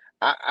see.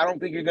 I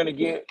don't think you're going to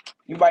get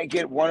 – you might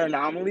get one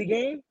anomaly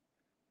game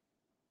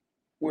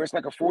where it's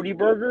like a 40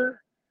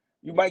 burger.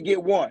 You might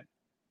get one.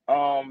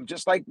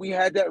 Just like we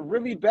had that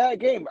really bad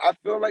game. I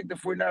feel like the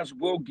 49ers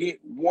will get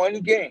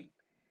one game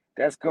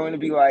that's going to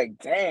be like,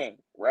 dang,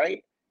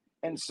 right?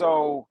 And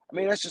so, I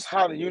mean, that's just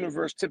how the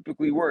universe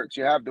typically works.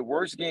 You have the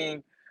worst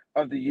game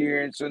of the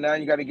year, and so now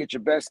you got to get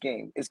your best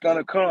game. It's going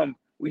to come.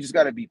 We just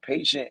got to be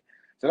patient.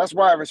 So that's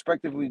why I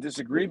respectively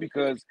disagree,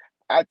 because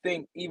I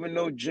think even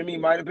though Jimmy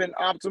might have been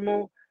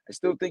optimal, I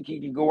still think he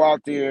can go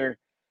out there,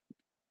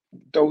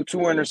 throw 2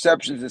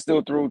 interceptions, and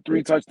still throw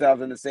 3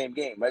 touchdowns in the same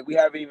game. Like, we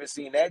haven't even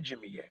seen that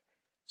Jimmy yet.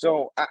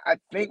 So I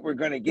think we're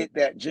going to get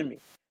that Jimmy.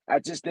 I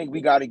just think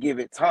we got to give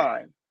it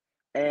time.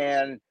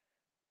 And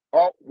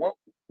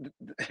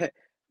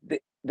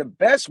the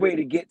best way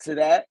to get to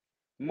that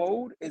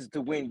mode is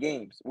to win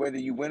games. Whether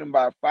you win them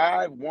by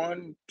 5,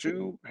 1,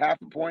 2,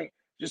 half a point,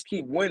 just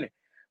keep winning.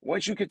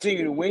 Once you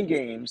continue to win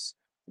games,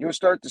 you'll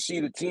start to see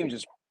the team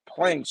just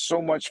playing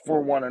so much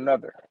for one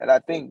another. And I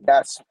think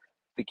that's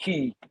the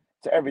key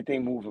to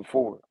everything moving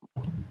forward.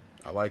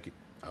 I like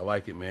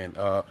it, man.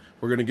 We're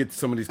going to get to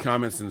some of these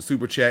comments and the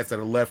super chats that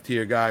are left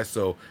here, guys.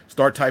 So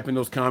start typing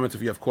those comments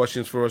if you have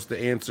questions for us to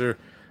answer.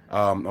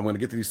 I'm going to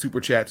get to these super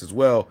chats as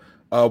well.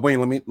 Wayne,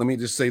 let me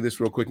just say this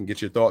real quick and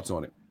get your thoughts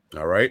on it.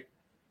 All right.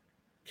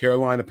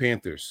 Carolina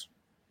Panthers,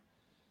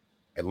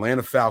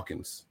 Atlanta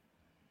Falcons,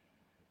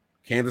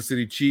 Kansas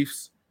City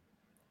Chiefs,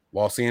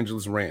 Los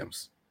Angeles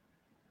Rams.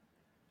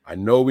 I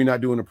know we're not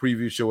doing a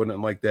preview show or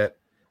nothing like that.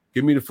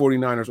 Give me the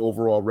 49ers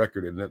overall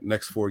record in the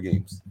next 4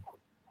 games.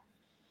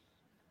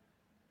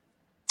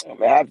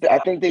 I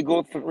think they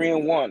go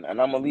 3-1,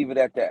 and I'm going to leave it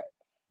at that.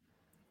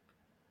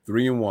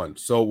 3-1.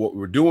 So what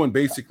we're doing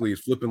basically is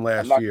flipping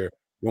last year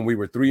when we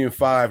were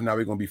 3-5. Now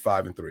we're going to be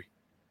 5-3.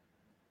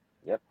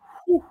 Yep.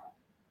 Whew.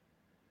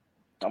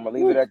 I'm going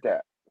to leave it at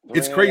that.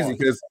 It's crazy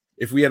because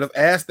if we had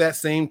asked that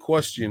same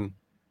question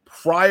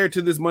prior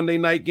to this Monday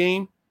night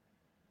game,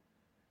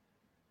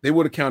 they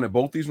would have counted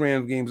both these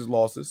Rams games as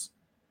losses.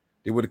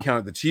 They would have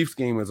counted the Chiefs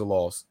game as a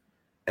loss,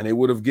 and they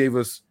would have gave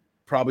us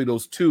probably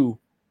those 2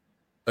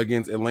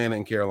 against Atlanta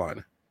and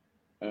Carolina.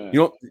 You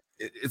know,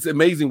 it's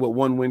amazing what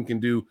one win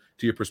can do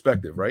to your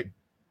perspective, right?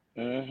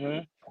 Mm-hmm.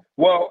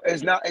 Well,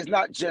 it's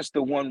not just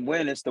the one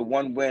win. It's the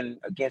one win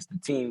against the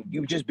team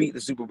you just beat, the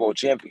Super Bowl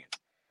champion,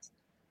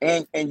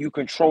 and you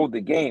controlled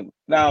the game.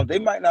 Now they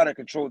might not have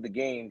controlled the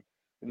game,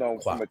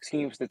 from a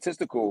team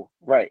statistical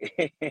right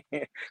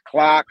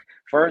clock,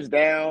 first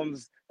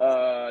downs,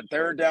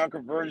 third down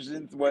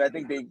conversions. Well, I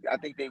think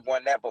they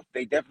won that, but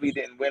they definitely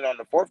didn't win on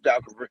the fourth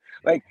down conversion.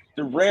 Like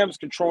the Rams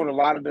controlled a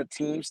lot of the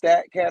team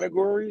stat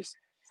categories.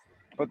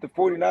 But the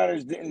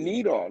 49ers didn't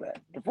need all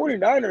that. The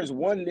 49ers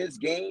won this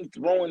game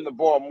throwing the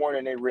ball more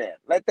than they ran.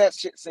 Let that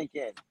shit sink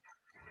in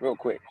real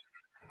quick.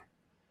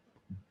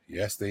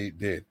 Yes, they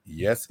did.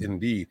 Yes,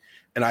 indeed.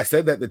 And I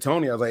said that to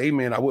Tony. I was like, hey,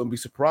 man, I wouldn't be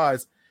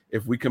surprised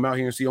if we come out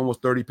here and see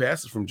almost 30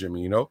 passes from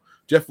Jimmy,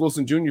 Jeff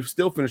Wilson Jr.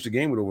 still finished the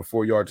game with over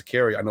 4 yards to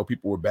carry. I know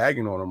people were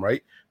bagging on him,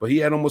 right? But he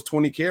had almost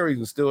 20 carries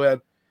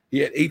and he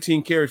had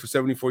 18 carries for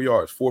 74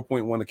 yards,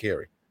 4.1 a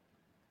carry.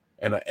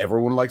 And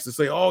everyone likes to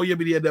say, oh, yeah,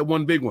 but he had that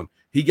one big one.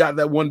 He got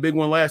that one big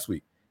one last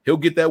week. He'll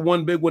get that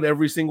one big one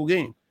every single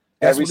game.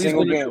 That's every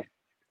single game.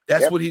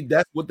 That's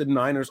what the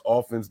Niners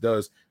offense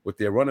does with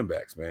their running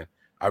backs, man.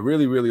 I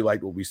really, really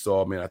liked what we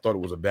saw, man. I thought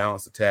it was a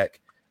balanced attack.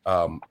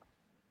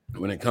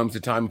 When it comes to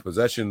time of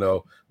possession,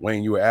 though,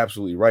 Wayne, you were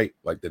absolutely right.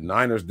 Like the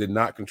Niners did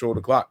not control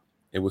the clock.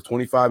 It was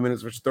 25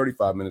 minutes versus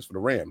 35 minutes for the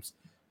Rams.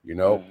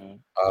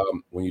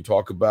 When you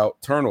talk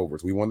about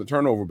turnovers, we won the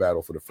turnover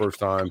battle for the first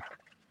time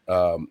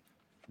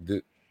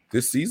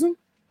this season.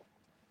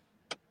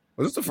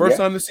 Was this the first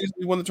time this season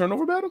we won the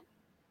turnover battle?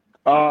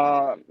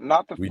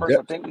 Not the first.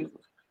 I think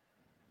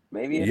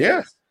maybe.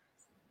 Is.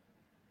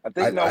 I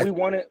think we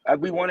won it.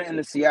 We won it in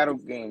the Seattle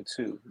game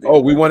too.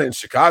 We won it in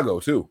Chicago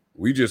too.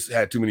 We just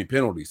had too many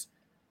penalties.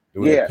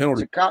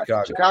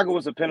 Chicago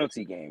was a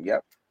penalty game.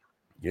 Yep.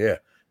 Yeah.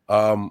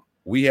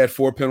 We had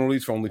 4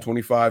 penalties for only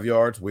 25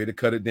 yards. Way to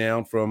cut it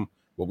down from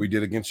what we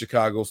did against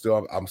Chicago.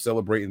 Still, I'm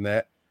celebrating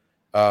that.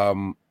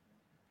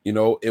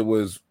 It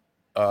was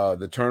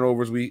the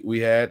turnovers we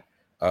had.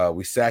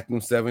 We sacked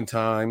them 7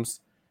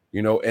 times.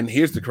 And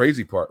here's the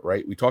crazy part,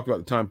 right? We talked about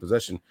the time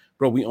possession,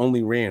 bro. We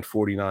only ran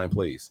 49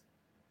 plays.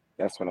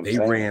 That's what I'm saying.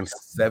 They ran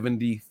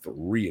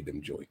 73 of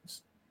them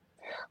joints.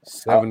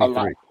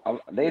 73.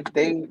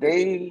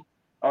 They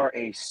are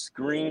a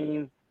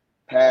screen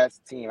pass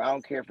team. I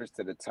don't care if it's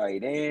to the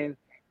tight end.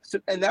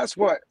 And that's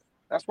why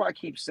I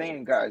keep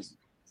saying, guys,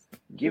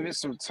 give it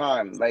some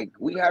time. Like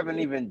we haven't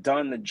even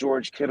done the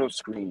George Kittle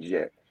screens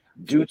yet,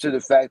 due to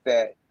the fact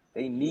that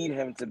they need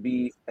him to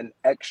be an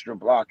extra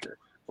blocker,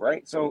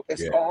 right? So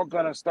it's all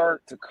gonna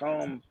start to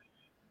come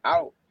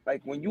out.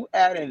 Like when you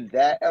add in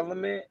that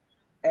element,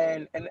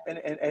 and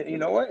you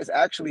know what? It's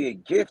actually a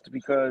gift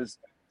because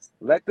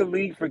let the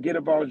league forget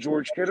about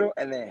George Kittle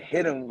and then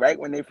hit him right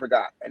when they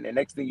forgot. And the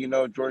next thing you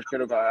know, George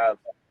Kittle gonna have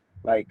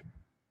like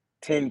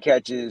 10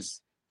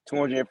 catches,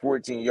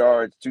 214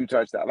 yards, 2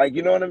 touchdowns. Like,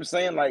 you know what I'm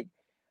saying? Like,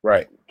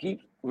 right.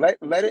 Let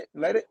it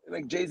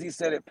like Jay-Z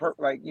said it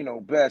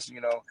best,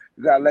 you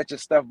gotta let your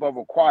stuff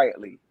bubble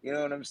quietly, you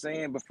know what I'm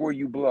saying, before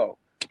you blow,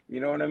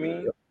 you know what I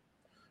mean? Yep.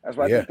 That's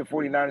what I think the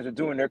 49ers are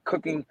doing. They're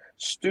cooking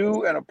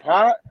stew in a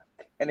pot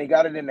and they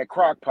got it in their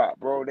crock pot,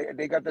 bro.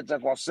 They got that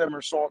stuff on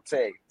simmer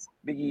saute,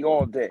 Biggie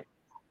all day.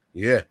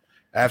 Yeah.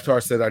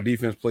 Aftar said our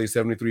defense played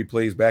 73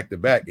 plays back to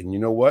back, and you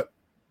know what?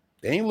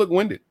 They ain't look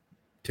winded.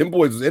 Tim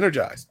Boys was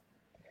energized.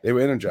 They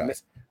were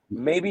energized.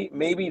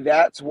 Maybe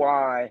that's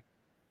why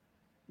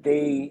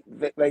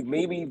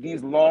maybe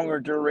these longer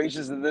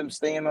durations of them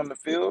staying on the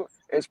field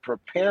is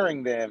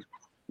preparing them,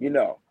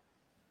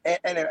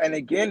 and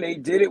again, they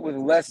did it with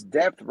less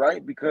depth,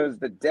 right? Because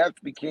the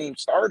depth became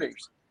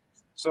starters.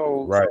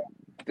 So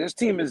this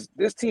team is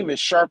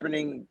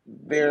sharpening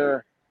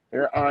their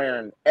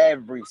iron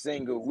every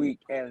single week,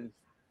 and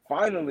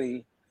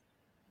finally,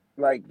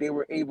 like they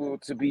were able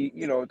to be,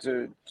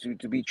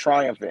 to be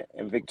triumphant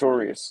and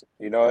victorious.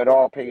 It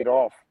all paid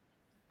off.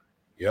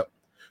 Yep.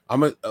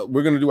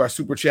 We're gonna do our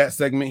super chat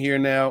segment here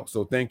now.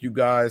 So thank you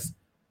guys.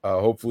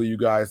 Hopefully you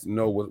guys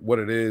know what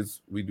it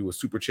is. We do a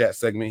super chat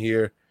segment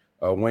here.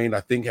 Wayne,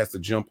 I think, has to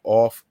jump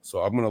off, so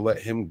I'm gonna let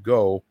him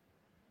go,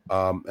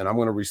 and I'm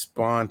gonna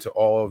respond to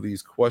all of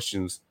these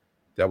questions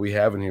that we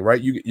have in here.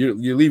 Right?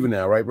 You're leaving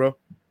now, right, bro?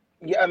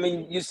 Yeah. I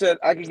mean, you said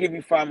I could give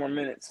you 5 more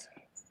minutes.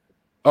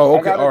 Oh,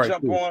 okay. I gotta all right.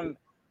 Jump on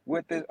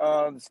with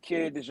this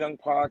kid, this young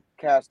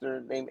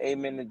podcaster named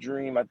Amen the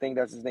Dream. I think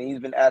that's his name. He's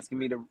been asking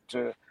me to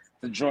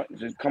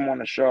come on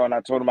the show, and I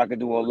told him I could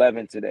do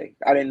 11 today.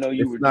 I didn't know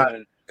you were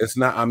doing. It's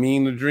not I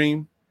mean the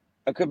Dream.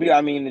 It could be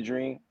I mean the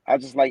Dream. I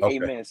just like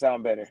Amen.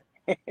 Sound better.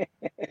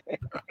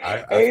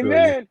 I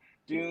Amen.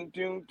 Doom,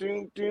 doom,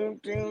 doom, doom,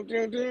 doom,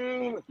 doom,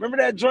 doom. Remember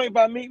that joint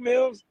by Meek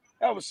Mills?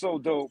 That was so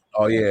dope.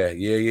 Oh yeah.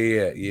 And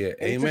Amen.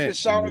 he took the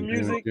shouting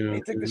music.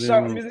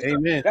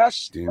 Amen.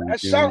 That's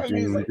shouting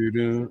music.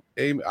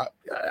 Amen.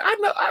 I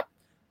know.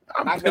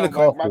 I'm gonna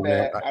call my for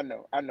bad.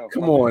 man. I know.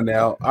 Come on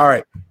now. All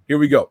right, here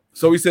we go.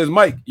 So he says,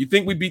 Mike, you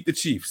think we beat the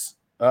Chiefs?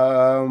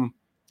 I'm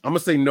gonna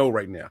say no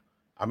right now.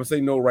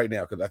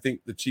 Because I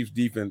think the Chiefs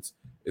defense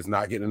is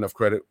not getting enough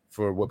credit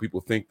for what people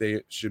think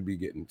they should be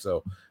getting.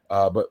 So,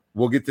 but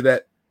we'll get to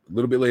that a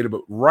little bit later.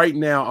 But right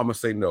now, I'm gonna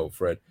say no,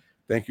 Fred.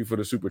 Thank you for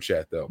the super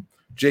chat, though.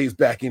 Jay's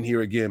back in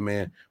here again,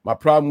 man. My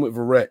problem with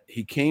Verrett,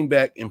 he came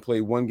back and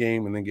played one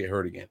game and then get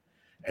hurt again.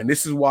 And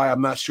this is why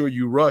I'm not sure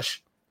you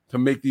rush to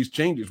make these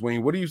changes.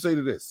 Wayne, what do you say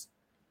to this?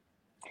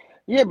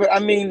 Yeah, but I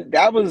mean,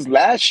 that was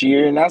last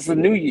year, and that's the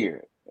new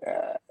year.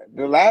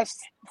 The last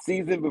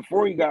season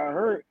before he got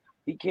hurt,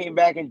 he came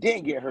back and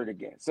didn't get hurt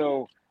again.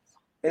 So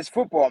it's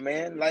football,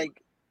 man.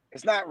 Like,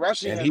 it's not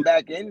rushing him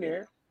back in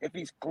there. If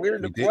he's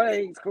cleared to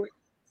play,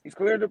 he's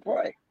cleared to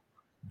play.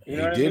 You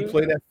know what I mean?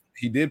 Play that.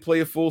 He did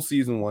play a full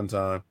season one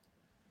time.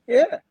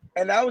 Yeah,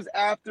 and that was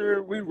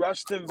after we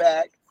rushed him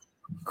back,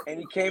 and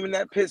he came in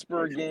that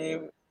Pittsburgh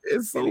game.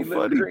 It's so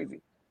funny.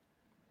 Crazy.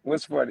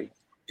 What's funny?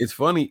 It's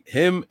funny.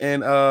 Him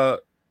and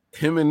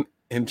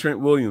Trent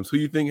Williams. Who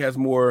you think has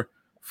more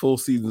full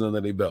seasons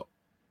under their belt?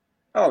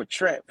 Oh,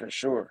 Trent for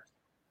sure.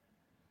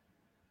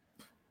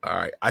 All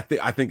right, I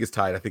think it's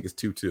tied. I think it's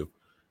 2-2.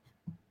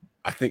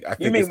 I think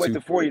you mean with the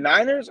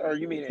 49ers, or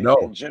you mean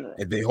in general?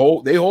 They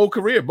whole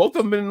career. Both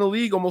of them been in the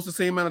league almost the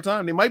same amount of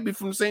time. They might be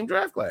from the same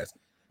draft class.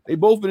 They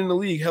both been in the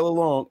league hella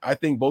long. I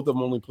think both of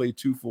them only played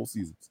 2 full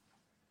seasons.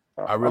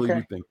 I really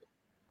do think.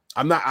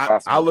 I'm not.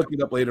 I'll look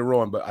it up later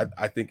on, but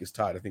I think it's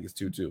tied. I think it's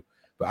 2-2.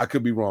 But I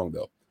could be wrong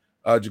though.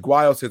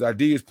 Jaguayo says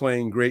ID is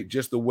playing great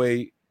just the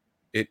way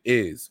it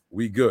is.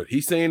 We good.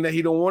 He's saying that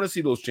he don't want to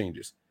see those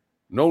changes.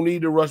 No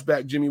need to rush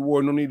back Jimmy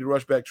Ward. No need to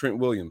rush back Trent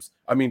Williams.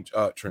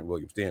 Trent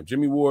Williams. Damn,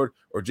 Jimmy Ward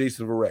or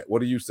Jason Verrett.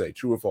 What do you say?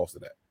 True or false to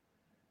that?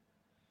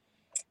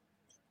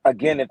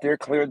 Again, if they're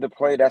cleared to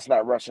play, that's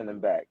not rushing them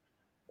back.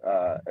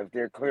 If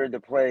they're cleared to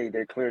play,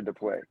 they're cleared to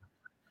play.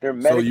 They're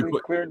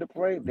medically cleared to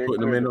play. They're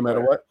putting them in no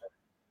matter what?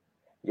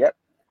 Yep.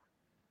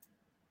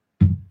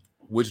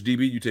 Which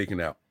DB you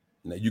taking out?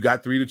 Now, you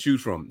got 3 to choose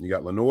from. You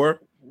got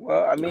Lenoir.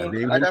 Well, I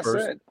mean, like I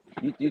said,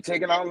 you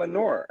taking out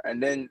Lenoir,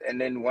 and then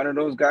one of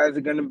those guys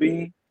are going to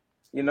be,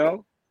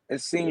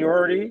 his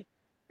seniority,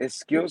 his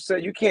skill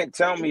set. You can't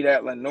tell me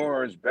that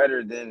Lenoir is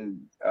better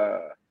than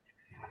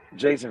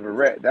Jason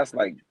Verrett.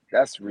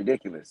 That's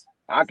ridiculous.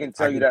 I can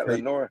tell you that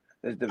Lenoir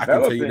is developing. I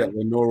can tell you that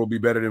Lenoir will be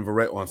better than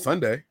Verrett on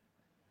Sunday.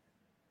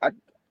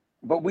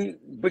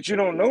 But you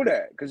don't know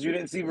that because you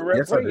didn't see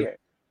Verrett play yet.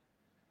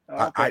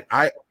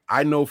 Okay.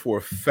 I know for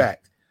a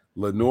fact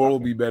Lenoir will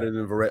be better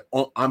than Verrett.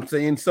 I'm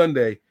saying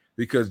Sunday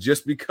because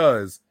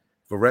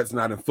Verrett's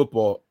not in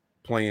football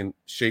playing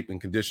shape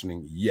and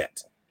conditioning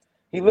yet.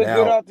 He looked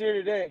good out there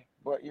today,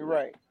 but you're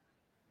right.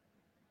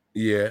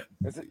 Yeah,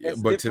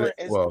 but today,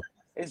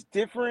 it's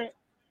different.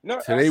 No,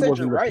 today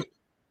wasn't right.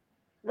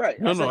 Right.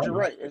 You're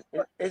right.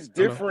 It's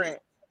different.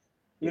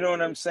 You know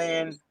what I'm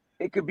saying?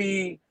 It could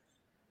be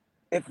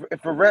if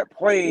Verrett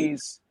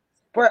plays,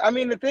 but I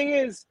mean the thing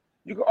is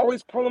you can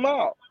always pull him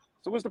out.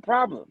 So what's the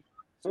problem?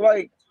 So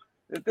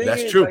the thing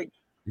that's is true.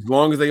 As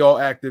long as they all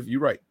active,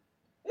 you're right.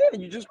 Yeah,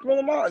 you just pull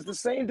them out. It's the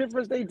same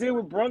difference they did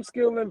with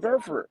Brunskill and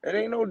Burford. It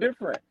ain't no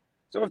different.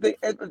 So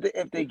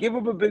if they give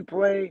up a big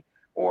play,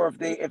 or if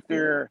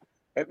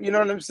you know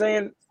what I'm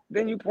saying,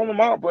 then you pull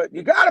them out. But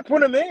you gotta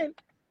put them in.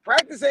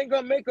 Practice ain't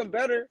gonna make them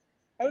better.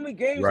 Only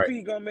game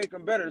speed gonna make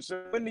them better.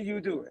 So when do you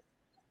do it?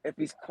 If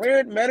he's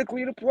cleared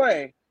medically to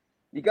play,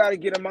 you got to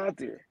get him out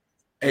there.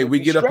 Hey, we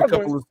get up a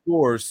couple of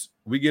scores.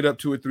 We get up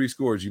 2 or 3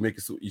 scores.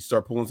 You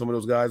start pulling some of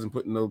those guys and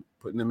putting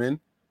them in,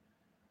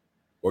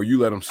 or you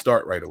let them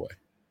start right away.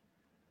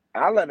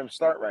 I let them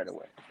start right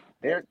away.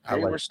 They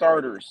were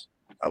starters.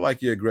 I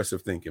like your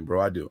aggressive thinking, bro.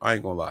 I do. I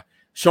ain't gonna lie.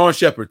 Sean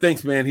Shepard,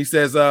 thanks, man. He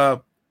says,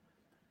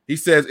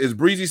 is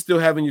Breezy still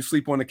having you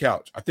sleep on the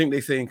couch? I think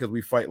they saying because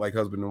we fight like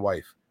husband and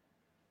wife.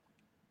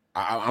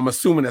 I'm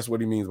assuming that's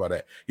what he means by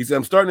that. He said,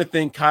 I'm starting to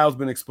think Kyle's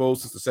been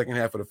exposed since the second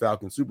half of the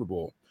Falcons Super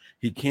Bowl.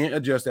 He can't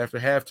adjust after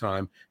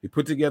halftime. He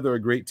put together a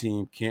great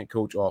team, can't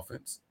coach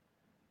offense.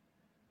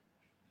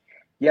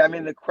 Yeah, I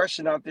mean, the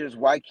question out there is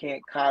why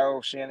can't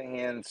Kyle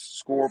Shanahan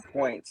score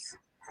points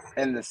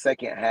in the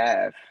second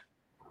half?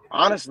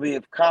 Honestly,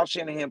 if Kyle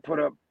Shanahan put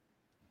up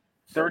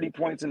 30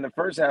 points in the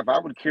first half, I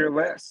would care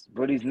less,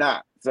 but he's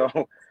not. So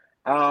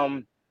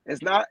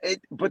it's not it,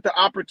 but the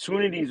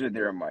opportunities are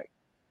there, Mike.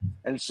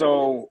 And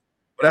so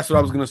that's what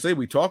I was going to say.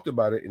 We talked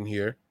about it in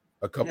here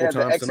a couple times.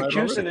 The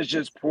execution is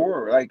just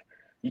poor. Like,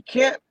 you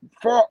can't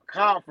fault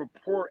Kyle for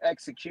poor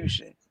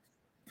execution.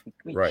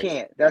 We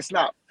can't. That's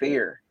not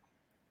fair.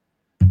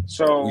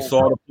 So we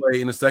saw the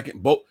play in the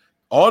second.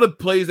 All the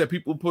plays that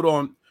people put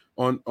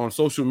on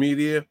social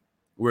media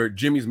where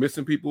Jimmy's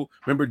missing people.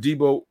 Remember,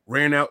 Debo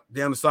ran out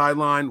down the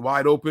sideline,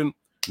 wide open,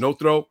 no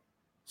throw,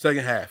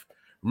 second half.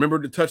 Remember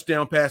the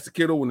touchdown pass to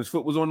Kittle when his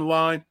foot was on the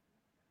line?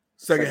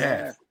 Second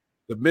half.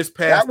 The missed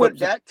pass.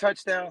 That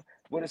touchdown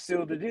would have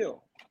sealed the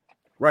deal.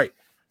 Right.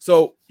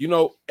 So,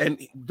 and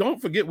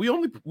don't forget, we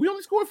only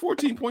scored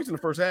 14 points in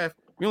the first half.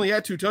 We only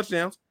had 2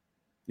 touchdowns.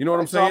 You know what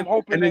I'm saying? I'm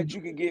hoping that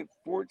you can get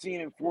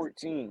 14 and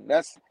 14.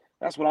 That's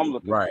what I'm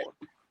looking for.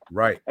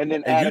 Right. And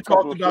then you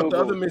talked about the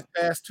other missed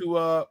pass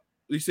to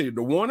you say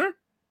the Warner?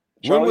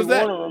 When was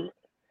that? Warner,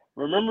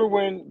 remember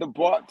when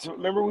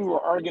remember we were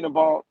arguing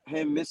about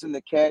him missing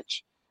the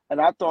catch, and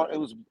I thought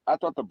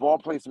the ball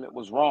placement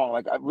was wrong.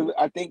 Like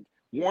I think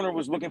Warner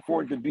was looking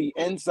for it to be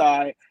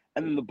inside,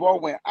 and then the ball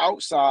went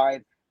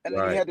outside, and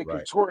then he had to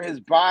contort his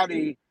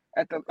body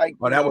at the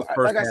that was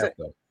first half,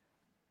 though.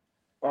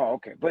 Oh,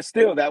 okay. But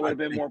still, that would have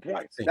been more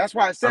points. That's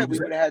why I said we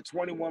would have had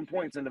 21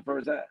 points in the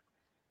first half.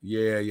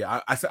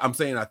 Yeah. I'm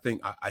saying I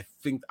think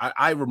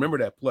I remember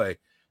that play,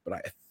 but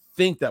I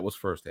think that was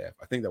first half.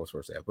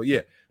 But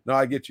yeah, no,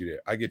 I get you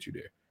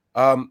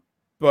there.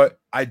 But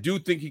I do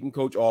think he can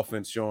coach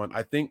offense, Sean.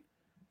 I think,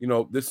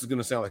 this is going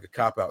to sound like a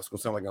cop-out. It's going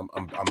to sound like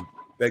I'm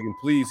begging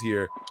please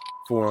here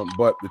for him.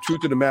 But the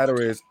truth of the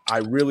matter is, I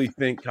really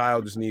think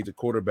Kyle just needs a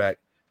quarterback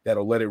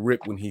that'll let it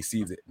rip when he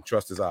sees it and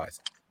trust his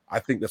eyes. I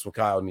think that's what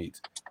Kyle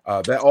needs.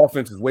 That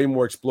offense is way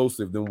more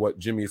explosive than what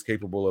Jimmy is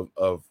capable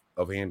of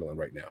handling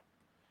right now.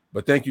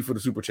 But thank you for the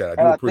super chat.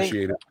 I do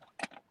appreciate it.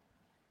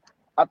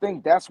 I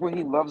think that's what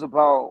he loves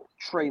about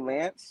Trey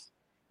Lance.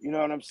 You know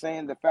what I'm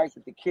saying? The fact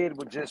that the kid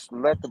would just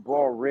let the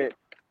ball rip.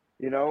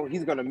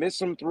 He's going to miss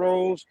some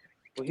throws,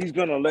 but he's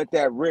going to let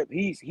that rip.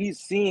 He's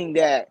seeing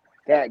that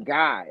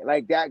guy,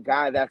 like that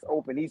guy that's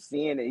open. He's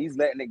seeing it. He's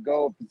letting it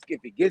go.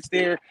 If it gets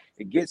there,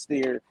 it gets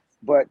there.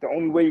 But the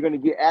only way you're going to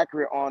get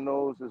accurate on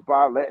those is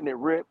by letting it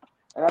rip.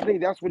 And I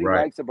think that's what he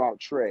likes about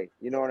Trey.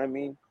 You know what I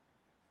mean?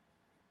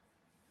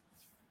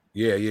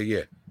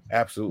 Yeah.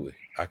 Absolutely.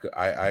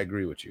 I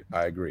agree with you.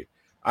 I agree.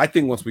 I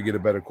think once we get a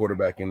better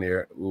quarterback in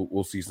there,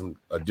 we'll see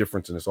a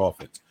difference in this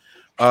offense.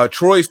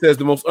 Troy says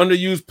the most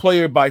underused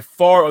player by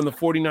far on the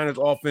 49ers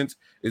offense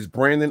is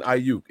Brandon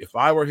Ayuk. If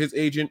I were his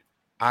agent,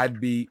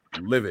 I'd be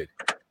livid.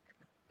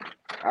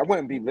 I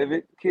wouldn't be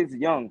livid. Kid's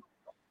young.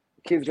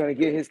 Kid's going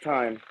to get his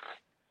time.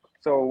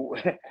 So,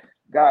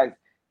 guys,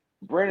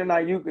 Brandon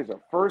Ayuk is a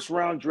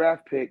first-round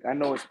draft pick. I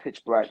know it's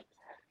pitch black.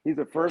 He's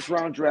a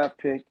first-round draft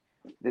pick.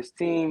 This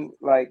team,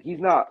 he's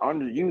not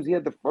underused. He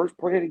had the first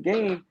play of the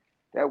game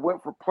that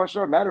went for push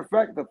up. Matter of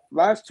fact, the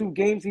last 2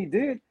 games he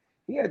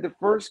had the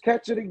first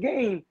catch of the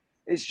game.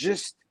 It's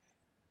just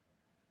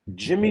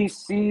Jimmy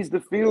sees the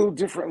field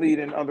differently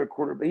than other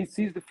quarterbacks. He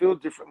sees the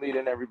field differently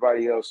than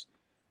everybody else.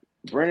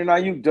 Brandon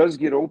Ayuk does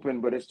get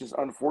open, but it's just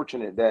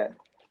unfortunate that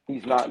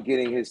he's not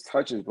getting his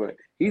touches, but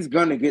he's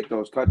going to get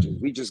those touches.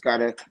 We just got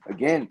to,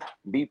 again,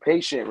 be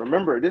patient.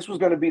 Remember, this was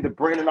going to be the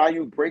Brandon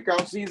Ayuk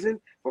breakout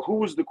season, but who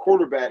was the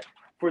quarterback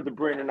for the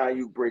Brandon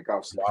Ayuk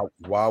breakout season?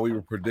 While we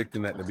were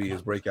predicting that to be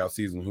his breakout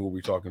season, who were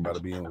we talking about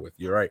it being with?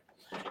 You're right.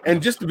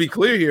 And just to be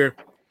clear here,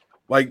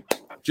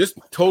 just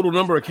total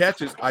number of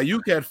catches,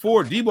 Ayuk had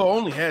 4, Debo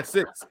only had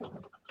 6.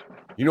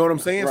 You know what I'm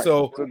saying? Right.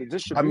 So the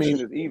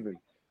distribution is even.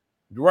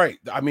 Right.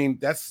 I mean,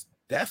 that's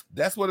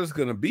what it's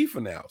going to be for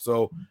now.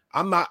 So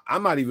I'm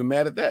not even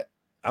mad at that.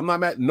 I'm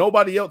not mad.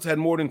 Nobody else had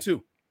more than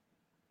 2.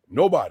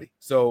 Nobody.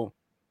 So,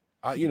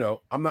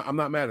 I'm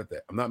not mad at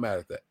that. I'm not mad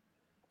at that.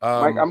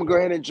 Mike, I'm gonna go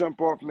ahead and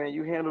jump off, man.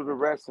 You handle the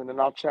rest, and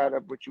then I'll chat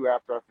up with you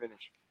after I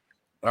finish.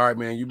 All right,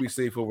 man. You be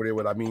safe over there.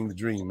 The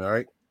dream. All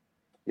right.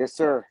 Yes,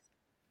 sir.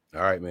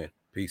 All right, man.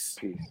 Peace.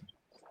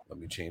 Let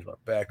me change my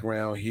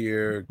background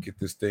here. Get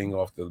this thing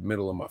off the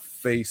middle of my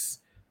face.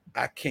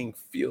 I can't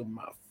feel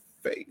my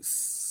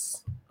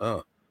face.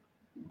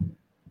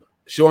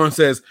 Sean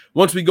says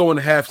once we go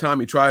into halftime,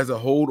 he tries to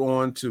hold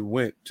on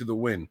to the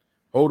win.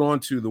 Hold on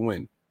to the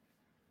win.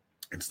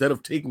 Instead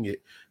of taking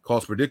it,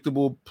 calls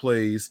predictable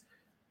plays.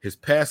 His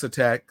pass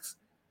attacks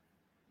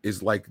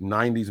is like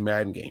 90s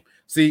Madden game.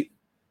 See,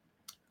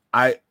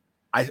 I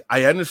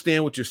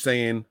understand what you're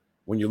saying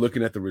when you're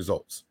looking at the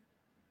results,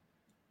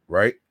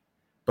 right?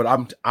 But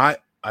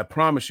I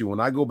promise you,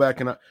 when I go back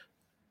and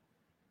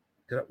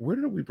where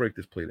did we break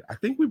this play? I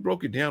think we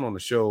broke it down on the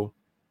show.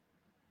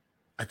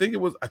 I think it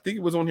was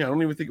on here. I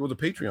don't even think it was a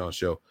Patreon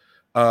show.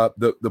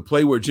 The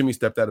play where Jimmy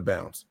stepped out of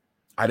bounds.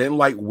 I didn't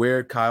like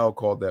where Kyle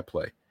called that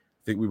play.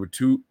 I think we were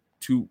too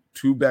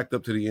backed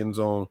up to the end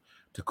zone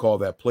to call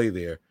that play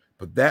there.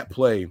 But that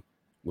play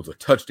was a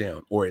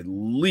touchdown or at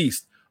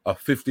least a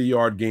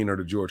 50-yard gainer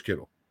to George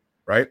Kittle,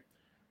 right?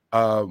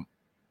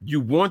 You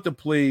want the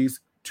plays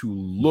to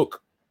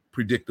look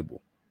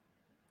predictable.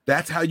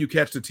 That's how you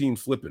catch the team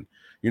slipping.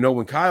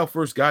 When Kyle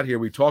first got here,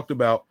 we talked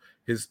about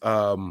his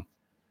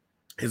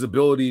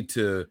ability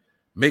to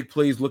make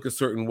plays look a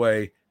certain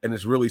way, and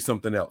it's really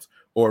something else,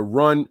 or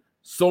run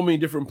so many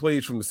different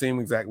plays from the same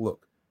exact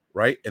look,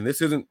 right? And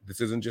this isn't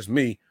just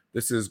me.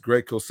 This is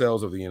Greg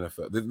Cosell of the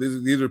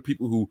NFL. These are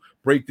people who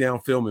break down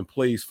film and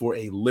plays for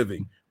a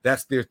living.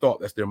 That's their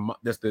thought.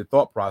 That's their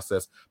thought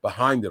process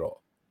behind it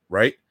all,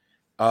 right?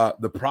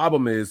 The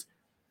problem is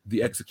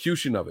the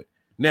execution of it.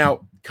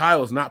 Now,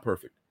 Kyle is not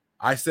perfect.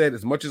 I said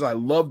as much as I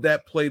love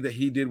that play that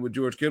he did with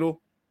George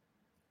Kittle,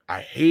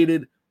 I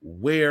hated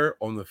where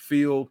on the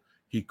field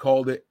he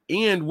called it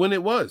and when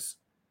it was,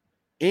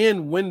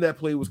 and when that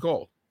play was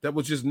called. That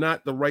was just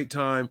not the right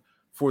time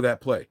for that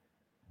play.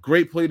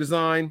 Great play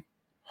design,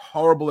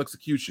 horrible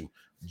execution.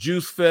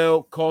 Juice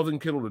fell, causing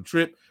Kittle to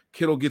trip.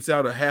 Kittle gets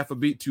out a half a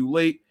beat too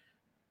late.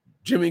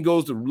 Jimmy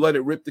goes to let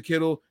it rip to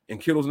Kittle,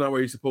 and Kittle's not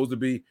where he's supposed to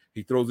be.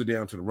 He throws it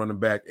down to the running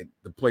back, and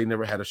the play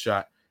never had a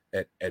shot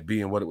at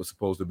being what it was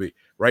supposed to be,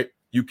 right?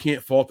 You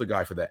can't fault the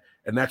guy for that.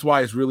 And that's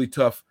why it's really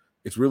tough.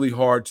 It's really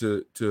hard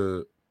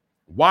to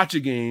watch a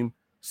game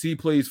see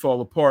plays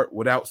fall apart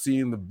without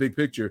seeing the big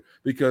picture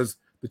because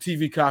the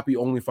TV copy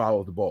only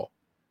follows the ball.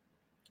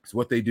 It's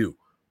what they do.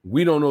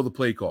 We don't know the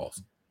play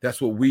calls.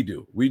 That's what we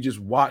do. We just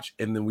watch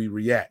and then we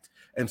react.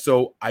 And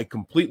so I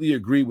completely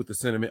agree with the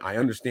sentiment. I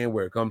understand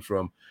where it comes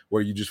from,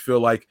 where you just feel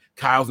like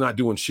Kyle's not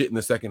doing shit in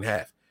the second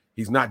half.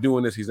 He's not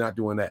doing this. He's not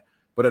doing that.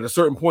 But at a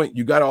certain point,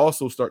 you got to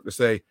also start to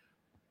say,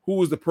 who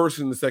was the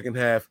person in the second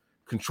half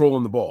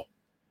controlling the ball,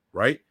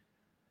 right?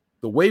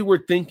 The way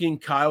we're thinking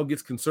Kyle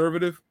gets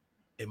conservative,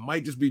 it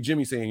might just be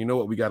Jimmy saying, you know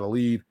what, we got to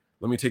lead.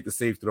 Let me take the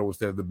safe throw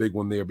instead of the big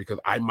one there because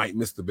I might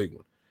miss the big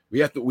one. We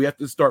have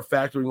to start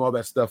factoring all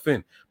that stuff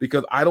in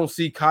because I don't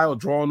see Kyle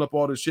drawing up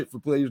all this shit for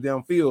players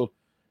downfield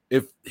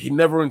if he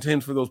never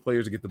intends for those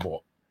players to get the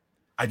ball.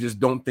 I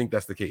just don't think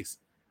that's the case.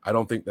 I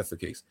don't think that's the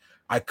case.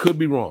 I could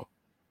be wrong.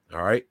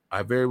 All right.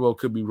 I very well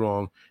could be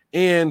wrong.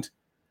 And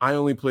I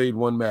only played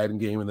one Madden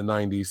game in the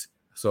 90s,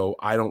 so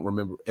I don't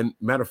remember. And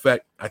matter of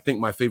fact, I think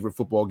my favorite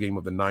football game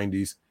of the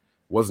 90s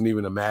wasn't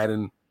even a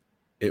Madden.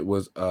 It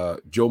was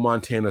Joe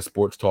Montana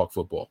Sports Talk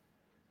Football.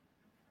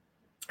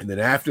 And then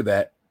after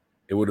that,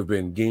 it would have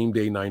been Game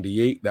Day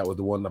 98. That was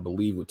the one, I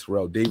believe, with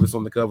Terrell Davis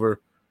on the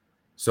cover.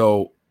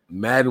 So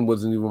Madden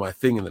wasn't even my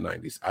thing in the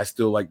 90s. I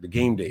still like the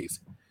game days.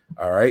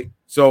 All right.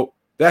 So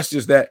that's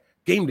just that.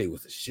 Game Day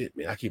was the shit,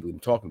 man. I can't believe I'm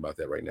talking about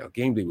that right now.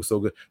 Game Day was so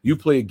good. You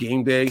played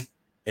Game Day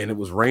and it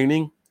was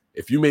raining.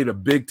 If you made a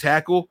big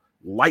tackle,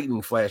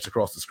 lightning flashed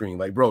across the screen.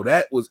 Like, bro,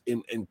 that was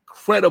an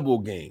incredible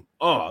game.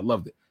 Oh, I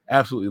loved it.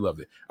 Absolutely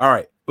loved it. All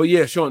right. But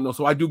yeah, Sean, no,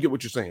 so I do get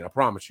what you're saying. I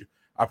promise you.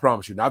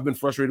 Now, I've been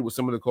frustrated with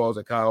some of the calls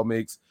that Kyle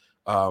makes.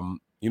 Trying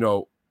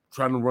to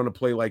run a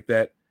play like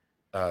that,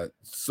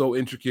 so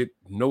intricate,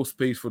 no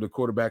space for the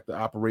quarterback to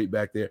operate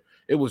back there.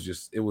 It was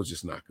just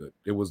not good.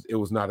 It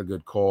was not a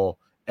good call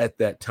at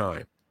that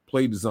time.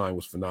 Play design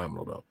was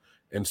phenomenal though.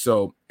 And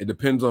so it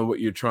depends on what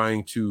you're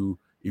trying to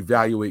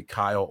evaluate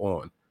Kyle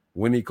on.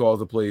 When he calls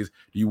the plays,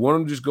 do you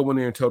want him to just go in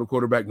there and tell the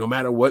quarterback, no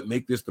matter what,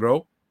 make this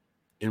throw?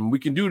 And we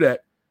can do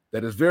that.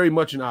 That is very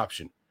much an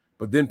option.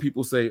 But then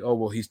people say, oh,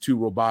 well, he's too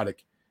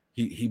robotic.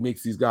 He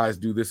makes these guys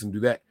do this and do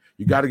that.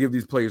 You got to give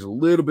these players a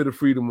little bit of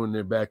freedom when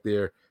they're back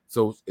there.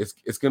 So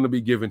it's going to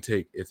be give and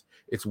take.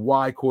 It's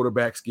why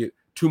quarterbacks get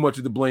too much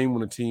of the blame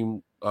when a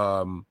team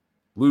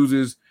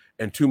loses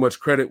and too much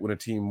credit when a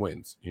team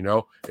wins. You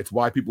know, it's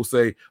why people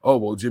say, oh,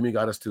 well, Jimmy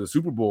got us to the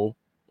Super Bowl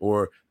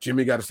or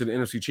Jimmy got us to the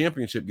NFC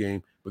Championship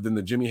game. But then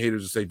the Jimmy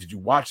haters will say, did you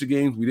watch the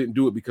games? We didn't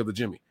do it because of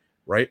Jimmy,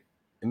 right?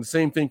 And the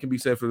same thing can be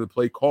said for the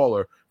play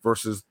caller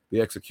versus the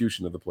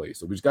execution of the play.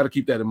 So we just got to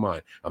keep that in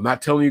mind. I'm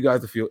not telling you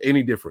guys to feel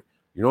any different.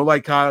 You don't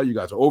like Kyle. You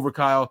guys are over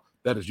Kyle.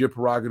 That is your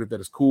prerogative. That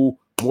is cool.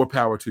 More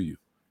power to you.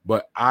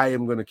 But I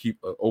am going to keep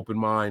an open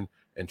mind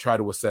and try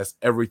to assess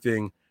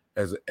everything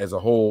as a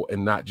whole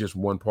and not just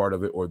one part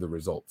of it or the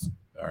results.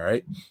 All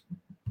right.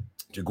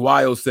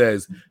 Jaguayo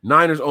says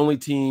Niners only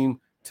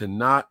team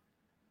not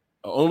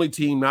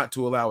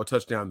to allow a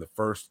touchdown in the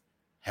first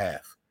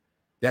half.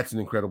 That's an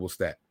incredible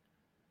stat.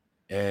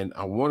 And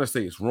I want to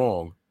say it's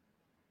wrong.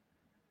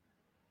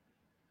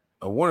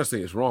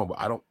 But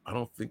I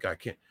don't think I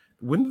can.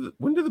 When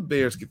did the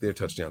Bears get their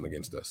touchdown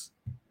against us?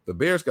 The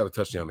Bears got a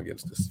touchdown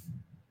against us.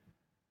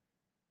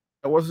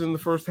 That wasn't in the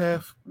first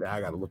half.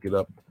 I got to look it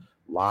up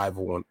live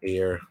on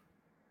air.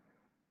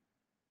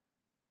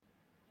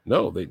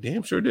 No, they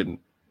damn sure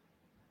didn't.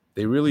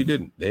 They really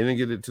didn't. They didn't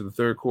get it to the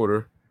third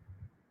quarter.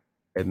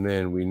 And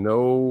then we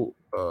know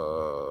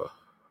the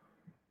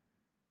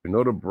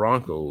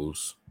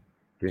Broncos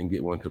didn't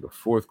get one to the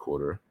fourth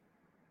quarter.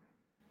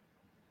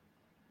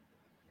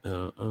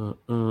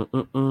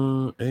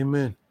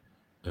 Amen.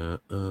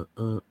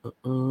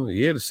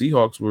 Yeah, the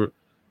Seahawks were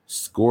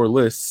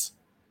scoreless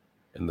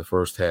in the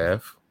first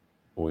half.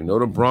 We know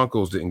the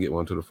Broncos didn't get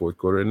one to the fourth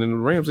quarter, and then the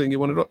Rams didn't get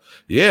one at all.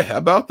 Yeah, how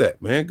about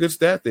that, man? Good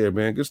stat there,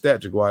 man. Good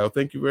stat, Jaguayo.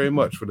 Thank you very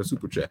much for the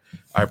super chat.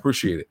 I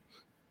appreciate it.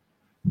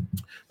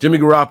 Jimmy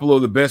Garoppolo,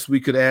 the best we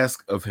could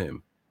ask of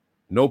him.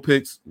 No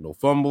picks, no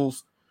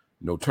fumbles,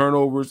 no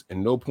turnovers,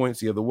 and no points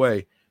the other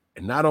way.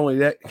 And not only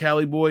that,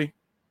 Cali boy,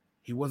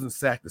 he wasn't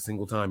sacked a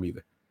single time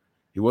either.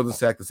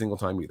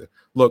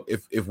 Look,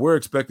 if we're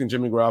expecting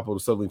Jimmy Garoppolo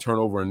to suddenly turn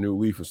over a new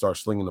leaf and start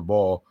slinging the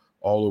ball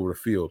all over the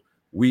field,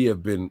 we're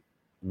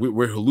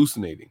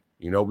hallucinating.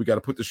 You know, we got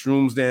to put the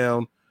shrooms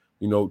down,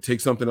 you know,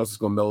 take something else that's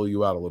going to mellow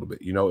you out a little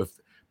bit, you know.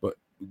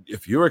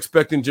 If you're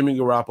expecting Jimmy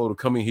Garoppolo to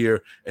come in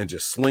here and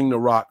just sling the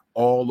rock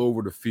all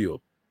over the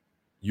field,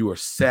 you are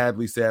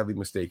sadly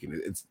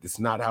mistaken. It's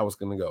not how it's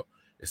going to go.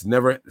 It's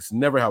never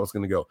how it's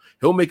going to go.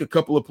 He'll make a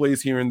couple of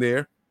plays here and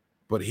there,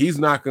 but he's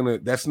not going to.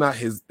 That's not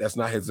his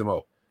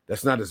MO.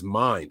 That's not his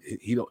mind.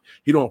 He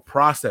don't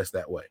process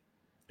that way,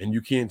 and you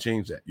can't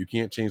change that. You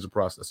can't change the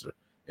processor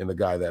in the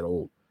guy that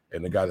old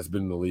and the guy that's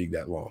been in the league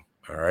that long.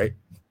 All right.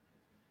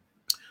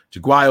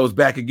 Jaguayo's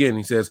back again.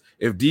 He says,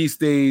 if D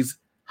stays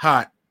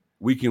hot,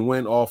 we can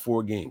win all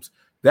 4 games.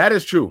 That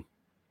is true.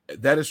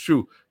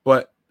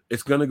 But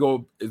it's going to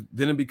go.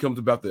 Then it becomes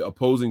about the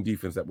opposing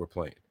defense that we're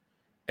playing.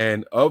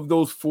 And of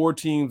those 4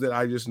 teams that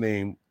I just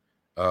named,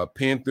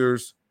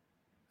 Panthers,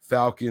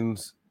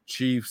 Falcons,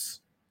 Chiefs,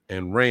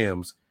 and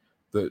Rams,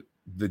 the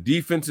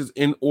defense is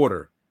in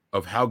order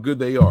of how good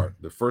they are.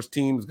 The first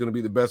team is going to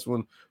be the best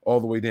one all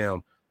the way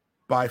down.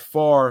 By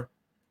far,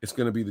 it's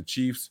going to be the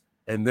Chiefs,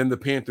 and then the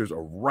Panthers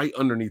are right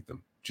underneath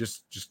them,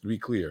 just to be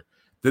clear.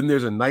 Then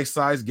there's a nice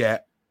size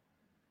gap.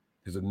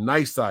 And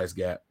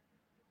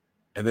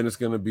then it's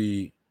going to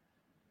be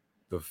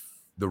the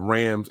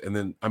Rams, and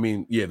then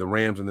the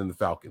Rams and then the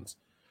Falcons.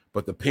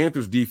 But the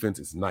Panthers defense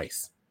is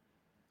nice.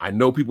 I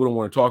know people don't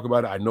want to talk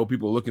about it. I know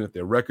people are looking at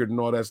their record and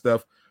all that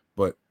stuff,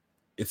 but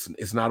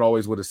it's not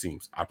always what it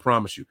seems. I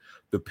promise you.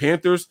 The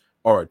Panthers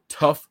are a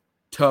tough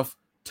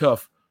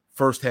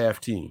first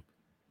half team.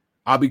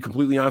 I'll be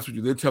completely honest with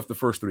you. They're tough the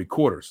first 3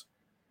 quarters.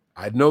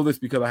 I know this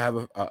because I have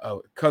a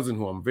cousin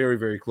who I'm very,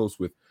 very close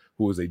with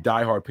who is a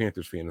diehard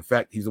Panthers fan. In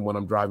fact, he's the one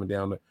I'm driving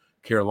down to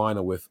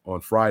Carolina with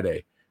on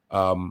Friday.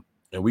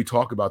 And we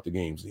talk about the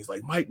games. And he's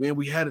like, Mike, man,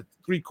 we had it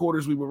 3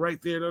 quarters. We were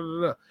right there. Da,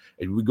 da, da.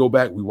 And we go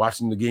back, we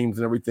watching the games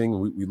and everything.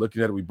 And we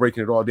looking at it, we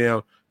breaking it all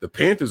down. The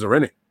Panthers are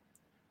in it.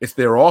 It's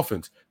their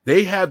offense.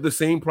 They have the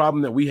same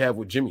problem that we have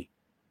with Jimmy.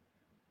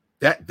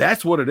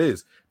 That's what it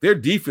is. Their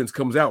defense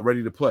comes out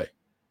ready to play,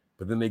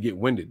 but then they get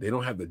winded. They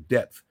don't have the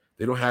depth.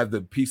 They don't have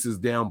the pieces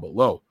down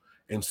below.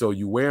 And so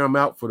you wear them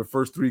out for the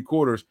first 3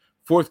 quarters.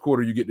 4th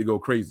quarter, you get to go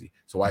crazy.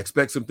 So I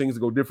expect some things to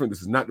go different.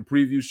 This is not the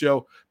preview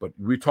show, but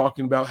we're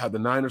talking about how the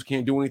Niners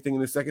can't do anything in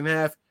the second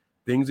half.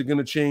 Things are going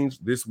to change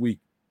this week.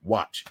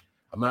 Watch.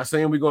 I'm not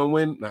saying we're going to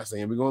win, not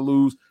saying we're going to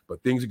lose,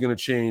 but things are going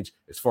to change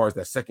as far as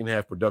that second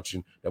half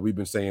production that we've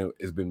been saying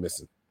has been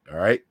missing. All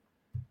right.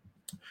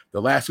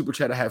 The last super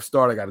chat I have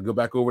started, I got to go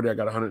back over there. I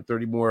got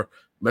 130 more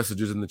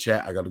messages in the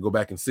chat. I got to go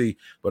back and see.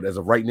 But as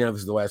of right now, this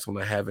is the last one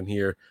I have in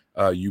here.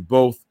 You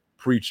both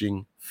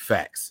preaching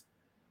facts.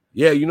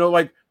 Yeah,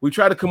 like we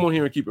try to come on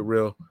here and keep it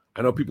real.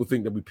 I know people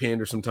think that we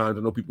pander sometimes.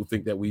 I know people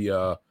think that we,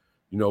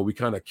 we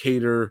kind of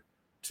cater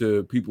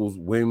to people's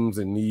whims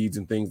and needs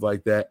and things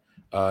like that.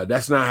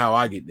 That's not how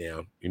I get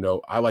down.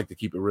 I like to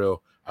keep it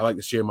real. I like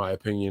to share my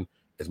opinion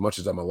as much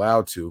as I'm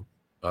allowed to.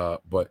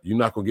 But you're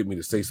not going to get me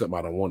to say something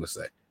I don't want to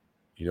say.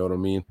 You know what I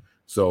mean?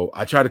 So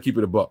I try to keep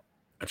it a buck.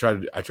 I try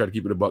to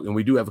keep it a buck. And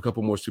we do have a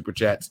couple more super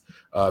chats.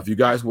 If you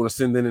guys want to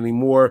send in any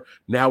more,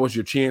 now is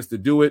your chance to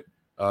do it.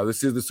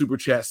 This is the super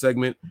chat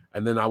segment,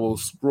 and then I will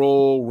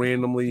scroll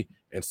randomly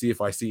and see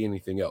if I see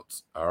anything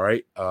else. All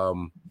right.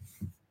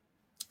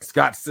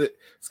 Scott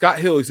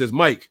Hill, he says,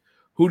 Mike,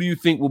 who do you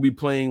think will be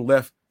playing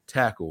left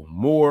tackle,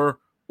 Moore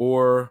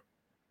or ?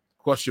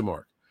 Well,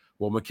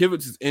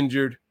 McKivitz is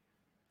injured,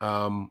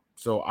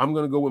 so I'm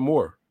going to go with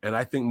Moore, and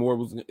I think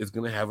Moore is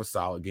going to have a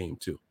solid game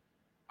too.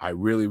 I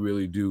really,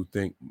 really do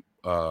think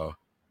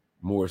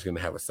Moore is going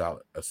to have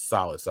a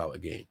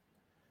solid game.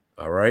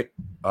 All right.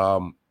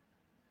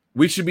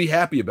 We should be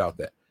happy about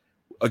that.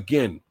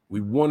 Again, we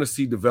want to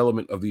see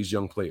development of these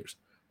young players.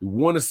 We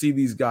want to see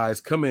these guys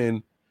come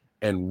in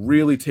and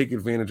really take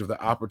advantage of the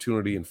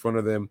opportunity in front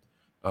of them.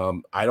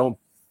 I don't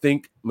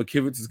think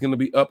McKivitz is going to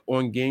be up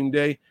on game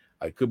day.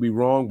 I could be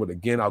wrong, but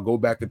again, I'll go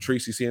back to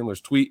Tracy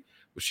Sandler's tweet,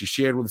 which she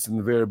shared with us in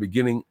the very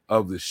beginning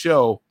of the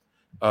show.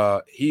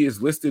 He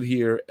is listed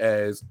here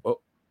as,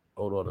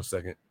 hold on a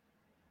second.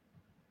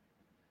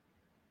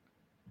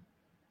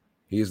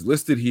 He is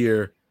listed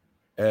here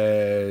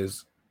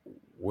as,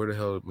 where the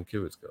hell did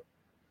McKivitz go?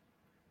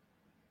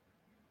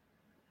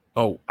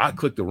 Oh, I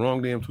clicked the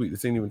wrong damn tweet.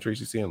 This ain't even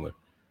Tracy Sandler.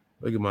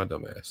 Look at my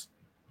dumb ass.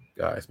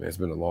 Guys, man, it's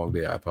been a long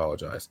day. I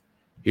apologize.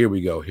 Here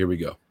we go.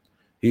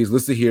 He's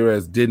listed here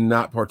as did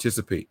not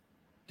participate,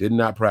 did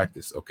not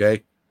practice,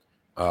 okay,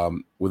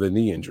 with a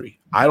knee injury.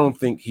 I don't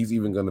think he's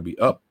even going to be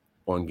up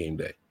on game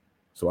day.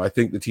 So I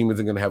think the team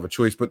isn't going to have a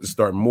choice but to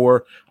start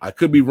Moore. I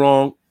could be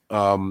wrong.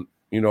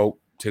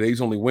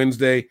 Today's only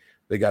Wednesday.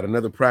 They got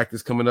another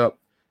practice coming up.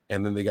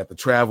 And then they got the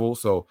travel,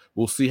 so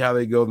we'll see how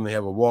they go. Then they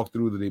have a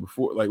walkthrough the day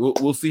before. Like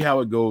we'll see how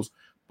it goes.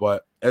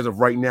 But as of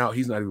right now,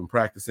 he's not even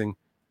practicing.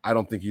 I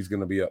don't think he's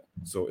going to be up.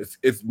 So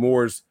it's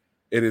Moore's.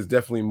 It is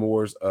definitely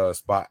Moore's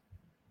spot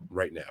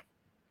right now.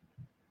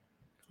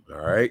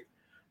 All right.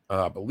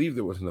 I believe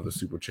there was another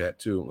super chat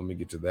too. Let me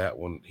get to that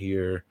one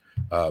here.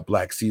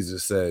 Black Caesar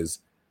says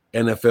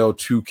NFL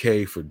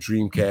 2K for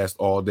Dreamcast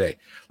all day.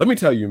 Let me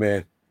tell you,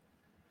 man.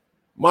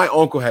 My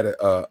uncle had a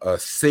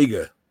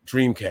Sega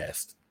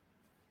Dreamcast.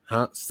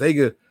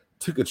 Sega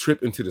took a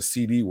trip into the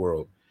CD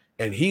world,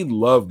 and he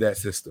loved that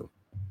system.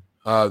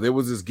 There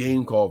was this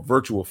game called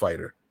Virtua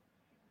Fighter.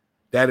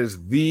 That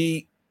is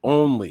the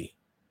only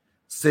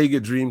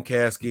Sega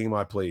Dreamcast game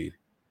I played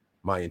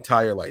my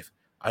entire life.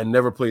 I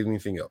never played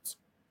anything else.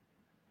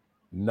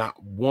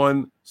 Not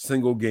one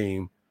single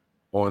game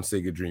on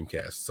Sega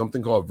Dreamcast.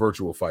 Something called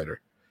Virtua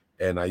Fighter.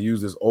 And I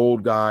used this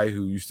old guy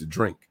who used to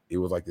drink. It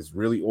was like this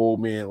really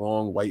old man,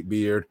 long white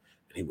beard.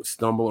 And he would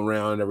stumble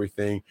around and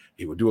everything.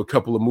 He would do a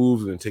couple of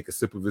moves and then take a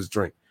sip of his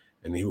drink.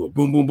 And he would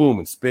boom, boom, boom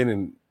and spin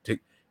and take.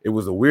 It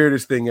was the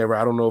weirdest thing ever.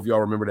 I don't know if y'all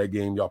remember that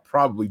game. Y'all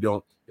probably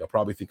don't. Y'all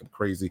probably think I'm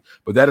crazy.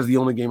 But that is the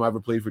only game I ever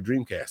played for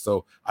Dreamcast.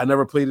 So I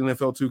never played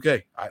NFL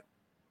 2K.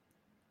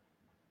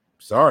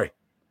 Sorry.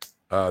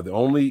 The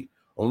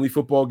only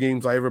football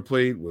games I ever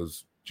played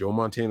was Joe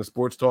Montana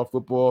Sports Talk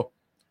Football,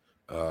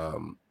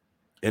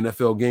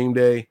 NFL Game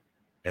Day,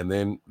 and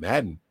then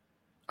Madden.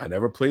 I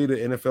never played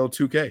an NFL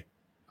 2K.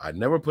 I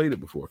never played it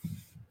before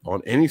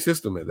on any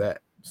system at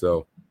that.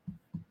 So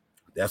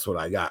that's what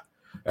I got.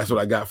 That's what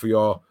I got for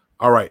y'all.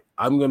 All right,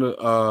 I'm going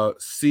to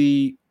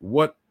see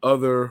what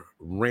other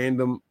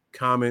random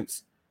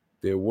comments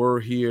there were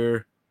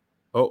here.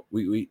 Oh,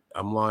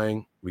 I'm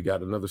lying. We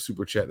got another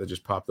super chat that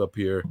just popped up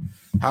here.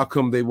 How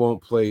come they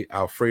won't play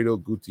Alfredo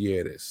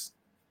Gutierrez?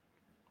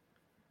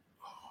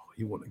 Oh,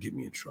 you want to get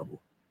me in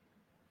trouble.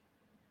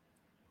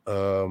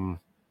 How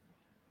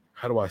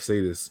do I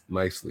say this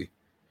nicely?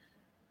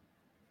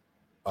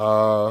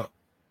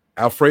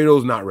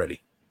 Alfredo's not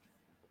ready.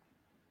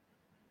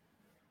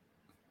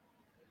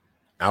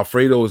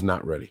 Alfredo is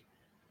not ready.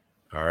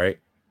 All right.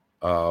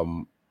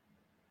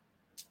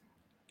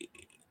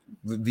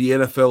 The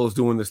NFL is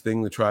doing this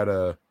thing to try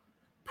to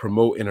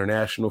promote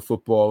international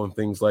football and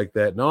things like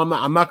that. No,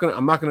 I'm not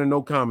gonna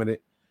no comment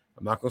it.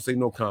 I'm not gonna say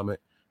no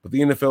comment. But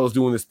the NFL is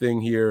doing this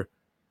thing here,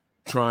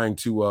 trying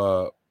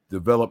to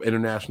develop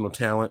international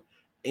talent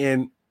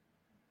and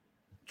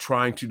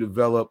trying to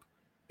develop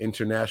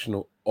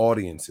international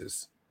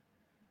audiences.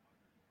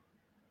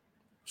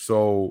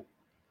 So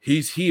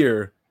he's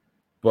here,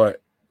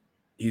 but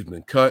he's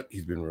been cut,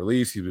 he's been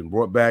released, he's been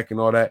brought back, and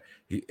all that.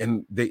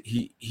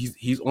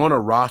 He's on a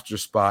roster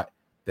spot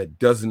that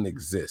doesn't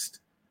exist.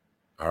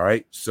 All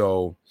right,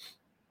 so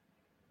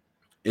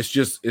it's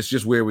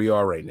just where we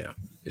are right now.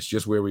 It's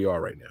just where we are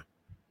right now.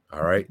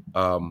 All right,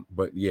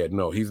 but yeah,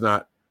 no, he's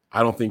not.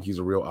 I don't think he's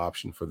a real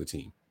option for the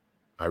team.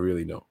 I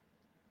really don't.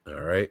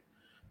 All right.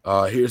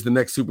 Here's the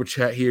next super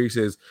chat here. He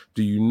says,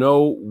 "Do you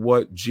know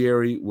what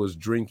Jerry was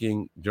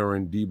drinking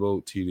during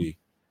Debo TD?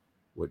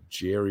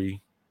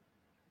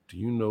 Do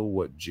you know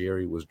what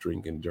Jerry was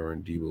drinking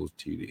during Debo's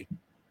TD?"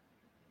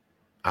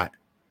 I'm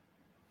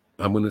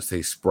going to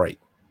say Sprite.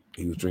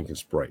 He was drinking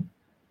Sprite.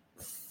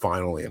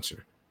 Final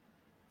answer.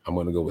 I'm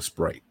going to go with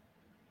Sprite.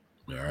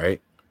 All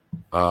right.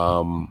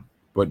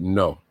 But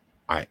no,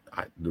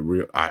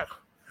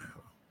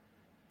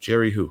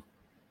 Jerry who?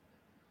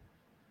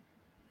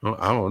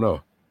 I don't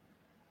know.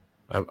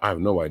 I have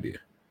no idea.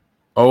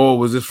 Oh,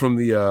 was this from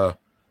the,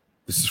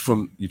 this is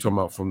from, you talking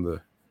about from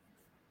the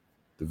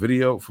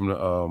video, from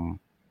the,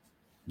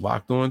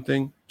 Locked On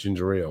thing?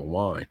 Ginger ale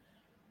wine.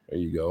 There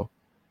you go.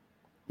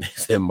 They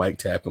said Mike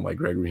tapping like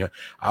Gregory.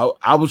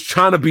 I was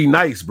trying to be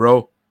nice,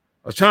 bro.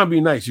 I was trying to be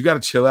nice. You got to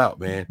chill out,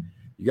 man.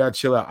 You got to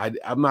chill out.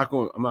 I'm not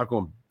going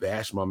to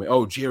bash my man.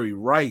 Oh, Jerry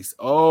Rice.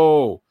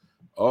 Oh,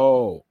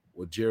 well,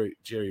 Jerry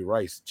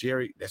Rice.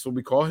 Jerry, that's what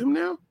we call him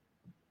now?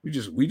 We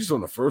just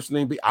on the first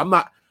name. I'm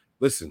not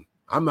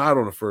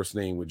on the first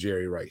name with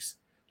Jerry Rice.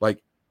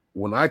 Like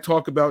when I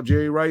talk about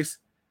Jerry Rice,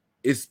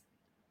 it's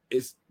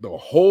the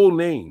whole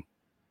name.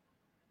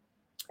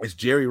 It's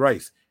Jerry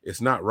Rice.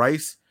 It's not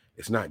Rice.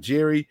 It's not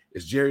Jerry.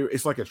 It's Jerry.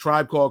 It's like a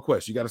Tribe Called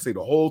Quest. You got to say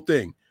the whole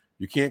thing.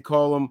 You can't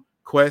call him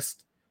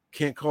Quest.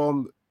 Can't call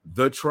him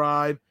the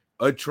Tribe,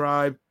 a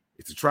Tribe.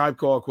 It's a Tribe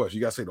Called Quest.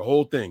 You got to say the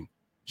whole thing.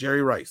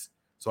 Jerry Rice.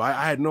 So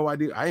I had no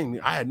idea. I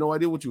had no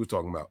idea what you were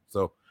talking about.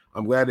 So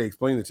I'm glad they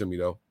explained it to me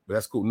though. But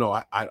that's cool. No,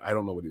 I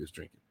don't know what he was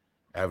drinking.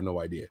 I have no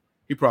idea.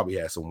 He probably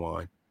had some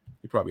wine.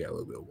 He probably had a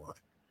little bit of wine.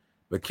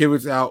 But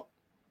Kivitt's out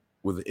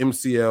with the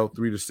MCL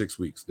 3 to 6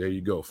 weeks. There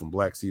you go, from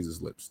Black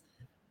Caesar's lips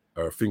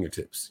or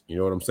fingertips. You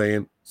know what I'm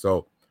saying?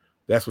 So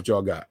that's what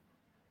y'all got.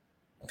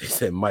 They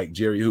said Mike,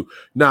 Jerry who?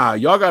 Nah,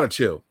 y'all got to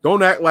chill.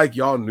 Don't act like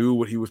y'all knew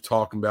what he was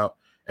talking about.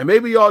 And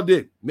maybe y'all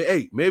did.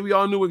 Hey, maybe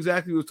y'all knew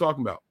exactly what he was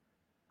talking about.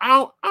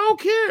 I don't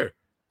care.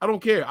 I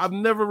don't care. I've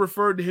never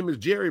referred to him as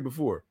Jerry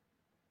before.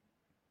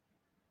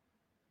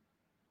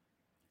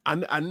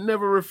 I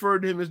never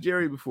referred to him as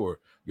Jerry before.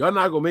 Y'all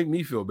not going to make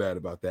me feel bad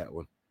about that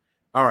one.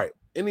 All right.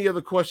 Any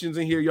other questions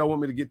in here y'all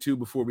want me to get to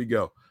before we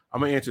go? I'm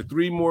going to answer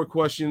 3 more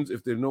questions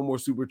if there's no more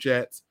super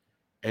chats,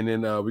 and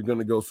then we're going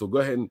to go. So go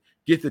ahead and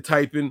get to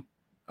typing.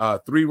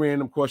 3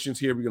 random questions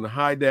here. We're going to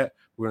hide that.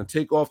 We're going to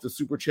take off the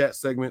super chat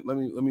segment. Let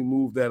me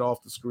move that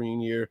off the screen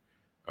here.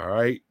 All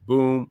right.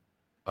 Boom.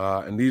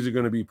 And these are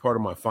going to be part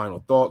of my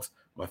final thoughts.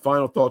 My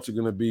final thoughts are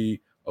going to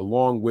be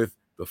along with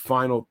the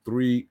final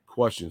 3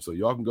 questions. So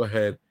y'all can go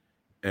ahead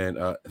and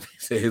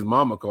say his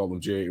mama called him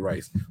Jerry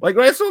Rice. Like,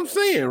 that's what I'm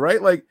saying,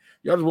 right? Like,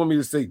 y'all just want me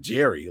to say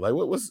Jerry. Like,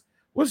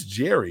 what's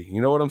Jerry?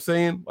 You know what I'm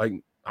saying? Like,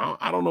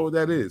 I don't know what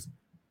that is.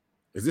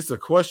 Is this a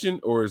question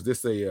or is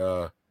this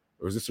a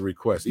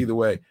request? Either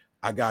way,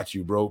 I got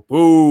you, bro.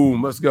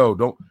 Boom. Let's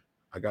go.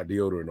 I got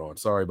deodorant on.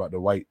 Sorry about the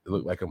white. It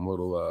looked like I'm a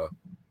little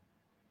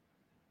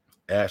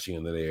ashy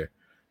under there.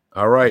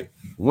 All right.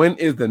 When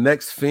is the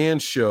next fan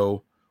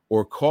show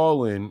or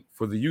call in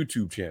for the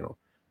YouTube channel?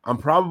 I'm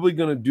probably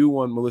going to do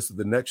one, Melissa,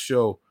 the next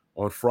show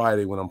on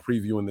Friday when I'm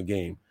previewing the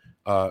game.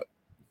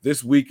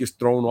 This week is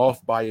thrown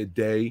off by a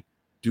day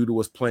due to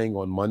us playing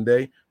on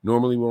Monday.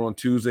 Normally we're on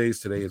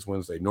Tuesdays. Today is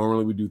Wednesday.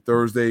 Normally we do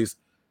Thursdays.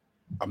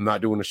 I'm not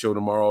doing the show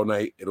tomorrow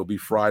night. It'll be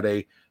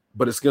Friday,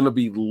 but it's going to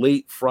be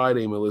late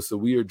Friday, Melissa.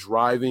 We are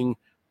driving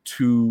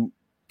to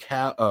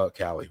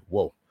Cali.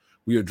 Whoa.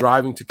 We are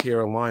driving to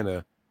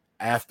Carolina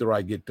after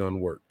I get done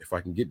work. If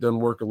I can get done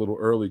work a little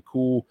early,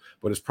 cool,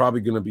 but it's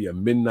probably going to be a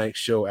midnight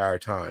show our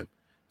time.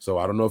 So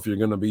I don't know if you're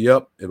going to be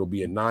up. It'll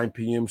be a 9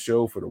 p.m.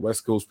 show for the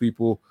West Coast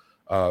people,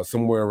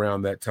 somewhere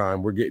around that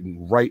time. We're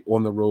getting right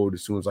on the road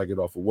as soon as I get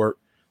off of work.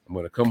 I'm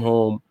going to come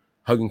home,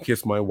 hug and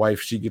kiss my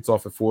wife. She gets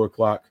off at 4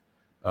 o'clock.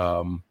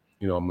 I'm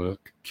going to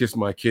kiss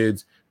my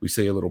kids. We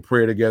say a little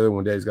prayer together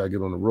when Daddy's got to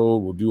get on the road.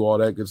 We'll do all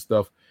that good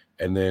stuff.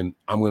 And then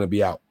I'm going to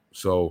be out.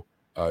 So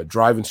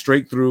driving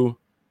straight through.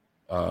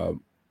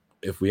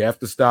 If we have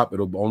to stop,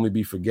 it'll only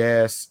be for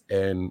gas.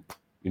 And,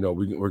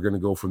 we're going to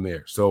go from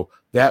there. So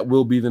that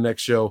will be the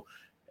next show.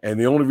 And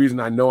the only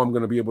reason I know I'm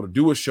going to be able to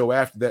do a show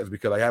after that is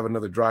because I have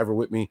another driver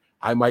with me.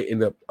 I might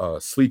end up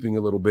sleeping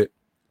a little bit,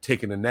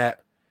 taking a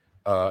nap.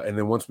 And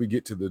then once we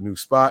get to the new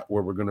spot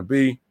where we're going to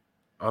be,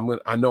 I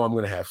know I'm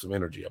going to have some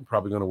energy. I'm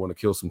probably going to want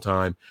to kill some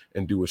time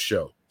and do a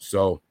show.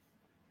 So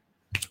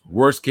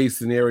worst case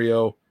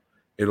scenario,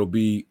 it'll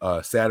be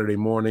Saturday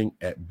morning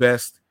at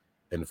best.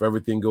 And if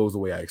everything goes the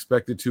way I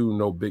expect it to,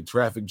 no big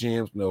traffic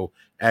jams, no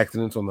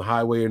accidents on the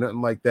highway or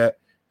nothing like that,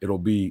 it'll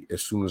be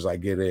as soon as I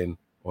get in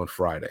on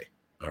Friday.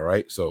 All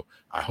right. So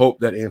I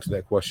hope that answered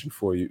that question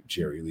for you,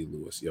 Jerry Lee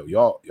Lewis. Yo,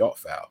 y'all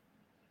foul.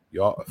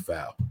 Y'all are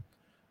foul.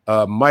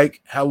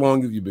 Mike, how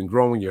long have you been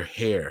growing your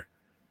hair?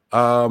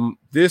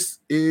 This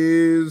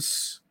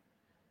is,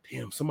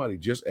 somebody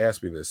just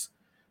asked me this.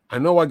 I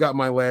know I got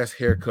my last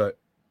haircut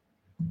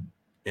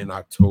in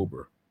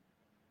October,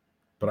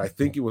 but I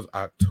think it was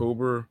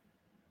October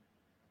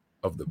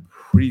of the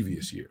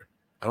previous year.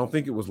 I don't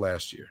think it was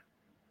last year.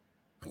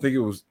 I think it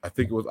was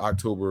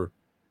October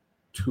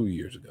 2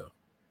 years ago.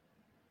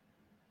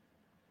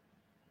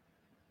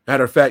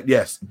 Matter of fact,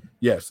 yes,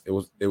 it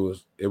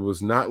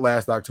was not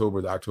last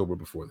October, the October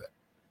before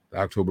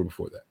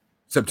that.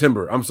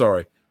 September. I'm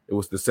sorry. It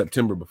was the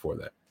September before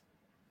that.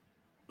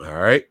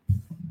 All right.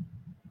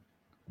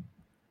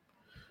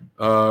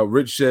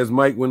 Rich says,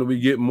 Mike, when do we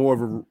get more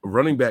of a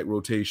running back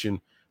rotation?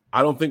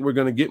 I don't think we're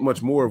going to get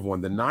much more of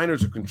one. The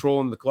Niners are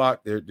controlling the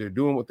clock. They're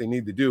doing what they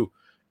need to do.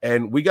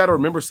 And we got to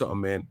remember something,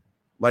 man.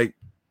 Like,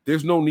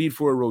 there's no need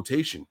for a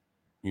rotation.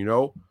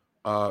 You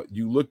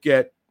look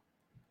at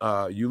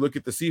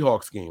the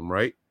Seahawks game,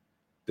 right?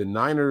 The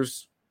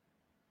Niners,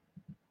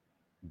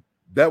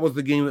 that was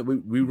the game that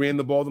we ran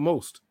the ball the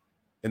most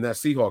in that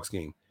Seahawks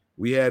game.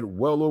 We had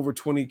well over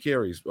 20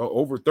 carries,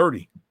 over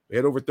 30. We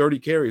had over 30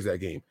 carries that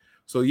game.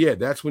 So, yeah,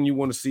 that's when you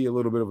want to see a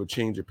little bit of a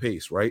change of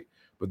pace, right?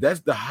 But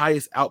that's the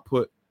highest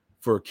output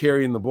for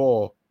carrying the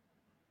ball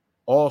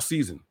all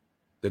season.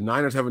 The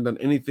Niners haven't done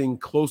anything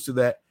close to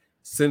that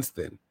since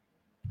then.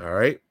 All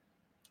right.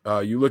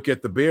 You look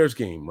at the Bears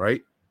game,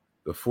 right?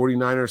 The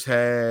 49ers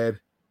had,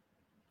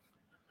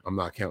 I'm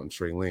not counting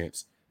Trey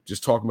Lance,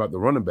 just talking about the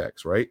running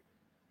backs, right?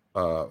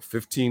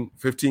 15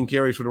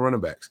 carries for the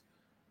running backs.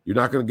 You're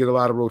not going to get a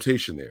lot of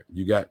rotation there.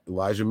 You got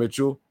Elijah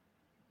Mitchell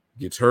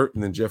gets hurt,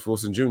 and then Jeff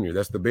Wilson Jr.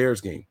 That's the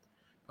Bears game.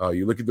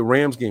 You look at the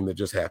Rams game that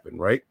just happened,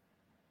 right?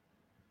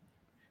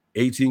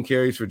 18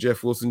 carries for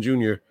Jeff Wilson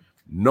Jr.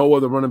 No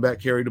other running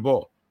back carried the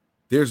ball.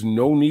 There's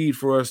no need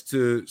for us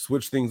to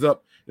switch things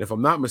up. And if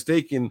I'm not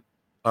mistaken,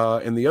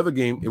 in the other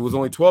game, it was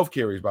only 12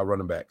 carries by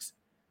running backs,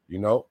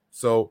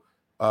 So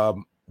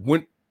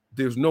when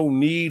there's no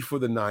need for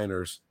the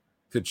Niners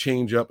to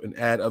change up and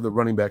add other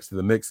running backs to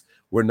the mix,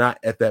 we're not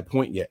at that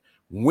point yet.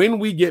 When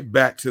we get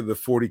back to the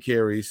 40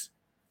 carries,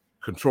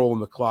 controlling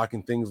the clock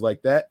and things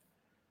like that,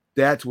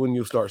 that's when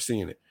you'll start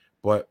seeing it.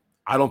 But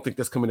I don't think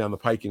that's coming down the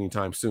pike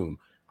anytime soon.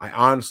 I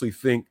honestly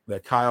think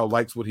that Kyle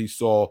likes what he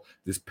saw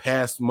this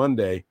past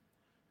Monday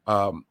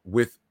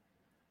with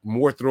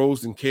more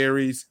throws and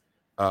carries,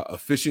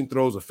 efficient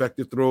throws,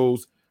 effective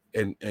throws,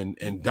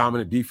 and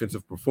dominant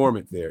defensive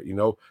performance there.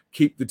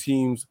 Keep the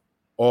teams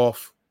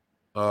off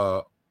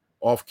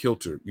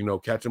kilter,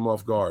 catch them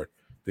off guard,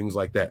 things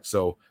like that.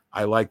 So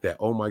I like that.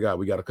 Oh my God,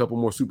 we got a couple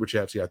more super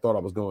chats here. I thought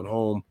I was going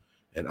home,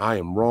 and I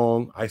am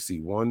wrong. I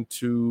see 1,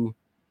 2,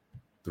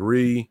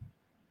 3,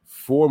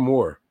 4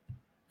 more.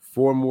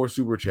 4 more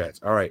super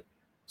chats. All right.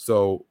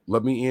 So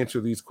let me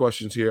answer these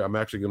questions here. I'm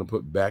actually going to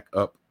put back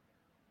up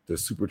the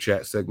super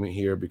chat segment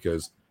here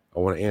because I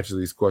want to answer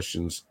these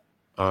questions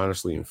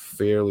honestly and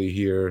fairly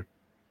here.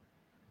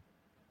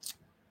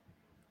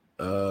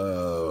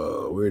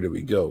 Where do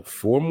we go?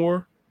 4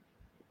 more?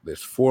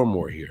 There's 4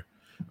 more here.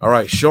 All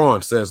right.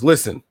 Sean says,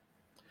 listen,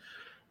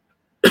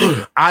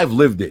 I've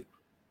lived it.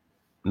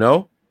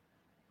 No?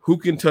 Who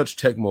can touch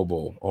Tecmo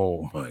Bowl?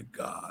 Oh, my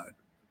God.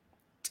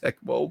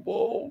 Tecmo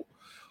Bowl.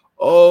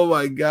 Oh,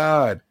 my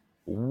God.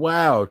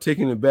 Wow.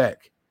 Taking it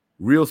back.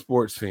 Real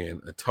sports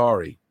fan.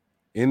 Atari.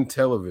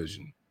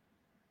 Intellivision.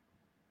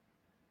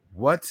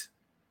 What?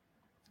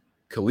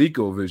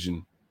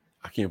 ColecoVision.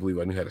 I can't believe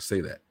I knew how to say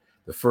that.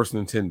 The first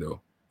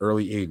Nintendo.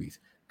 Early 80s.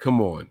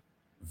 Come on.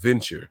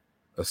 Venture.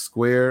 A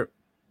square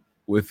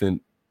with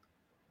an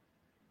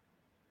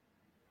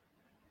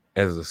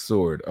as a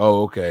sword.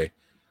 Oh, okay.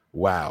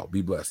 Wow.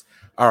 Be blessed.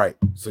 All right.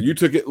 So you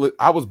took it.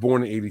 I was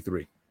born in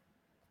 83.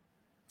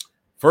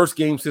 First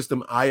game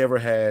system I ever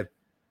had.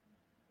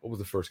 What was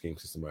the first game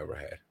system I ever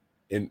had?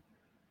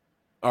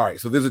 All right,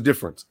 so there's a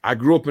difference. I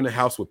grew up in a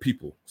house with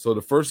people. So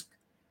the first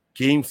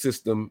game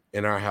system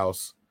in our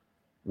house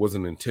was a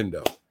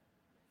Nintendo.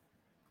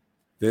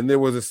 Then there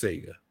was a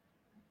Sega.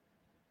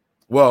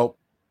 Well,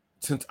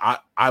 since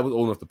I was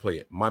old enough to play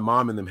it, my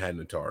mom and them had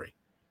an Atari.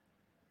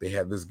 They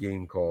had this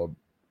game called,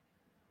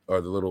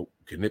 or the little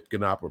Knip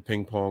Ganop or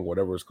Ping Pong,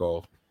 whatever it's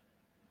called.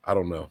 I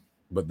don't know.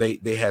 But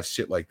they had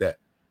shit like that.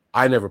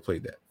 I never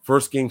played that.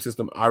 First game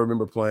system I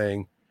remember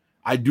playing.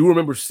 I do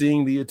remember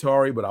seeing the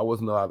Atari, but I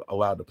wasn't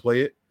allowed to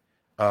play it.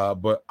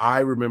 But I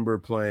remember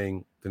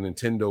playing the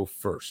Nintendo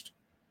first.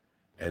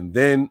 And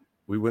then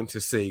we went to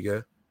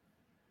Sega.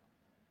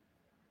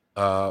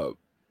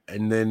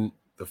 And then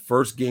the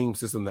first game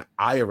system that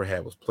I ever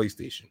had was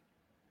PlayStation.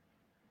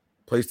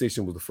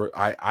 PlayStation was the first.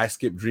 I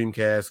skipped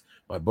Dreamcast.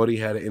 My buddy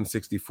had an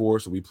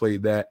N64, so we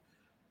played that.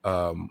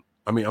 I'm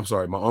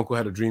sorry. My uncle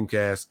had a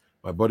Dreamcast.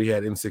 My buddy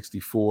had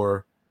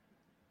N64.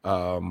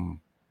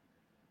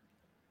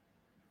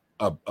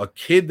 A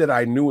kid that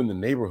I knew in the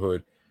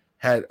neighborhood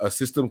had a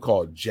system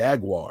called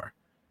Jaguar.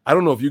 I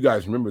don't know if you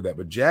guys remember that,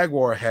 but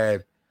Jaguar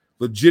had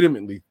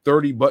legitimately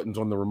 30 buttons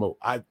on the remote.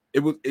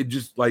 It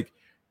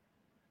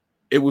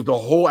was the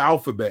whole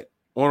alphabet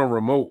on a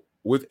remote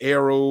with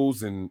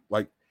arrows, and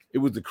like it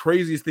was the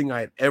craziest thing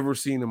I had ever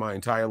seen in my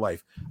entire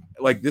life.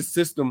 Like this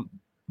system,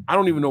 I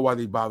don't even know why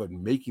they bothered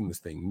making this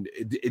thing.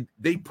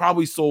 They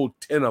probably sold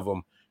 10 of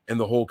them in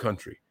the whole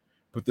country.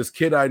 But this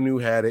kid I knew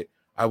had it.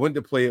 I went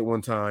to play it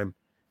one time,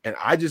 and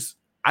I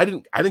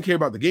didn't care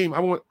about the game.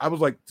 I was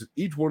like,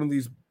 each one of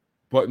these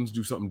buttons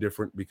do something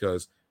different,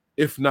 because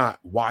if not,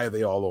 why are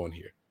they all on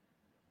here?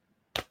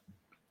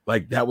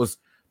 Like that was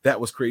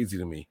crazy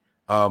to me.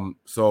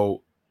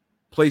 So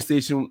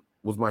PlayStation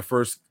was my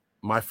first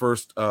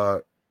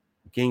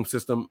game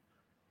system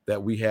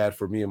that we had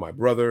for me and my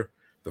brother.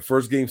 The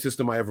first game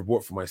system I ever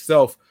bought for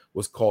myself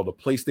was called a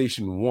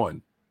PlayStation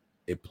 1.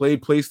 It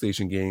played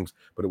PlayStation games,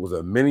 but it was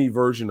a mini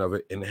version of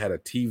it, and it had a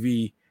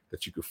TV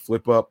that you could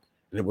flip up,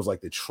 and it was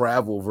like the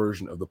travel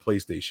version of the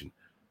PlayStation.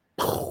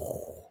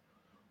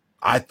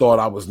 I thought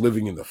I was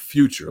living in the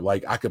future.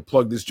 Like I could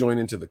plug this joint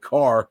into the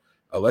car,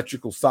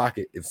 electrical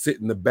socket, and sit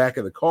in the back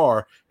of the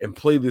car and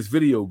play this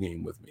video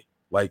game with me.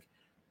 Like,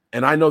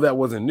 and I know that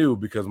wasn't new,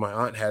 because my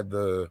aunt had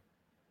it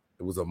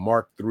was a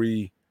Mark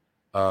III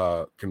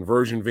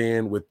conversion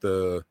van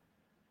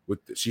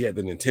she had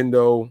the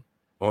Nintendo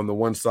on the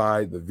one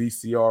side, the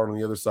VCR on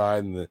the other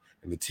side, and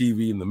the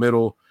TV in the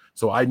middle.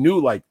 So I knew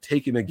like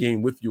taking a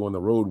game with you on the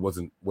road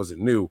wasn't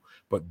new,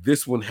 but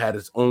this one had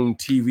its own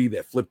TV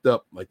that flipped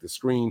up, like the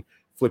screen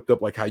flipped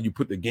up, like how you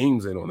put the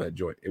games in on that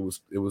joint. It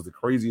was the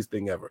craziest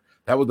thing ever.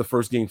 That was the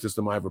first game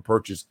system I ever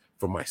purchased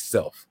for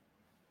myself.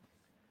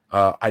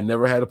 I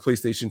never had a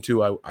PlayStation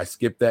 2. I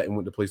skipped that and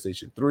went to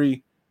PlayStation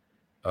 3.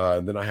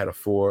 And then I had a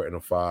 4 and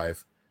a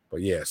 5.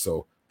 But yeah,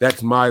 so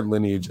that's my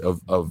lineage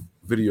of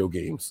video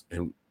games.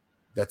 And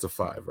that's a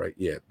 5, right?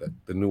 Yeah,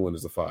 the new one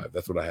is a 5.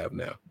 That's what I have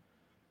now.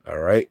 All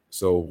right.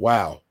 So,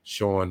 wow,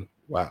 Sean,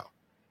 wow.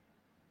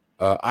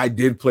 I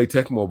did play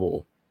Tecmo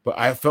Bowl, but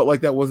I felt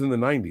like that was in the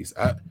 90s.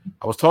 I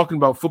was talking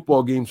about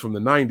football games from the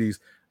 90s.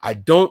 I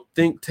don't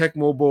think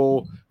Tecmo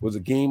Bowl was a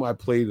game I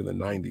played in the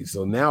 90s.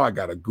 So now I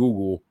got to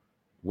Google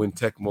when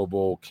Tecmo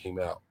Bowl came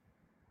out.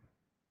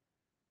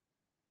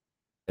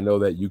 I know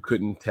that you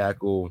couldn't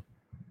tackle,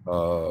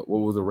 what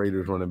was the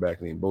Raiders running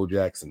back name? Bo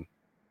Jackson.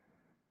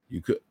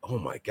 You could, oh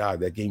my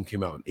God, that game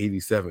came out in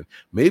 87.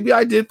 Maybe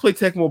I did play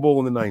Tecmo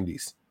Bowl in the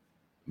 90s.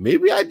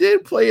 Maybe I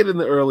did play it in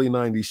the early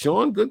 90s.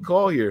 Sean, good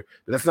call here.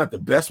 But that's not the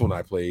best one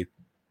I played.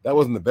 That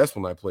wasn't the best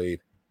one I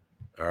played.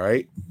 All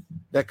right.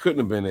 That couldn't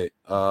have been it.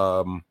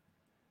 Joe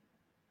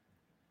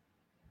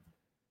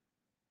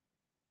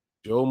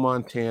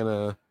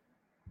Montana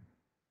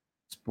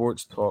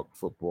Sports Talk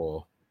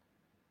Football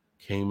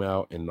came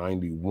out in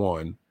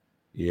 91.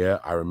 Yeah,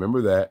 I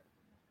remember that.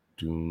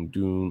 Doom,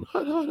 doom,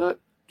 hut, hut, hut.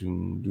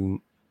 Doom,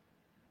 doom,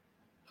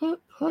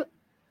 hut, hut.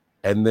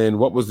 And then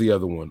what was the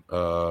other one?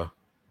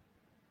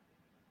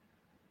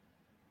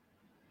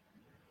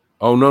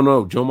 Oh,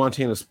 no. Joe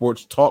Montana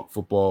Sports Talk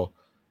Football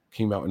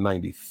came out in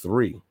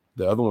 93.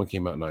 The other one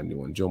came out in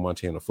 91. Joe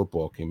Montana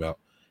Football came out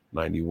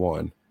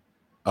 91.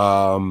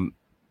 And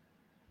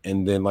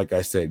then, like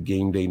I said,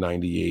 Game Day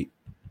 98.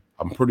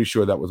 I'm pretty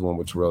sure that was one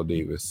with Terrell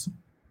Davis.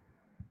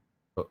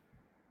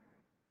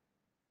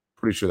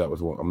 Pretty sure that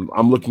was one.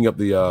 I'm looking up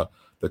the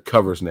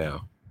covers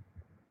now.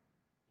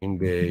 Game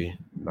Day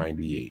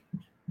 98.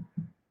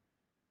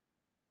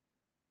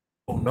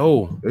 Oh,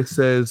 no. It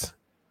says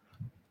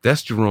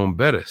that's Jerome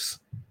Bettis.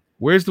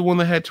 Where's the one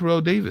that had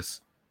Terrell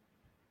Davis?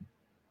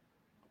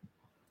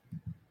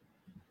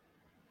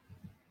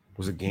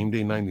 Was it Game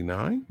Day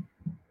 99?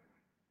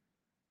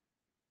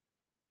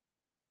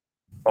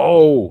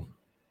 Oh,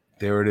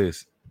 there it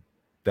is.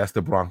 That's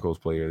the Broncos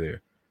player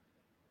there.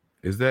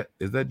 Is that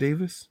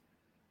Davis?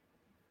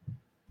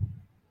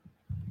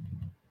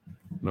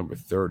 Number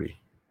 30.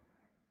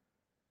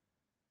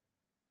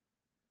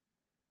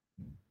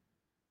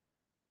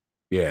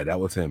 Yeah, that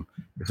was him.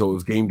 So it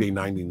was Game Day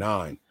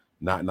 99,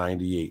 not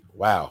 98.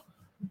 Wow.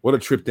 What a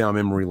trip down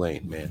memory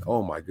lane, man.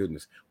 Oh, my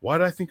goodness. Why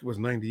did I think it was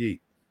 98?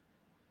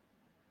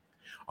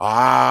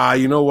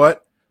 You know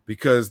what?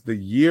 Because the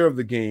year of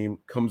the game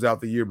comes out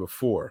the year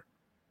before.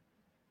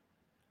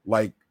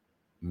 Like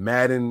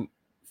Madden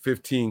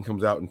 15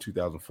 comes out in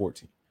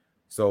 2014.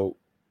 So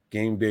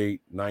game day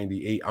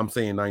 98. I'm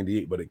saying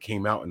 98, but it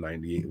came out in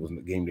 98. It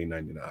wasn't game day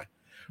 99.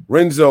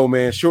 Renzo,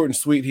 man, short and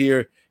sweet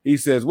here. He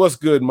says, "What's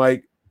good,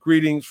 Mike?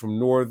 Greetings from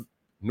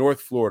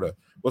North Florida.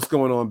 What's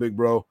going on, big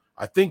bro?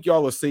 I think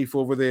y'all are safe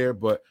over there,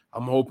 but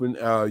I'm hoping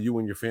you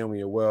and your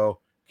family are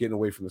well, getting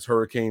away from this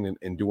hurricane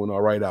and doing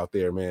all right out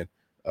there, man.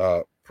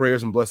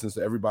 Prayers and blessings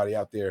to everybody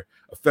out there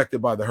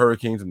affected by the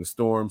hurricanes and the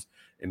storms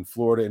in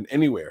Florida and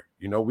anywhere.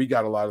 You know, we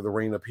got a lot of the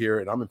rain up here,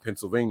 and I'm in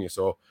Pennsylvania,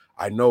 so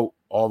I know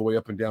all the way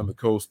up and down the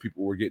coast,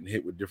 people were getting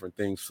hit with different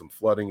things, some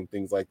flooding and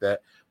things like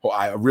that. Well,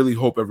 I really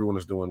hope everyone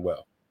is doing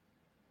well."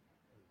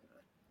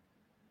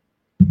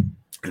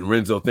 And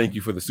Renzo, thank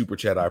you for the super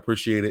chat. I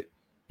appreciate it.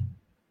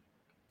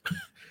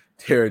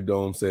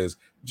 Terradome says,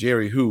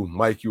 "Jerry who?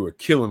 Mike, you are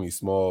killing me,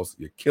 Smalls.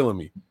 You're killing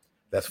me."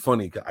 That's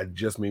funny because I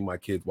just made my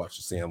kids watch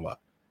The Sandlot.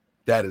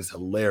 That is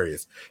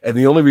hilarious. And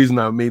the only reason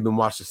I made them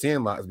watch The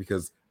Sandlot is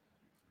because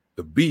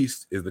the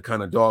Beast is the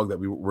kind of dog that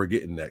we're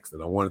getting next.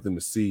 And I wanted them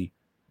to see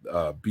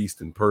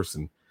Beast in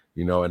person,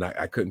 you know, and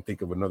I couldn't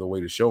think of another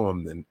way to show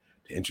them than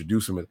to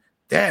introduce them. And,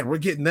 "Dad, we're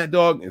getting that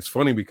dog." And it's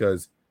funny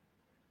because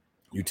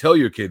you tell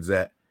your kids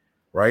that,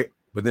 right?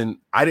 But then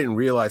I didn't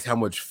realize how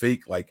much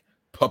fake, like,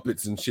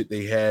 puppets and shit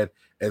they had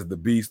as the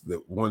Beast, the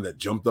one that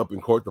jumped up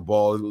and caught the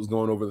ball as it was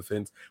going over the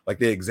fence. Like,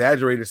 they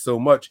exaggerated so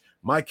much.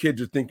 My kids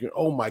are thinking,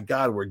 "Oh my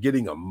God, we're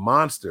getting a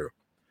monster.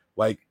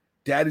 Like,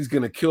 Daddy's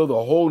going to kill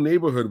the whole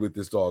neighborhood with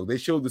this dog." They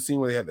showed the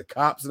scene where they had the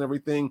cops and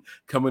everything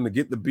coming to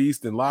get the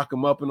Beast and lock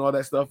him up and all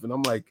that stuff. And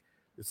I'm like,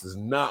 this is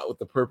not what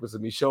the purpose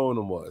of me showing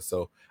them was.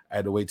 So I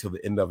had to wait till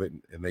the end of it.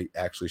 And they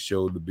actually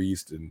showed the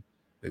Beast and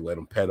they let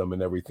him pet him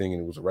and everything.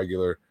 And it was a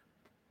regular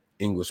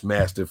English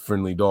Mastiff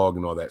friendly dog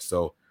and all that.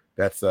 So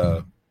that's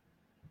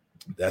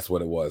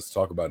what it was.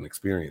 Talk about an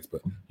experience,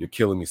 but you're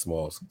killing me,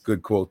 Smalls.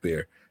 Good quote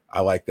there. I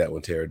like that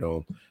one,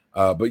 Terradome.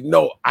 But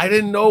no, I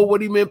didn't know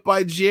what he meant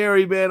by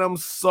Jerry, man. I'm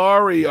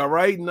sorry. All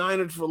right.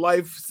 Niners for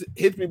life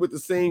hits me with the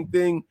same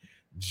thing.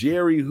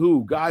 Jerry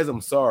who? Guys,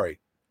 I'm sorry.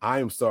 I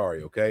am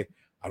sorry. Okay.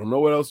 I don't know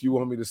what else you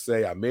want me to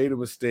say. I made a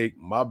mistake.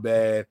 My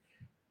bad.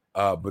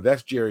 But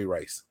that's Jerry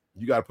Rice.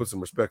 You got to put some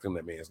respect on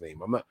that man's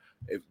name. I'm not,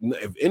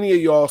 if any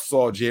of y'all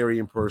saw Jerry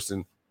in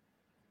person,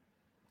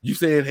 you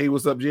saying, "Hey,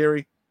 what's up,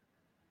 Jerry?"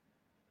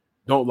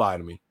 Don't lie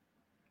to me.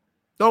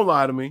 Don't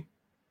lie to me.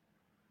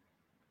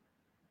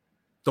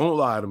 Don't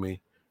lie to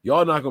me.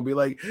 Y'all not going to be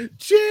like,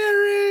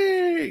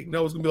 "Jerry."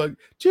 No, it's going to be like,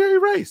 "Jerry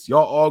Rice."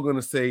 Y'all all going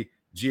to say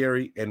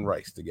Jerry and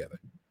Rice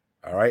together.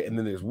 All right. And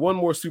then there's one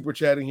more super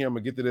chatting here. I'm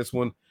going to get to this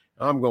one.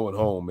 I'm going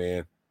home,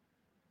 man.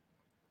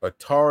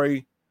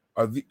 Atari.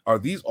 Are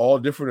these all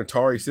different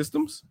Atari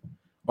systems?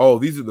 Oh,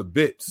 these are the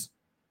bits.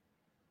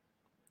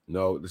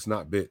 No, it's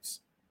not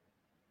bits.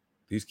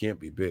 These can't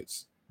be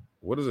bits.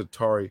 What is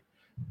Atari?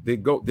 They're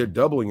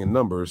doubling in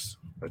numbers.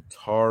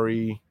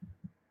 Atari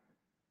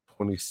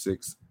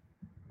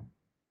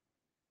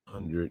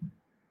 2600.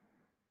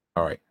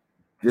 All right.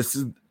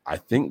 I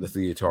think that's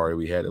the Atari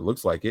we had. It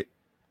looks like it.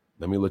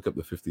 Let me look up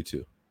the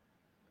 52.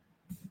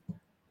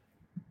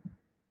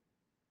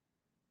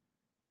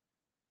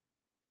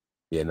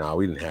 Yeah, no,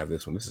 we didn't have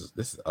this one. This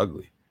is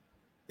ugly.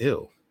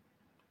 Ew.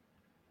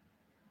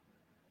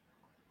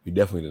 We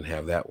definitely didn't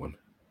have that one.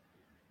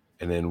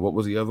 And then what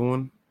was the other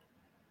one?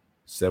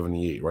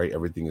 78, right?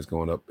 Everything is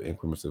going up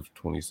increments of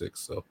 26.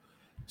 So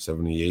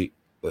 78.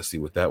 Let's see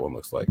what that one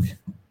looks like.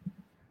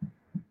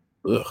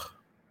 Ugh.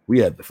 We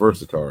had the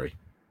first Atari.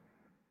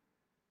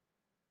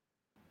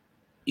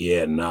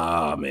 Yeah,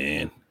 nah,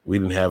 man. We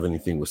didn't have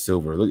anything with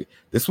silver. Look,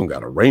 this one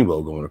got a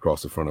rainbow going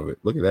across the front of it.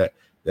 Look at that.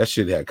 That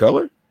shit had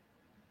color.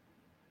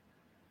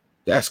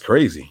 That's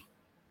crazy.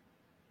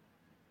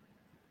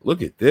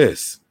 Look at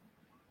this.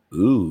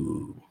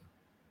 Ooh.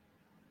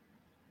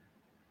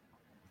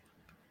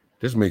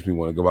 This makes me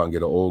want to go out and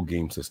get an old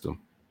game system.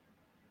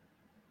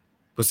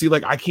 But see,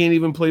 like, I can't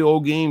even play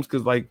old games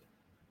because, like,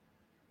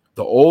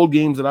 the old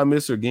games that I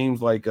miss are games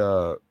like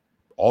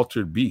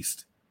Altered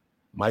Beast,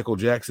 Michael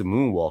Jackson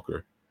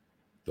Moonwalker.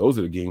 Those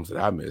are the games that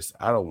I miss.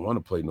 I don't want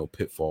to play no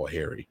Pitfall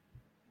Harry.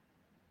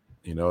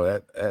 You know,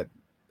 that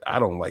I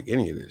don't like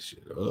any of this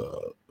shit.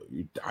 Ugh,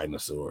 you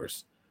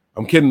dinosaurs.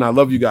 I'm kidding. I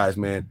love you guys,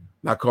 man.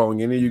 Not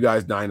calling any of you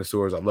guys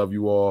dinosaurs. I love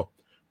you all.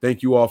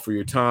 Thank you all for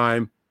your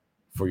time,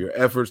 for your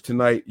efforts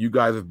tonight. You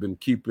guys have been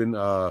keeping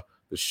the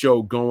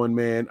show going,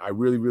 man. I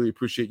really, really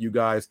appreciate you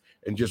guys.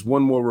 And just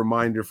one more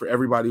reminder for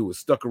everybody who has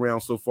stuck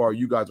around so far,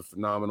 you guys are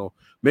phenomenal.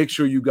 Make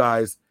sure you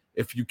guys,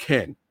 if you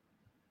can,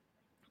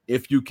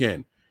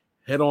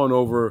 head on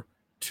over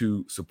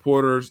to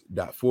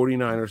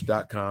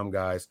supporters.49ers.com,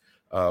 guys.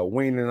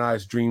 Wayne and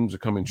I's dreams are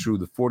coming true.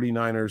 The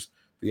 49ers,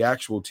 the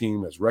actual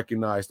team, has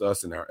recognized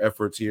us in our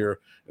efforts here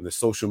in the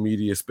social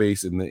media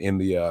space, in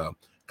the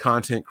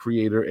content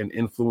creator and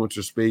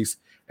influencer space,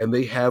 and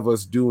they have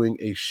us doing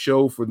a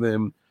show for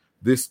them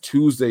this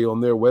Tuesday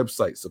on their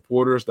website,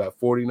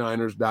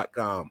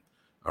 supporters.49ers.com.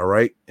 All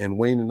right. And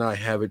Wayne and I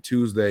have it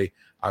Tuesday,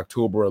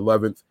 October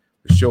 11th.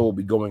 The show will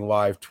be going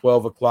live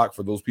 12 o'clock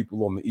for those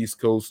people on the East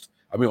Coast.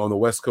 On the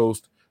West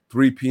Coast,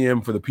 3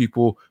 p.m. for the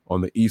people on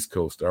the East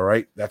Coast. All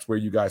right. That's where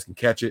you guys can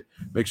catch it.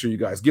 Make sure you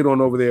guys get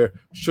on over there.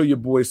 Show your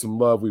boys some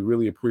love. We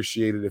really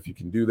appreciate it if you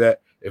can do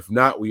that. If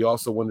not, we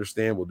also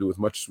understand. We'll do as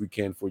much as we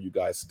can for you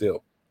guys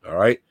still. All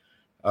right.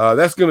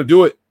 That's going to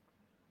do it.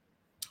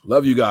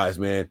 Love you guys,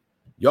 man.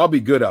 Y'all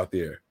be good out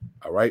there.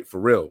 All right. For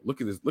real.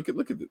 Look at this. Look at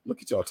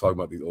y'all talking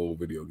about these old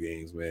video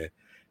games, man.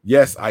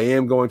 Yes, I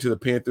am going to the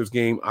Panthers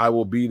game. I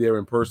will be there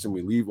in person.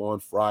 We leave on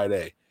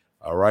Friday.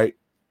 All right.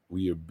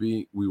 We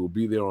will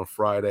be there on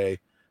Friday.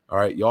 All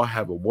right. Y'all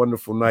have a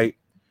wonderful night.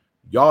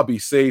 Y'all be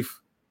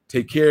safe.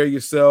 Take care of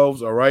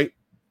yourselves. All right.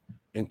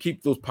 And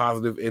keep those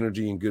positive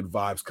energy and good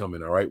vibes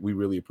coming. All right. We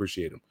really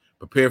appreciate them.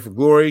 Prepare for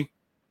glory.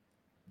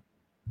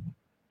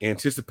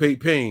 Anticipate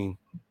pain.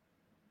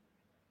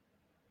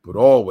 But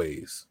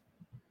always,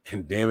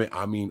 and damn it,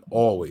 I mean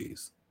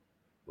always,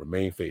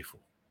 remain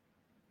faithful.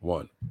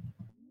 1.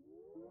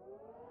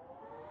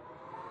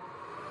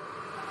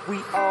 We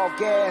all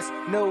gas,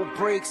 no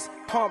brakes,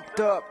 pumped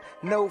up,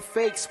 no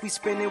fakes. We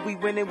spinning, we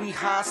winning, we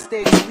high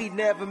stakes. We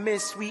never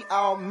miss, we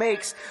all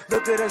makes.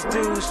 Look at us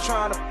dudes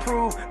trying to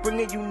prove,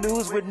 bringing you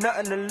news with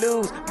nothing to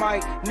lose.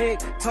 Mike,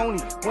 Nick,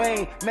 Tony,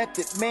 Wayne,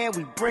 Method Man,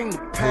 we bring the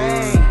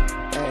pain.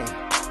 Hey,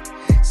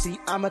 see,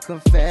 I'ma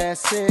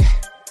confess it.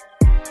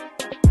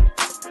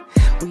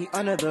 We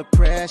under the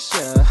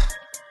pressure.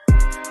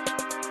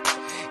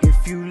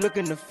 If you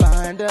looking to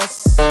find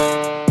us,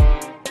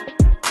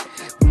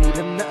 we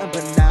them nothing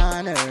but